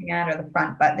you're looking at, or the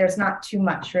front, but there's not too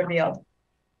much revealed.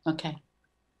 Okay.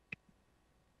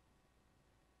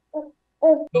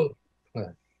 Oh,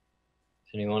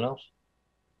 anyone else?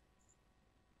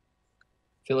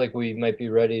 I feel like we might be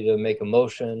ready to make a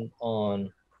motion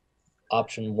on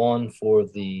option 1 for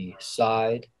the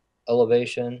side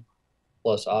elevation,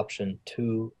 plus option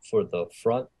 2 for the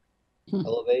front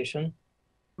elevation.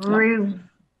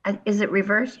 Is it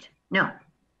reversed? No.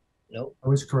 Nope. I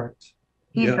was correct.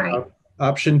 He's right.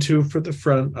 Option 2 for the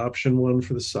front, option 1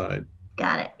 for the side.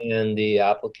 Got it. And the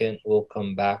applicant will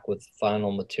come back with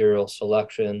final material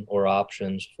selection or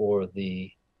options for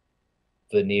the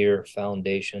veneer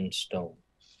foundation stone.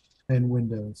 And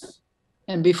windows.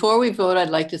 And before we vote, I'd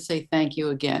like to say thank you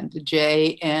again to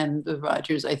Jay and the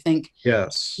Rogers. I think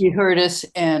you heard us,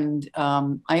 and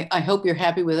I hope you're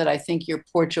happy with it. I think your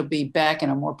porch will be back in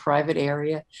a more private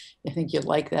area. I think you'll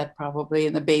like that probably,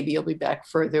 and the baby will be back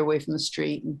further away from the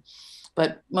street,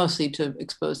 but mostly to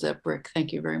expose that brick.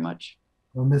 Thank you very much.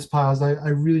 Well, Ms. Paz, I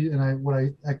really, and I'll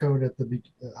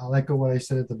echo what I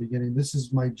said at the beginning. This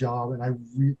is my job, and I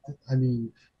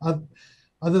mean,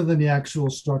 other than the actual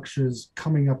structures,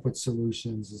 coming up with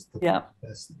solutions is the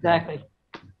best. Exactly.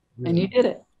 Really. And you did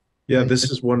it. Yeah, this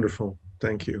is wonderful.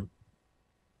 Thank you.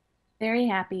 Very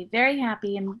happy,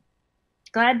 and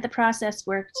glad the process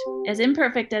worked, as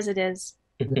imperfect as it is.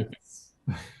 Yes.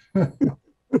 All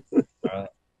right.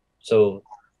 So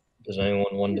does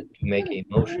anyone want to make a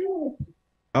motion?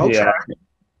 I'll try.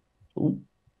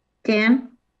 Dan?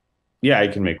 Yeah, I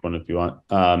can make one if you want.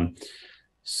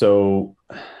 So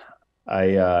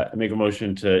I make a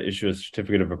motion to issue a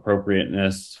certificate of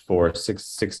appropriateness for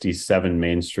 667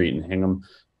 Main Street in Hingham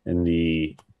in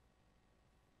the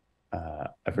I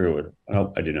forget what.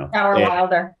 Oh, I do know. Tower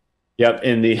Wilder. Yep,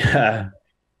 in the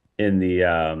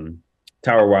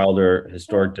Tower Wilder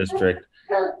Historic District,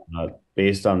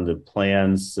 based on the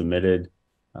plans submitted,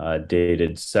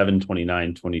 dated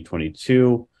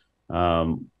 7/29/2022,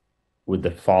 with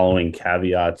the following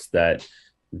caveats: that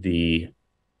the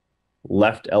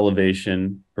left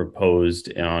elevation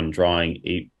proposed on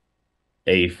drawing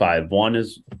 8A51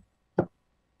 is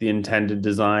the intended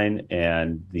design,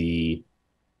 and the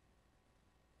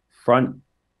front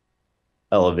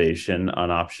elevation on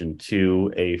option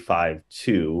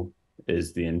 2A52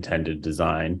 is the intended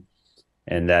design,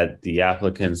 and that the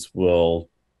applicants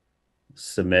will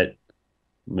submit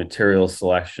material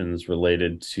selections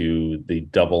related to the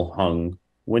double hung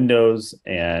windows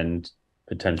and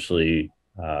potentially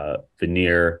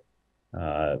veneer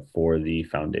for the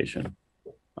foundation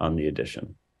on the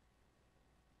addition.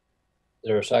 Is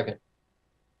there a second?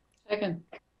 Second.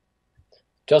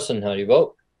 Justin, how do you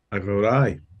vote? I vote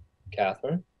aye.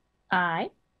 Catherine?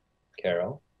 Aye.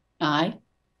 Carol? Aye.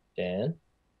 Dan?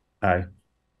 Aye.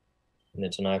 And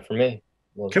it's an aye for me.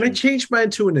 Can I change mine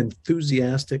to an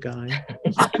enthusiastic eye?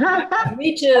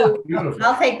 Me too.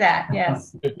 I'll take that.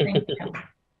 Yes. Thank you.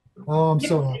 Oh, I'm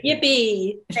so happy.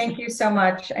 Yippee. Thank you so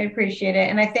much. I appreciate it.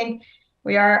 And I think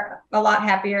we are a lot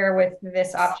happier with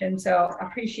this option. So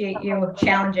appreciate you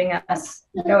challenging us.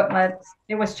 Though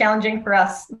it was challenging for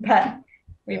us, but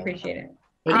we appreciate it.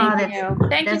 Thank you.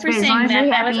 Thank you for saying that.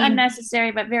 That was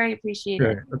unnecessary, but very appreciated.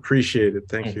 Okay, appreciate it.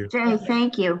 Thank you. Jay,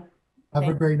 thank you. Have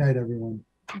a great night, everyone.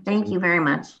 Thank you very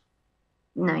much.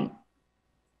 Night.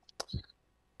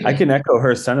 I can echo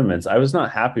her sentiments. I was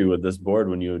not happy with this board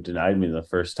when you denied me the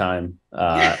first time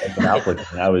as an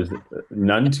applicant. I was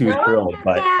none too thrilled,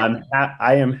 but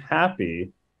I am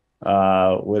happy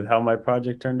with how my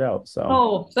project turned out. So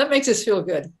Oh, that makes us feel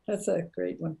good. That's a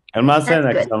great one. I'm not saying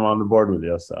that 'cause I'm on the board with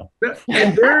you. So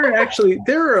and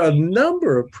there are a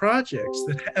number of projects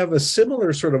that have a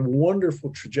similar sort of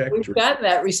wonderful trajectory. We've gotten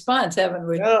that response, haven't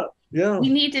we? Yeah. We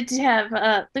needed to have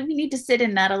we need to sit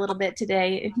in that a little bit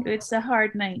today. It's a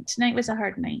hard night. Tonight was a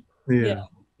hard night. Yeah.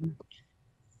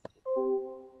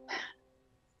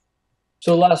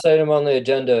 So last item on the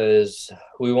agenda is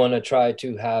we want to try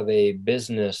to have a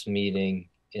business meeting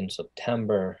in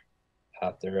September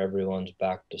after everyone's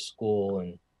back to school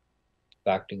and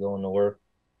back to going to work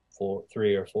for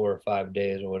 3 or 4 or 5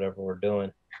 days or whatever we're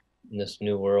doing in this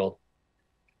new world.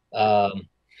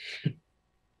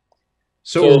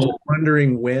 So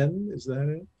wondering when, is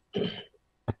that it?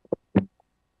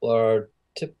 Well, our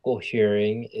typical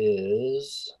hearing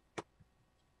is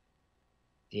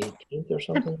the 18th or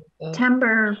something like that?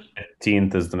 September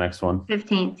 15th is the next one.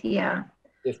 15th, yeah.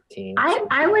 15th.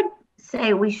 I would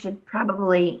say we should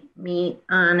probably meet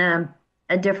on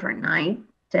a different night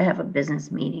to have a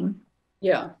business meeting.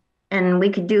 Yeah. And we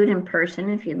could do it in person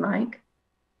if you'd like.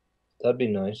 That'd be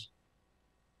nice.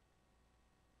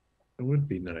 It would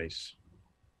be nice.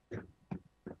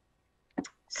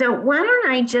 So why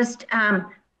don't I just,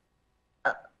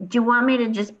 do you want me to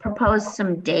just propose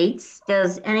some dates?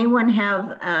 Does anyone have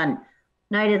a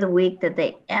night of the week that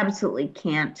they absolutely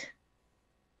can't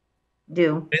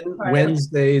do?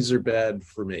 Wednesdays are bad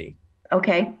for me.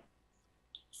 Okay.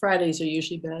 Fridays are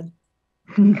usually bad.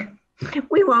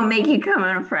 We won't make you come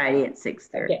on a Friday at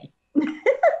 6:30. Okay.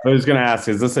 I was going to ask,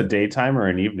 is this a daytime or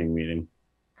an evening meeting?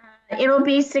 It'll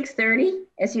be 6:30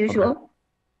 as usual. Okay.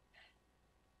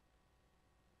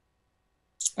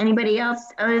 Anybody else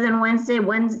other than Wednesday?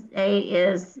 Wednesday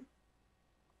is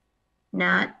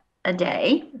not a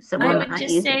day. So I would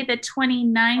just say the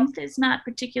 29th is not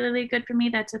particularly good for me.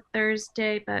 That's a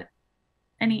Thursday, but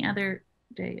any other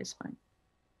day is fine.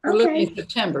 We're looking at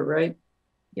September, right?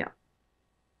 Yeah.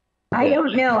 I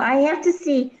don't know. I have to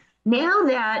see now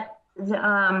that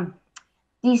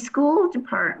the school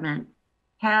department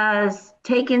has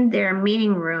taken their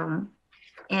meeting room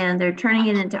and they're turning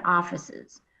it into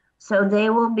offices. So they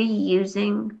will be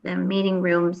using the meeting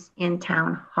rooms in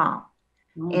town hall.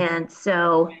 And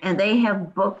they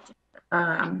have booked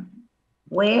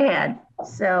way ahead.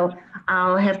 So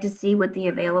I'll have to see what the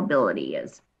availability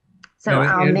is. So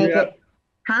Now, I'll make it,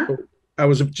 I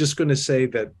was just going to say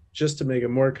that just to make it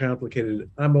more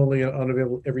complicated, I'm only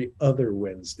unavailable every other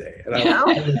Wednesday. And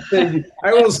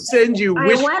I will send you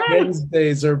which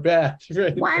Wednesdays are bad.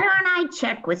 Right? Why don't I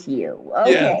check with you?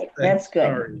 Okay, yeah, that's good.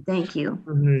 Sorry. Thank you.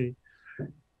 Mm-hmm.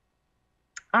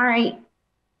 All right.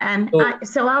 And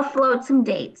so I'll float some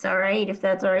dates, all right, if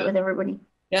that's all right with everybody.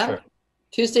 Yeah. Sure.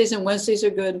 Tuesdays and Wednesdays are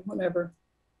good, whatever.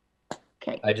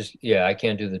 Okay. I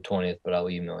can't do the 20th, but I'll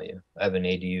email you. I have an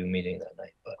ADU meeting that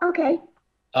night. But okay.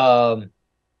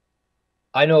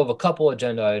 I know of a couple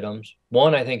agenda items.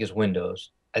 One, I think, is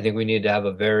windows. I think we need to have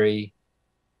a very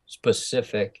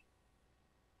specific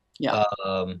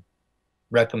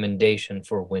recommendation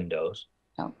for windows.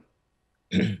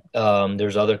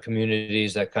 There's other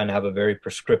communities that kind of have a very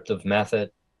prescriptive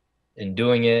method in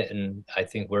doing it, and I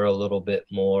think we're a little bit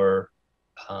more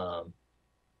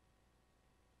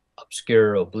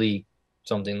obscure, oblique,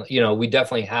 something. We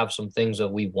definitely have some things that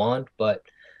we want, but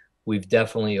we've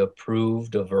definitely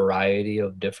approved a variety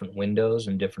of different windows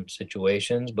in different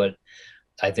situations. But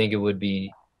I think it would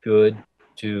be good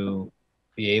to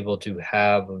be able to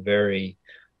have a very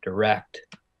direct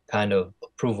kind of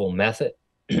approval method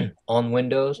on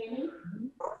windows.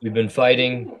 We've been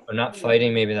fighting, or not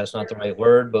fighting, maybe that's not the right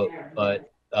word,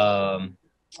 but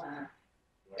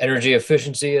energy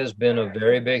efficiency has been a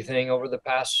very big thing over the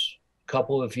past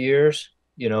couple of years,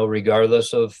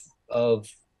 regardless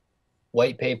of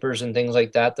white papers and things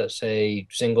like that say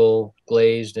single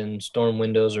glazed and storm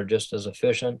windows are just as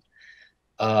efficient.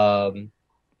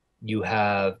 You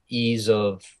have ease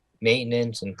of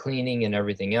maintenance and cleaning and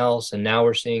everything else. And now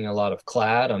we're seeing a lot of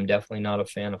clad. I'm definitely not a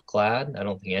fan of clad. I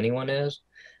don't think anyone is.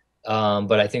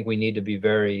 But I think we need to be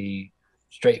very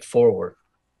straightforward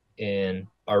in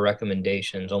our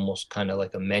recommendations, almost kind of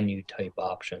like a menu type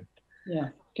option. Yeah,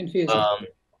 confusing.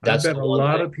 That's I bet a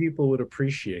lot of people would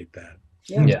appreciate that.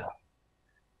 Yeah.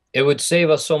 It would save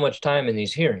us so much time in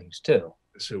these hearings too.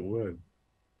 Yes, it would.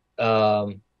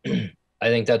 I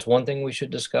think that's one thing we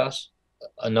should discuss.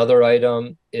 Another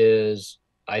item is,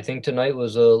 I think tonight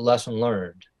was a lesson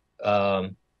learned.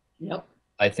 Yep.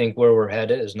 I think where we're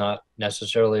headed is not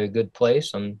necessarily a good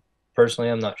place. I'm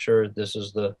not sure this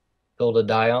is the hill to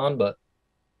die on, but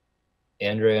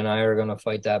Andrea and I are going to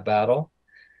fight that battle.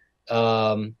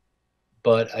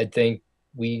 But I think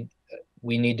we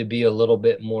need to be a little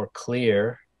bit more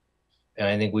clear. And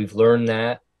I think we've learned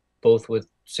that both with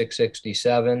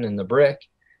 667 and the brick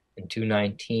and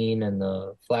 219 and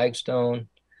the flagstone,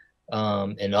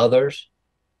 and others,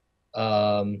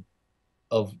 of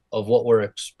what we're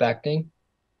expecting.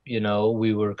 You know,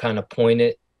 we were kind of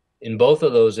pointed in both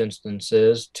of those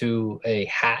instances to a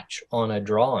hatch on a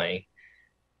drawing.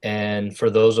 And for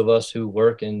those of us who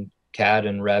work in CAD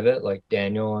and Revit, like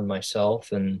Daniel and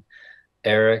myself and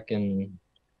Eric and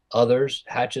others,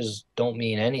 hatches don't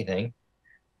mean anything.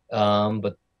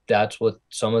 But that's what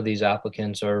some of these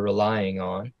applicants are relying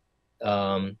on.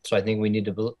 So I think we need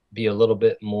to be a little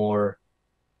bit more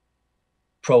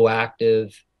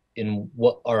proactive in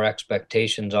what our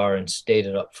expectations are and state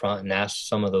it up front and ask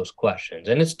some of those questions.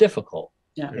 And it's difficult.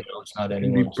 Yeah. You know, it's not It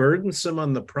can be burdensome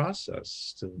on the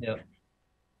process.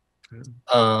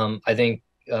 I think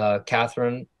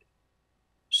Catherine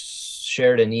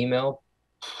shared an email,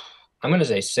 I'm going to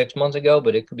say 6 months ago,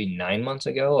 but it could be 9 months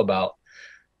ago, about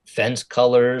fence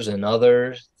colors and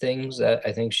other things that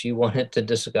I think she wanted to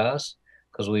discuss,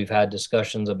 because we've had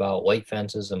discussions about white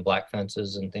fences and black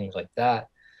fences and things like that.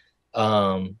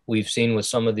 We've seen with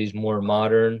some of these more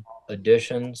modern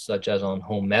additions, such as on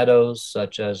Home Meadows,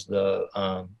 such as the,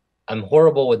 I'm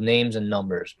horrible with names and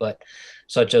numbers, but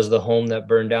such as the home that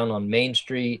burned down on Main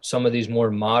Street, some of these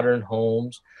more modern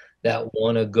homes that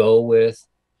want to go with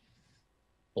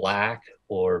black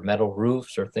or metal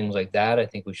roofs or things like that. I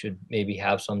think we should maybe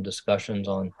have some discussions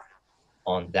on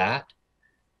that.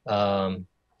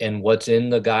 And what's in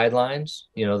the guidelines.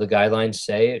 You know, the guidelines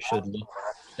say it should look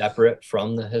separate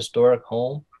from the historic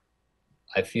home.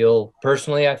 I feel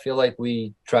like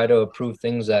we try to approve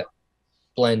things that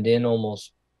blend in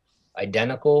almost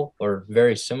identical or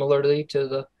very similarly to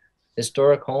the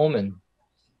historic home. And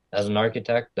as an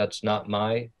architect, that's not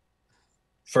my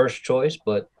first choice,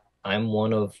 but I'm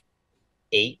one of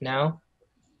 8 now.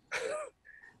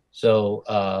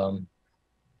 So,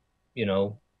 you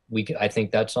know, I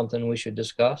think that's something we should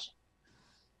discuss.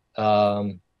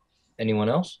 Anyone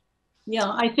else? Yeah,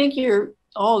 I think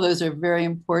all of those are very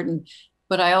important,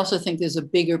 but I also think there's a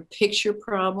bigger picture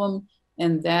problem,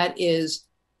 and that is,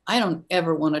 I don't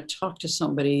ever want to talk to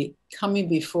somebody coming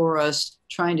before us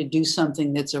trying to do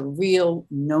something that's a real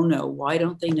no-no. Why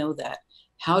don't they know that?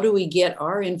 How do we get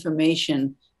our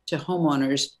information to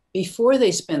homeowners before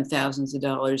they spend thousands of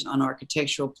dollars on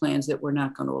architectural plans that we're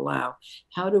not going to allow?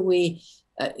 How do we,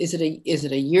 is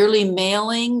it a yearly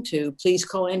mailing to please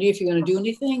call Andy if you're going to do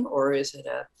anything? Or is it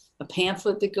a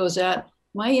pamphlet that goes out?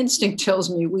 My instinct tells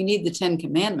me we need the 10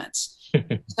 Commandments,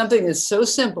 something that's so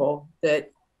simple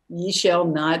that ye shall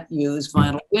not use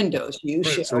vinyl windows.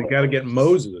 So we got to get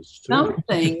Moses too.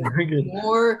 Something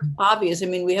more obvious. I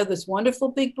mean, we have this wonderful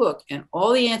big book and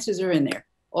all the answers are in there.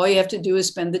 All you have to do is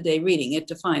spend the day reading it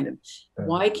to find them.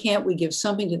 Why can't we give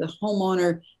something to the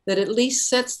homeowner that at least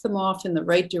sets them off in the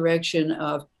right direction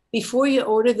of, before you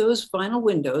order those vinyl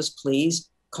windows, please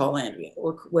call Andrea,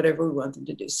 or whatever we want them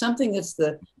to do. Something that's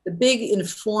the big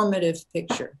informative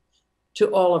picture to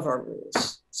all of our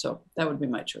rules. So that would be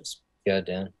my choice. Yeah,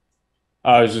 Dan.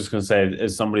 I was just going to say,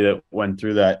 as somebody that went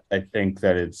through that, I think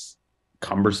that it's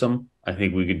cumbersome. I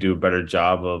think we could do a better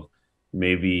job of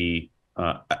maybe,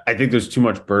 I think there's too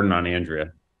much burden on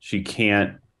Andrea. She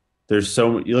can't, you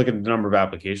look at the number of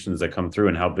applications that come through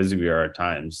and how busy we are at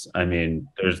times. I mean,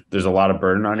 there's a lot of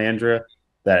burden on Andrea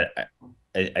that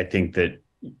I think that,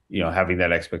 you know, having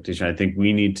that expectation, I think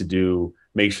we need to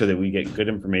make sure that we get good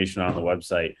information on the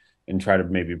website and try to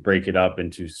maybe break it up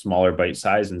into smaller bite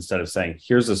size, instead of saying,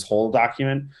 here's this whole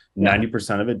document,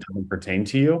 90% of it doesn't pertain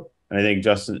to you. And I think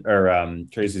Justin or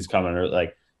Tracy's comment, or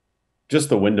like just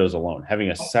the windows alone, having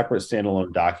a separate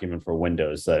standalone document for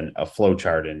windows, and a flow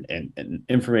chart and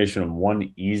information in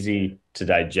one easy to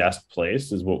digest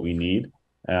place is what we need.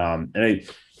 And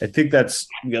I think that's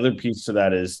the other piece to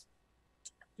that is,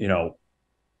 you know,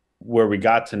 where we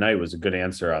got tonight was a good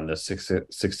answer on the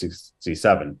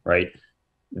 667, right?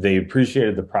 They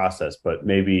appreciated the process, but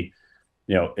maybe,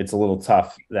 you know, it's a little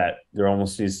tough that there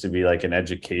almost needs to be like an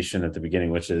education at the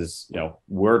beginning, which is, you know,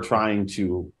 we're trying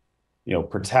to, you know,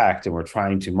 protect and we're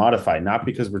trying to modify, not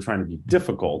because we're trying to be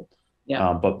difficult,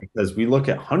 but because we look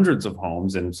at hundreds of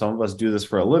homes and some of us do this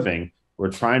for a living.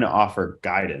 We're trying to offer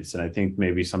guidance. And I think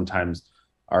maybe sometimes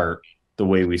the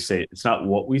way we say it, it's not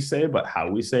what we say, but how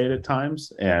we say it at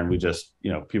times. And we just,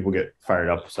 you know, people get fired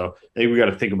up. So I think we got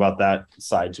to think about that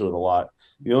side to it a lot.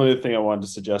 The only other thing I wanted to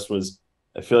suggest was,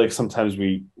 I feel like sometimes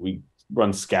we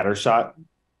run scattershot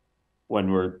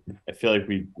when I feel like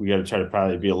we got to try to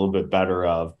probably be a little bit better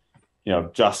of, you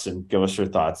know, Justin, give us your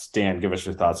thoughts. Dan, give us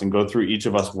your thoughts, and go through each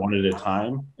of us one at a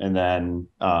time, and then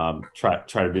try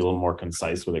to be a little more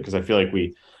concise with it. Because I feel like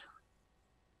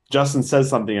Justin says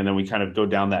something and then we kind of go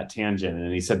down that tangent,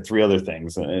 and he said 3 other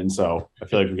things. And so I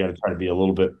feel like we got to try to be a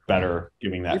little bit better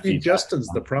giving that feedback. Justin's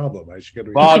the problem.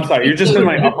 Well, I'm sorry. You're just in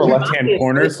my upper left-hand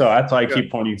corner, so that's why I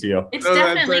keep pointing to you. It's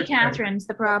definitely Catherine's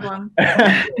the problem.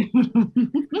 I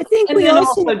think we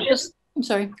also I'm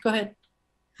sorry, go ahead.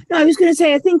 No, I was going to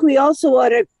say, I think we also ought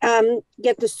to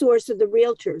get the source of the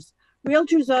realtors.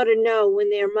 Realtors ought to know when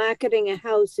they're marketing a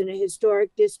house in a historic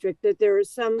district that there are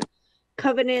some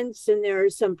covenants and there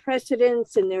are some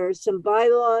precedents and there are some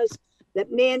bylaws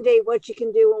that mandate what you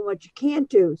can do and what you can't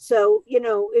do. So, you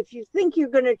know, if you think you're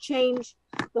going to change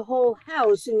the whole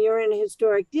house and you're in a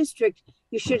historic district,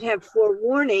 you should have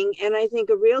forewarning. And I think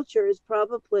a realtor is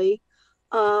probably,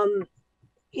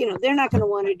 you know, they're not going to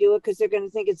want to do it because they're going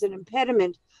to think it's an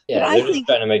impediment. Yeah, but they're just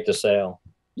trying to make the sale.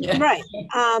 Yeah. Right.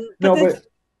 But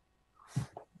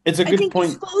it's a good point.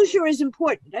 Disclosure is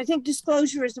important. I think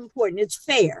disclosure is important. It's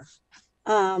fair.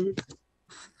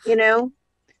 You know,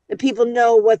 that people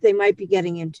know what they might be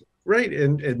getting into. Right.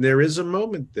 And there is a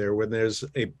moment there when there's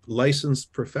a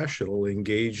licensed professional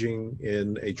engaging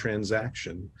in a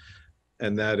transaction.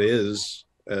 And that is,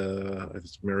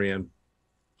 as Marianne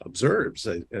observes,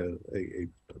 a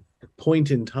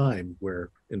point in time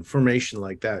where information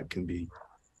like that can be.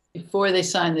 Before they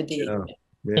sign the deed.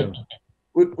 Yeah.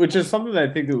 Which is something that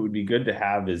I think it would be good to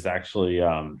have is actually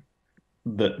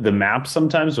the map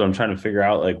sometimes when I'm trying to figure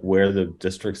out like where the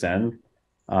districts end.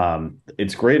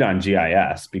 It's great on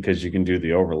GIS because you can do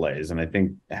the overlays, and I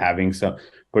think having some,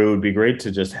 but it would be great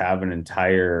to just have an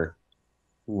entire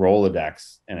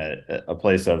Rolodex and a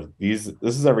place of this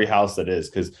is every house that is,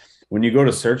 because when you go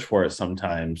to search for it,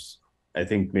 sometimes I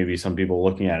think maybe some people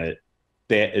looking at it,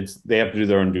 they have to do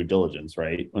their own due diligence,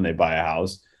 right? When they buy a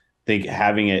house, I think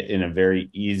having it in a very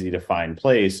easy to find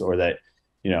place, or that,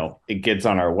 you know, it gets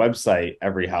on our website,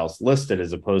 every house listed,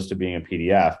 as opposed to being a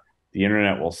PDF. The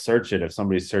internet will search it. If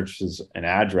somebody searches an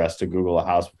address to Google a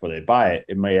house before they buy it,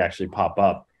 it may actually pop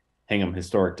up Hingham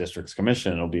Historic Districts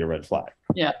Commission. It'll be a red flag.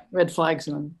 Yeah, red flags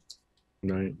on.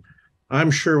 Right.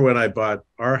 I'm sure when I bought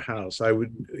our house,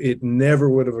 it never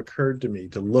would have occurred to me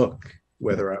to look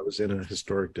whether I was in a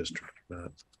historic district or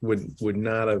not. Would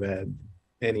not have had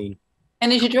any.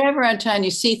 And as you drive around town,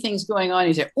 you see things going on.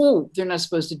 You say, "Oh, they're not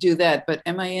supposed to do that." But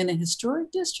am I in a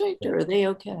historic district, or are they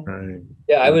okay? Right.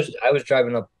 Yeah, I was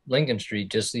driving up Lincoln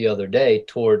Street just the other day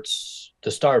towards the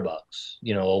Starbucks,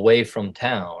 you know, away from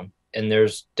town, and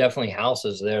there's definitely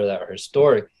houses there that are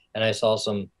historic. And I saw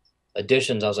some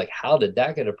additions. I was like, "How did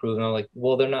that get approved?" And I'm like,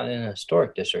 "Well, they're not in a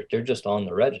historic district. They're just on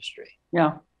the registry."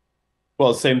 Yeah.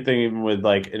 Well, same thing even with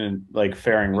like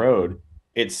Faring Road.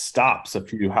 It stops a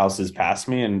few houses past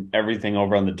me, and everything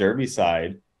over on the Derby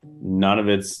side, none of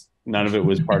it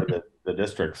was part of the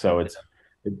district. So it's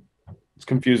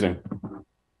confusing.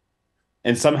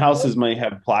 And some houses might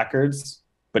have placards,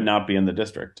 but not be in the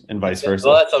district, and vice versa.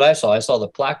 Well, that's what I saw. I saw the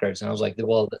placards, and I was like,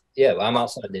 "Well, yeah, I'm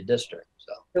outside the district."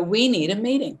 So we need a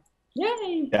meeting.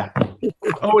 Yay! Yeah.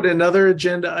 Oh, and another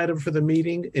agenda item for the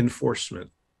meeting: enforcement.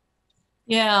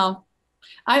 Yeah,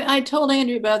 I told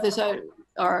Andrew about this.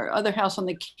 Our other house on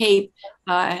the Cape,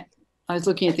 I was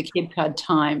looking at the Cape Cod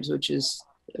Times, which is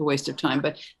a waste of time,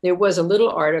 but there was a little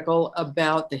article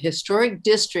about the historic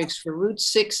districts for Route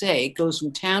 6A. It goes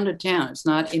from town to town. It's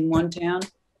not in one town.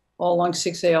 All along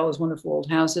 6A, all those wonderful old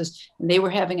houses. And they were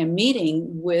having a meeting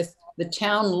with the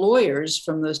town lawyers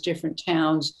from those different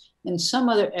towns and some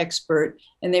other expert.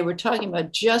 And they were talking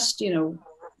about just, you know,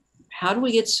 how do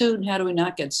we get sued and how do we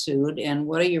not get sued? And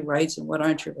what are your rights and what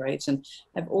aren't your rights? And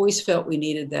I've always felt we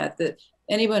needed that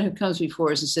anyone who comes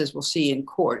before us and says, we'll see you in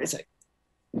court, it's like,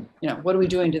 you know, what are we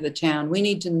doing to the town? We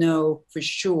need to know for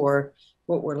sure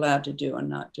what we're allowed to do and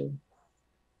not do.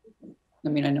 I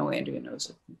mean, I know Andrea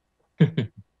knows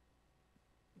it.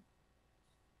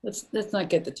 Let's not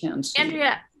get the town sued.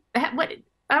 Andrea, what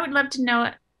I would love to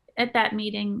know at that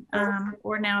meeting,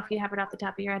 or now if you have it off the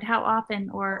top of your head, how often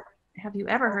or have you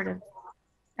ever heard of,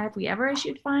 have we ever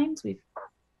issued fines? We've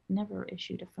never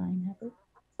issued a fine, have we?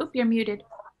 Oop, you're muted.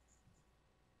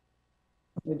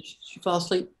 Did she fall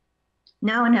asleep?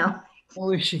 No, no.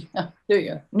 Oh, is she? Oh, there you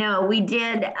go. No, we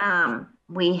did.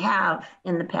 We have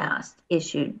in the past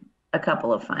issued a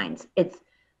couple of fines. It's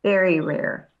very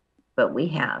rare, but we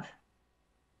have.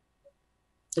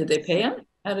 Did they pay them?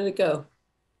 How did it go?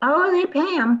 Oh, they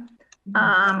pay them.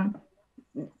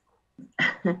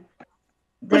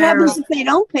 What happens if they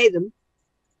don't pay them?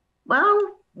 Well,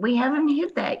 we haven't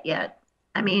hit that yet.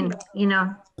 I mean, you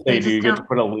know. Hey, do you get to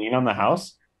put a lien on the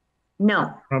house?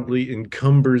 No. Probably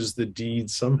encumbers the deed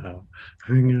somehow.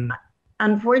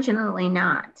 Unfortunately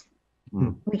not.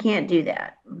 We can't do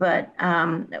that. But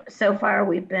so far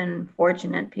we've been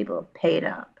fortunate. People have paid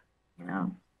up, you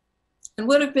know. And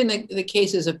what have been the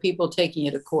cases of people taking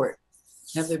it to court?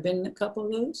 Have there been a couple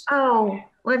of those? Oh,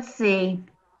 let's see.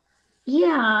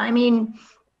 Yeah, I mean,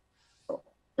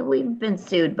 we've been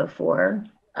sued before,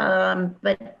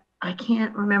 but I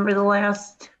can't remember the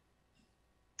last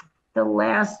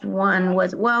one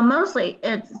was, well, mostly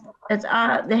it's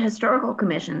the historical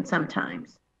commission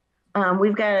sometimes.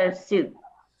 We've got a suit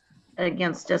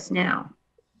against us now.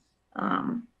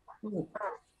 And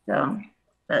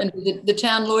the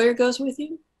town lawyer goes with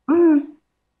you?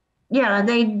 Yeah,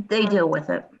 they deal with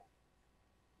it.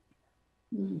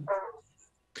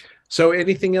 So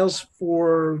anything else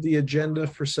for the agenda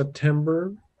for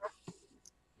September?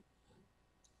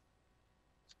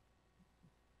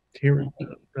 Here,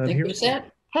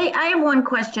 Hey, I have one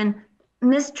question.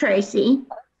 Miss Tracy,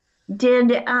 is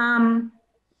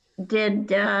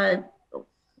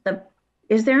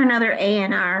there another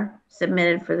A&R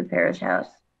submitted for the parish house?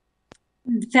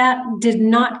 That did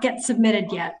not get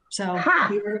submitted yet. So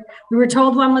we were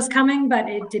told one was coming, but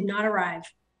it did not arrive.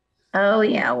 Oh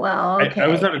yeah, well, okay. I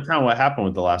was out of town. What happened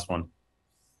with the last one?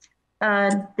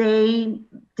 The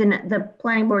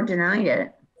planning board denied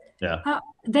it. Yeah.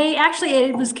 They actually,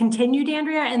 it was continued,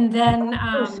 Andrea, and then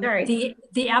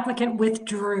the applicant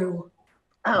withdrew.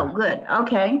 Oh, good.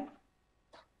 Okay.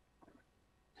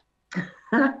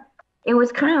 It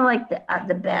was kind of like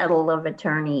the battle of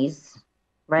attorneys,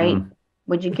 right?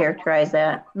 Would you characterize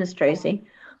that, Miss Tracy?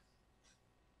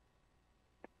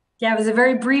 Yeah, it was a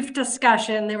very brief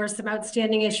discussion. There were some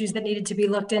outstanding issues that needed to be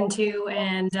looked into,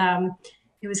 and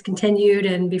it was continued.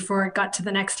 And before it got to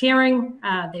the next hearing,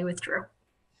 they withdrew.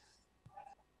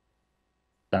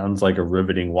 Sounds like a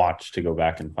riveting watch to go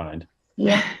back and find.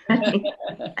 Yeah,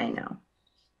 I know.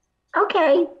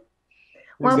 Okay.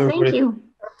 Well, thank you.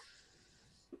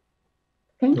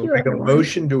 Thank you, make everyone. a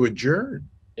motion to adjourn.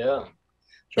 Yeah.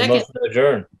 So motion to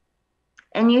adjourn.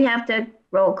 And you have to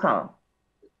roll call.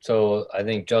 So I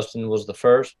think Justin was the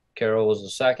first. Carol was the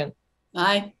second.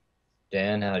 Aye.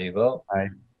 Dan, how do you vote? Aye.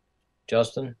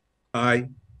 Justin? Aye.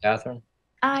 Catherine?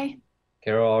 Aye.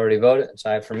 Carol already voted. It's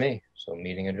aye for me. So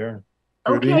meeting adjourned.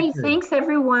 Okay, thanks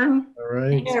everyone. All right.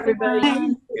 Thanks, everybody.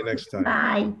 See you next time.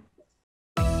 Bye.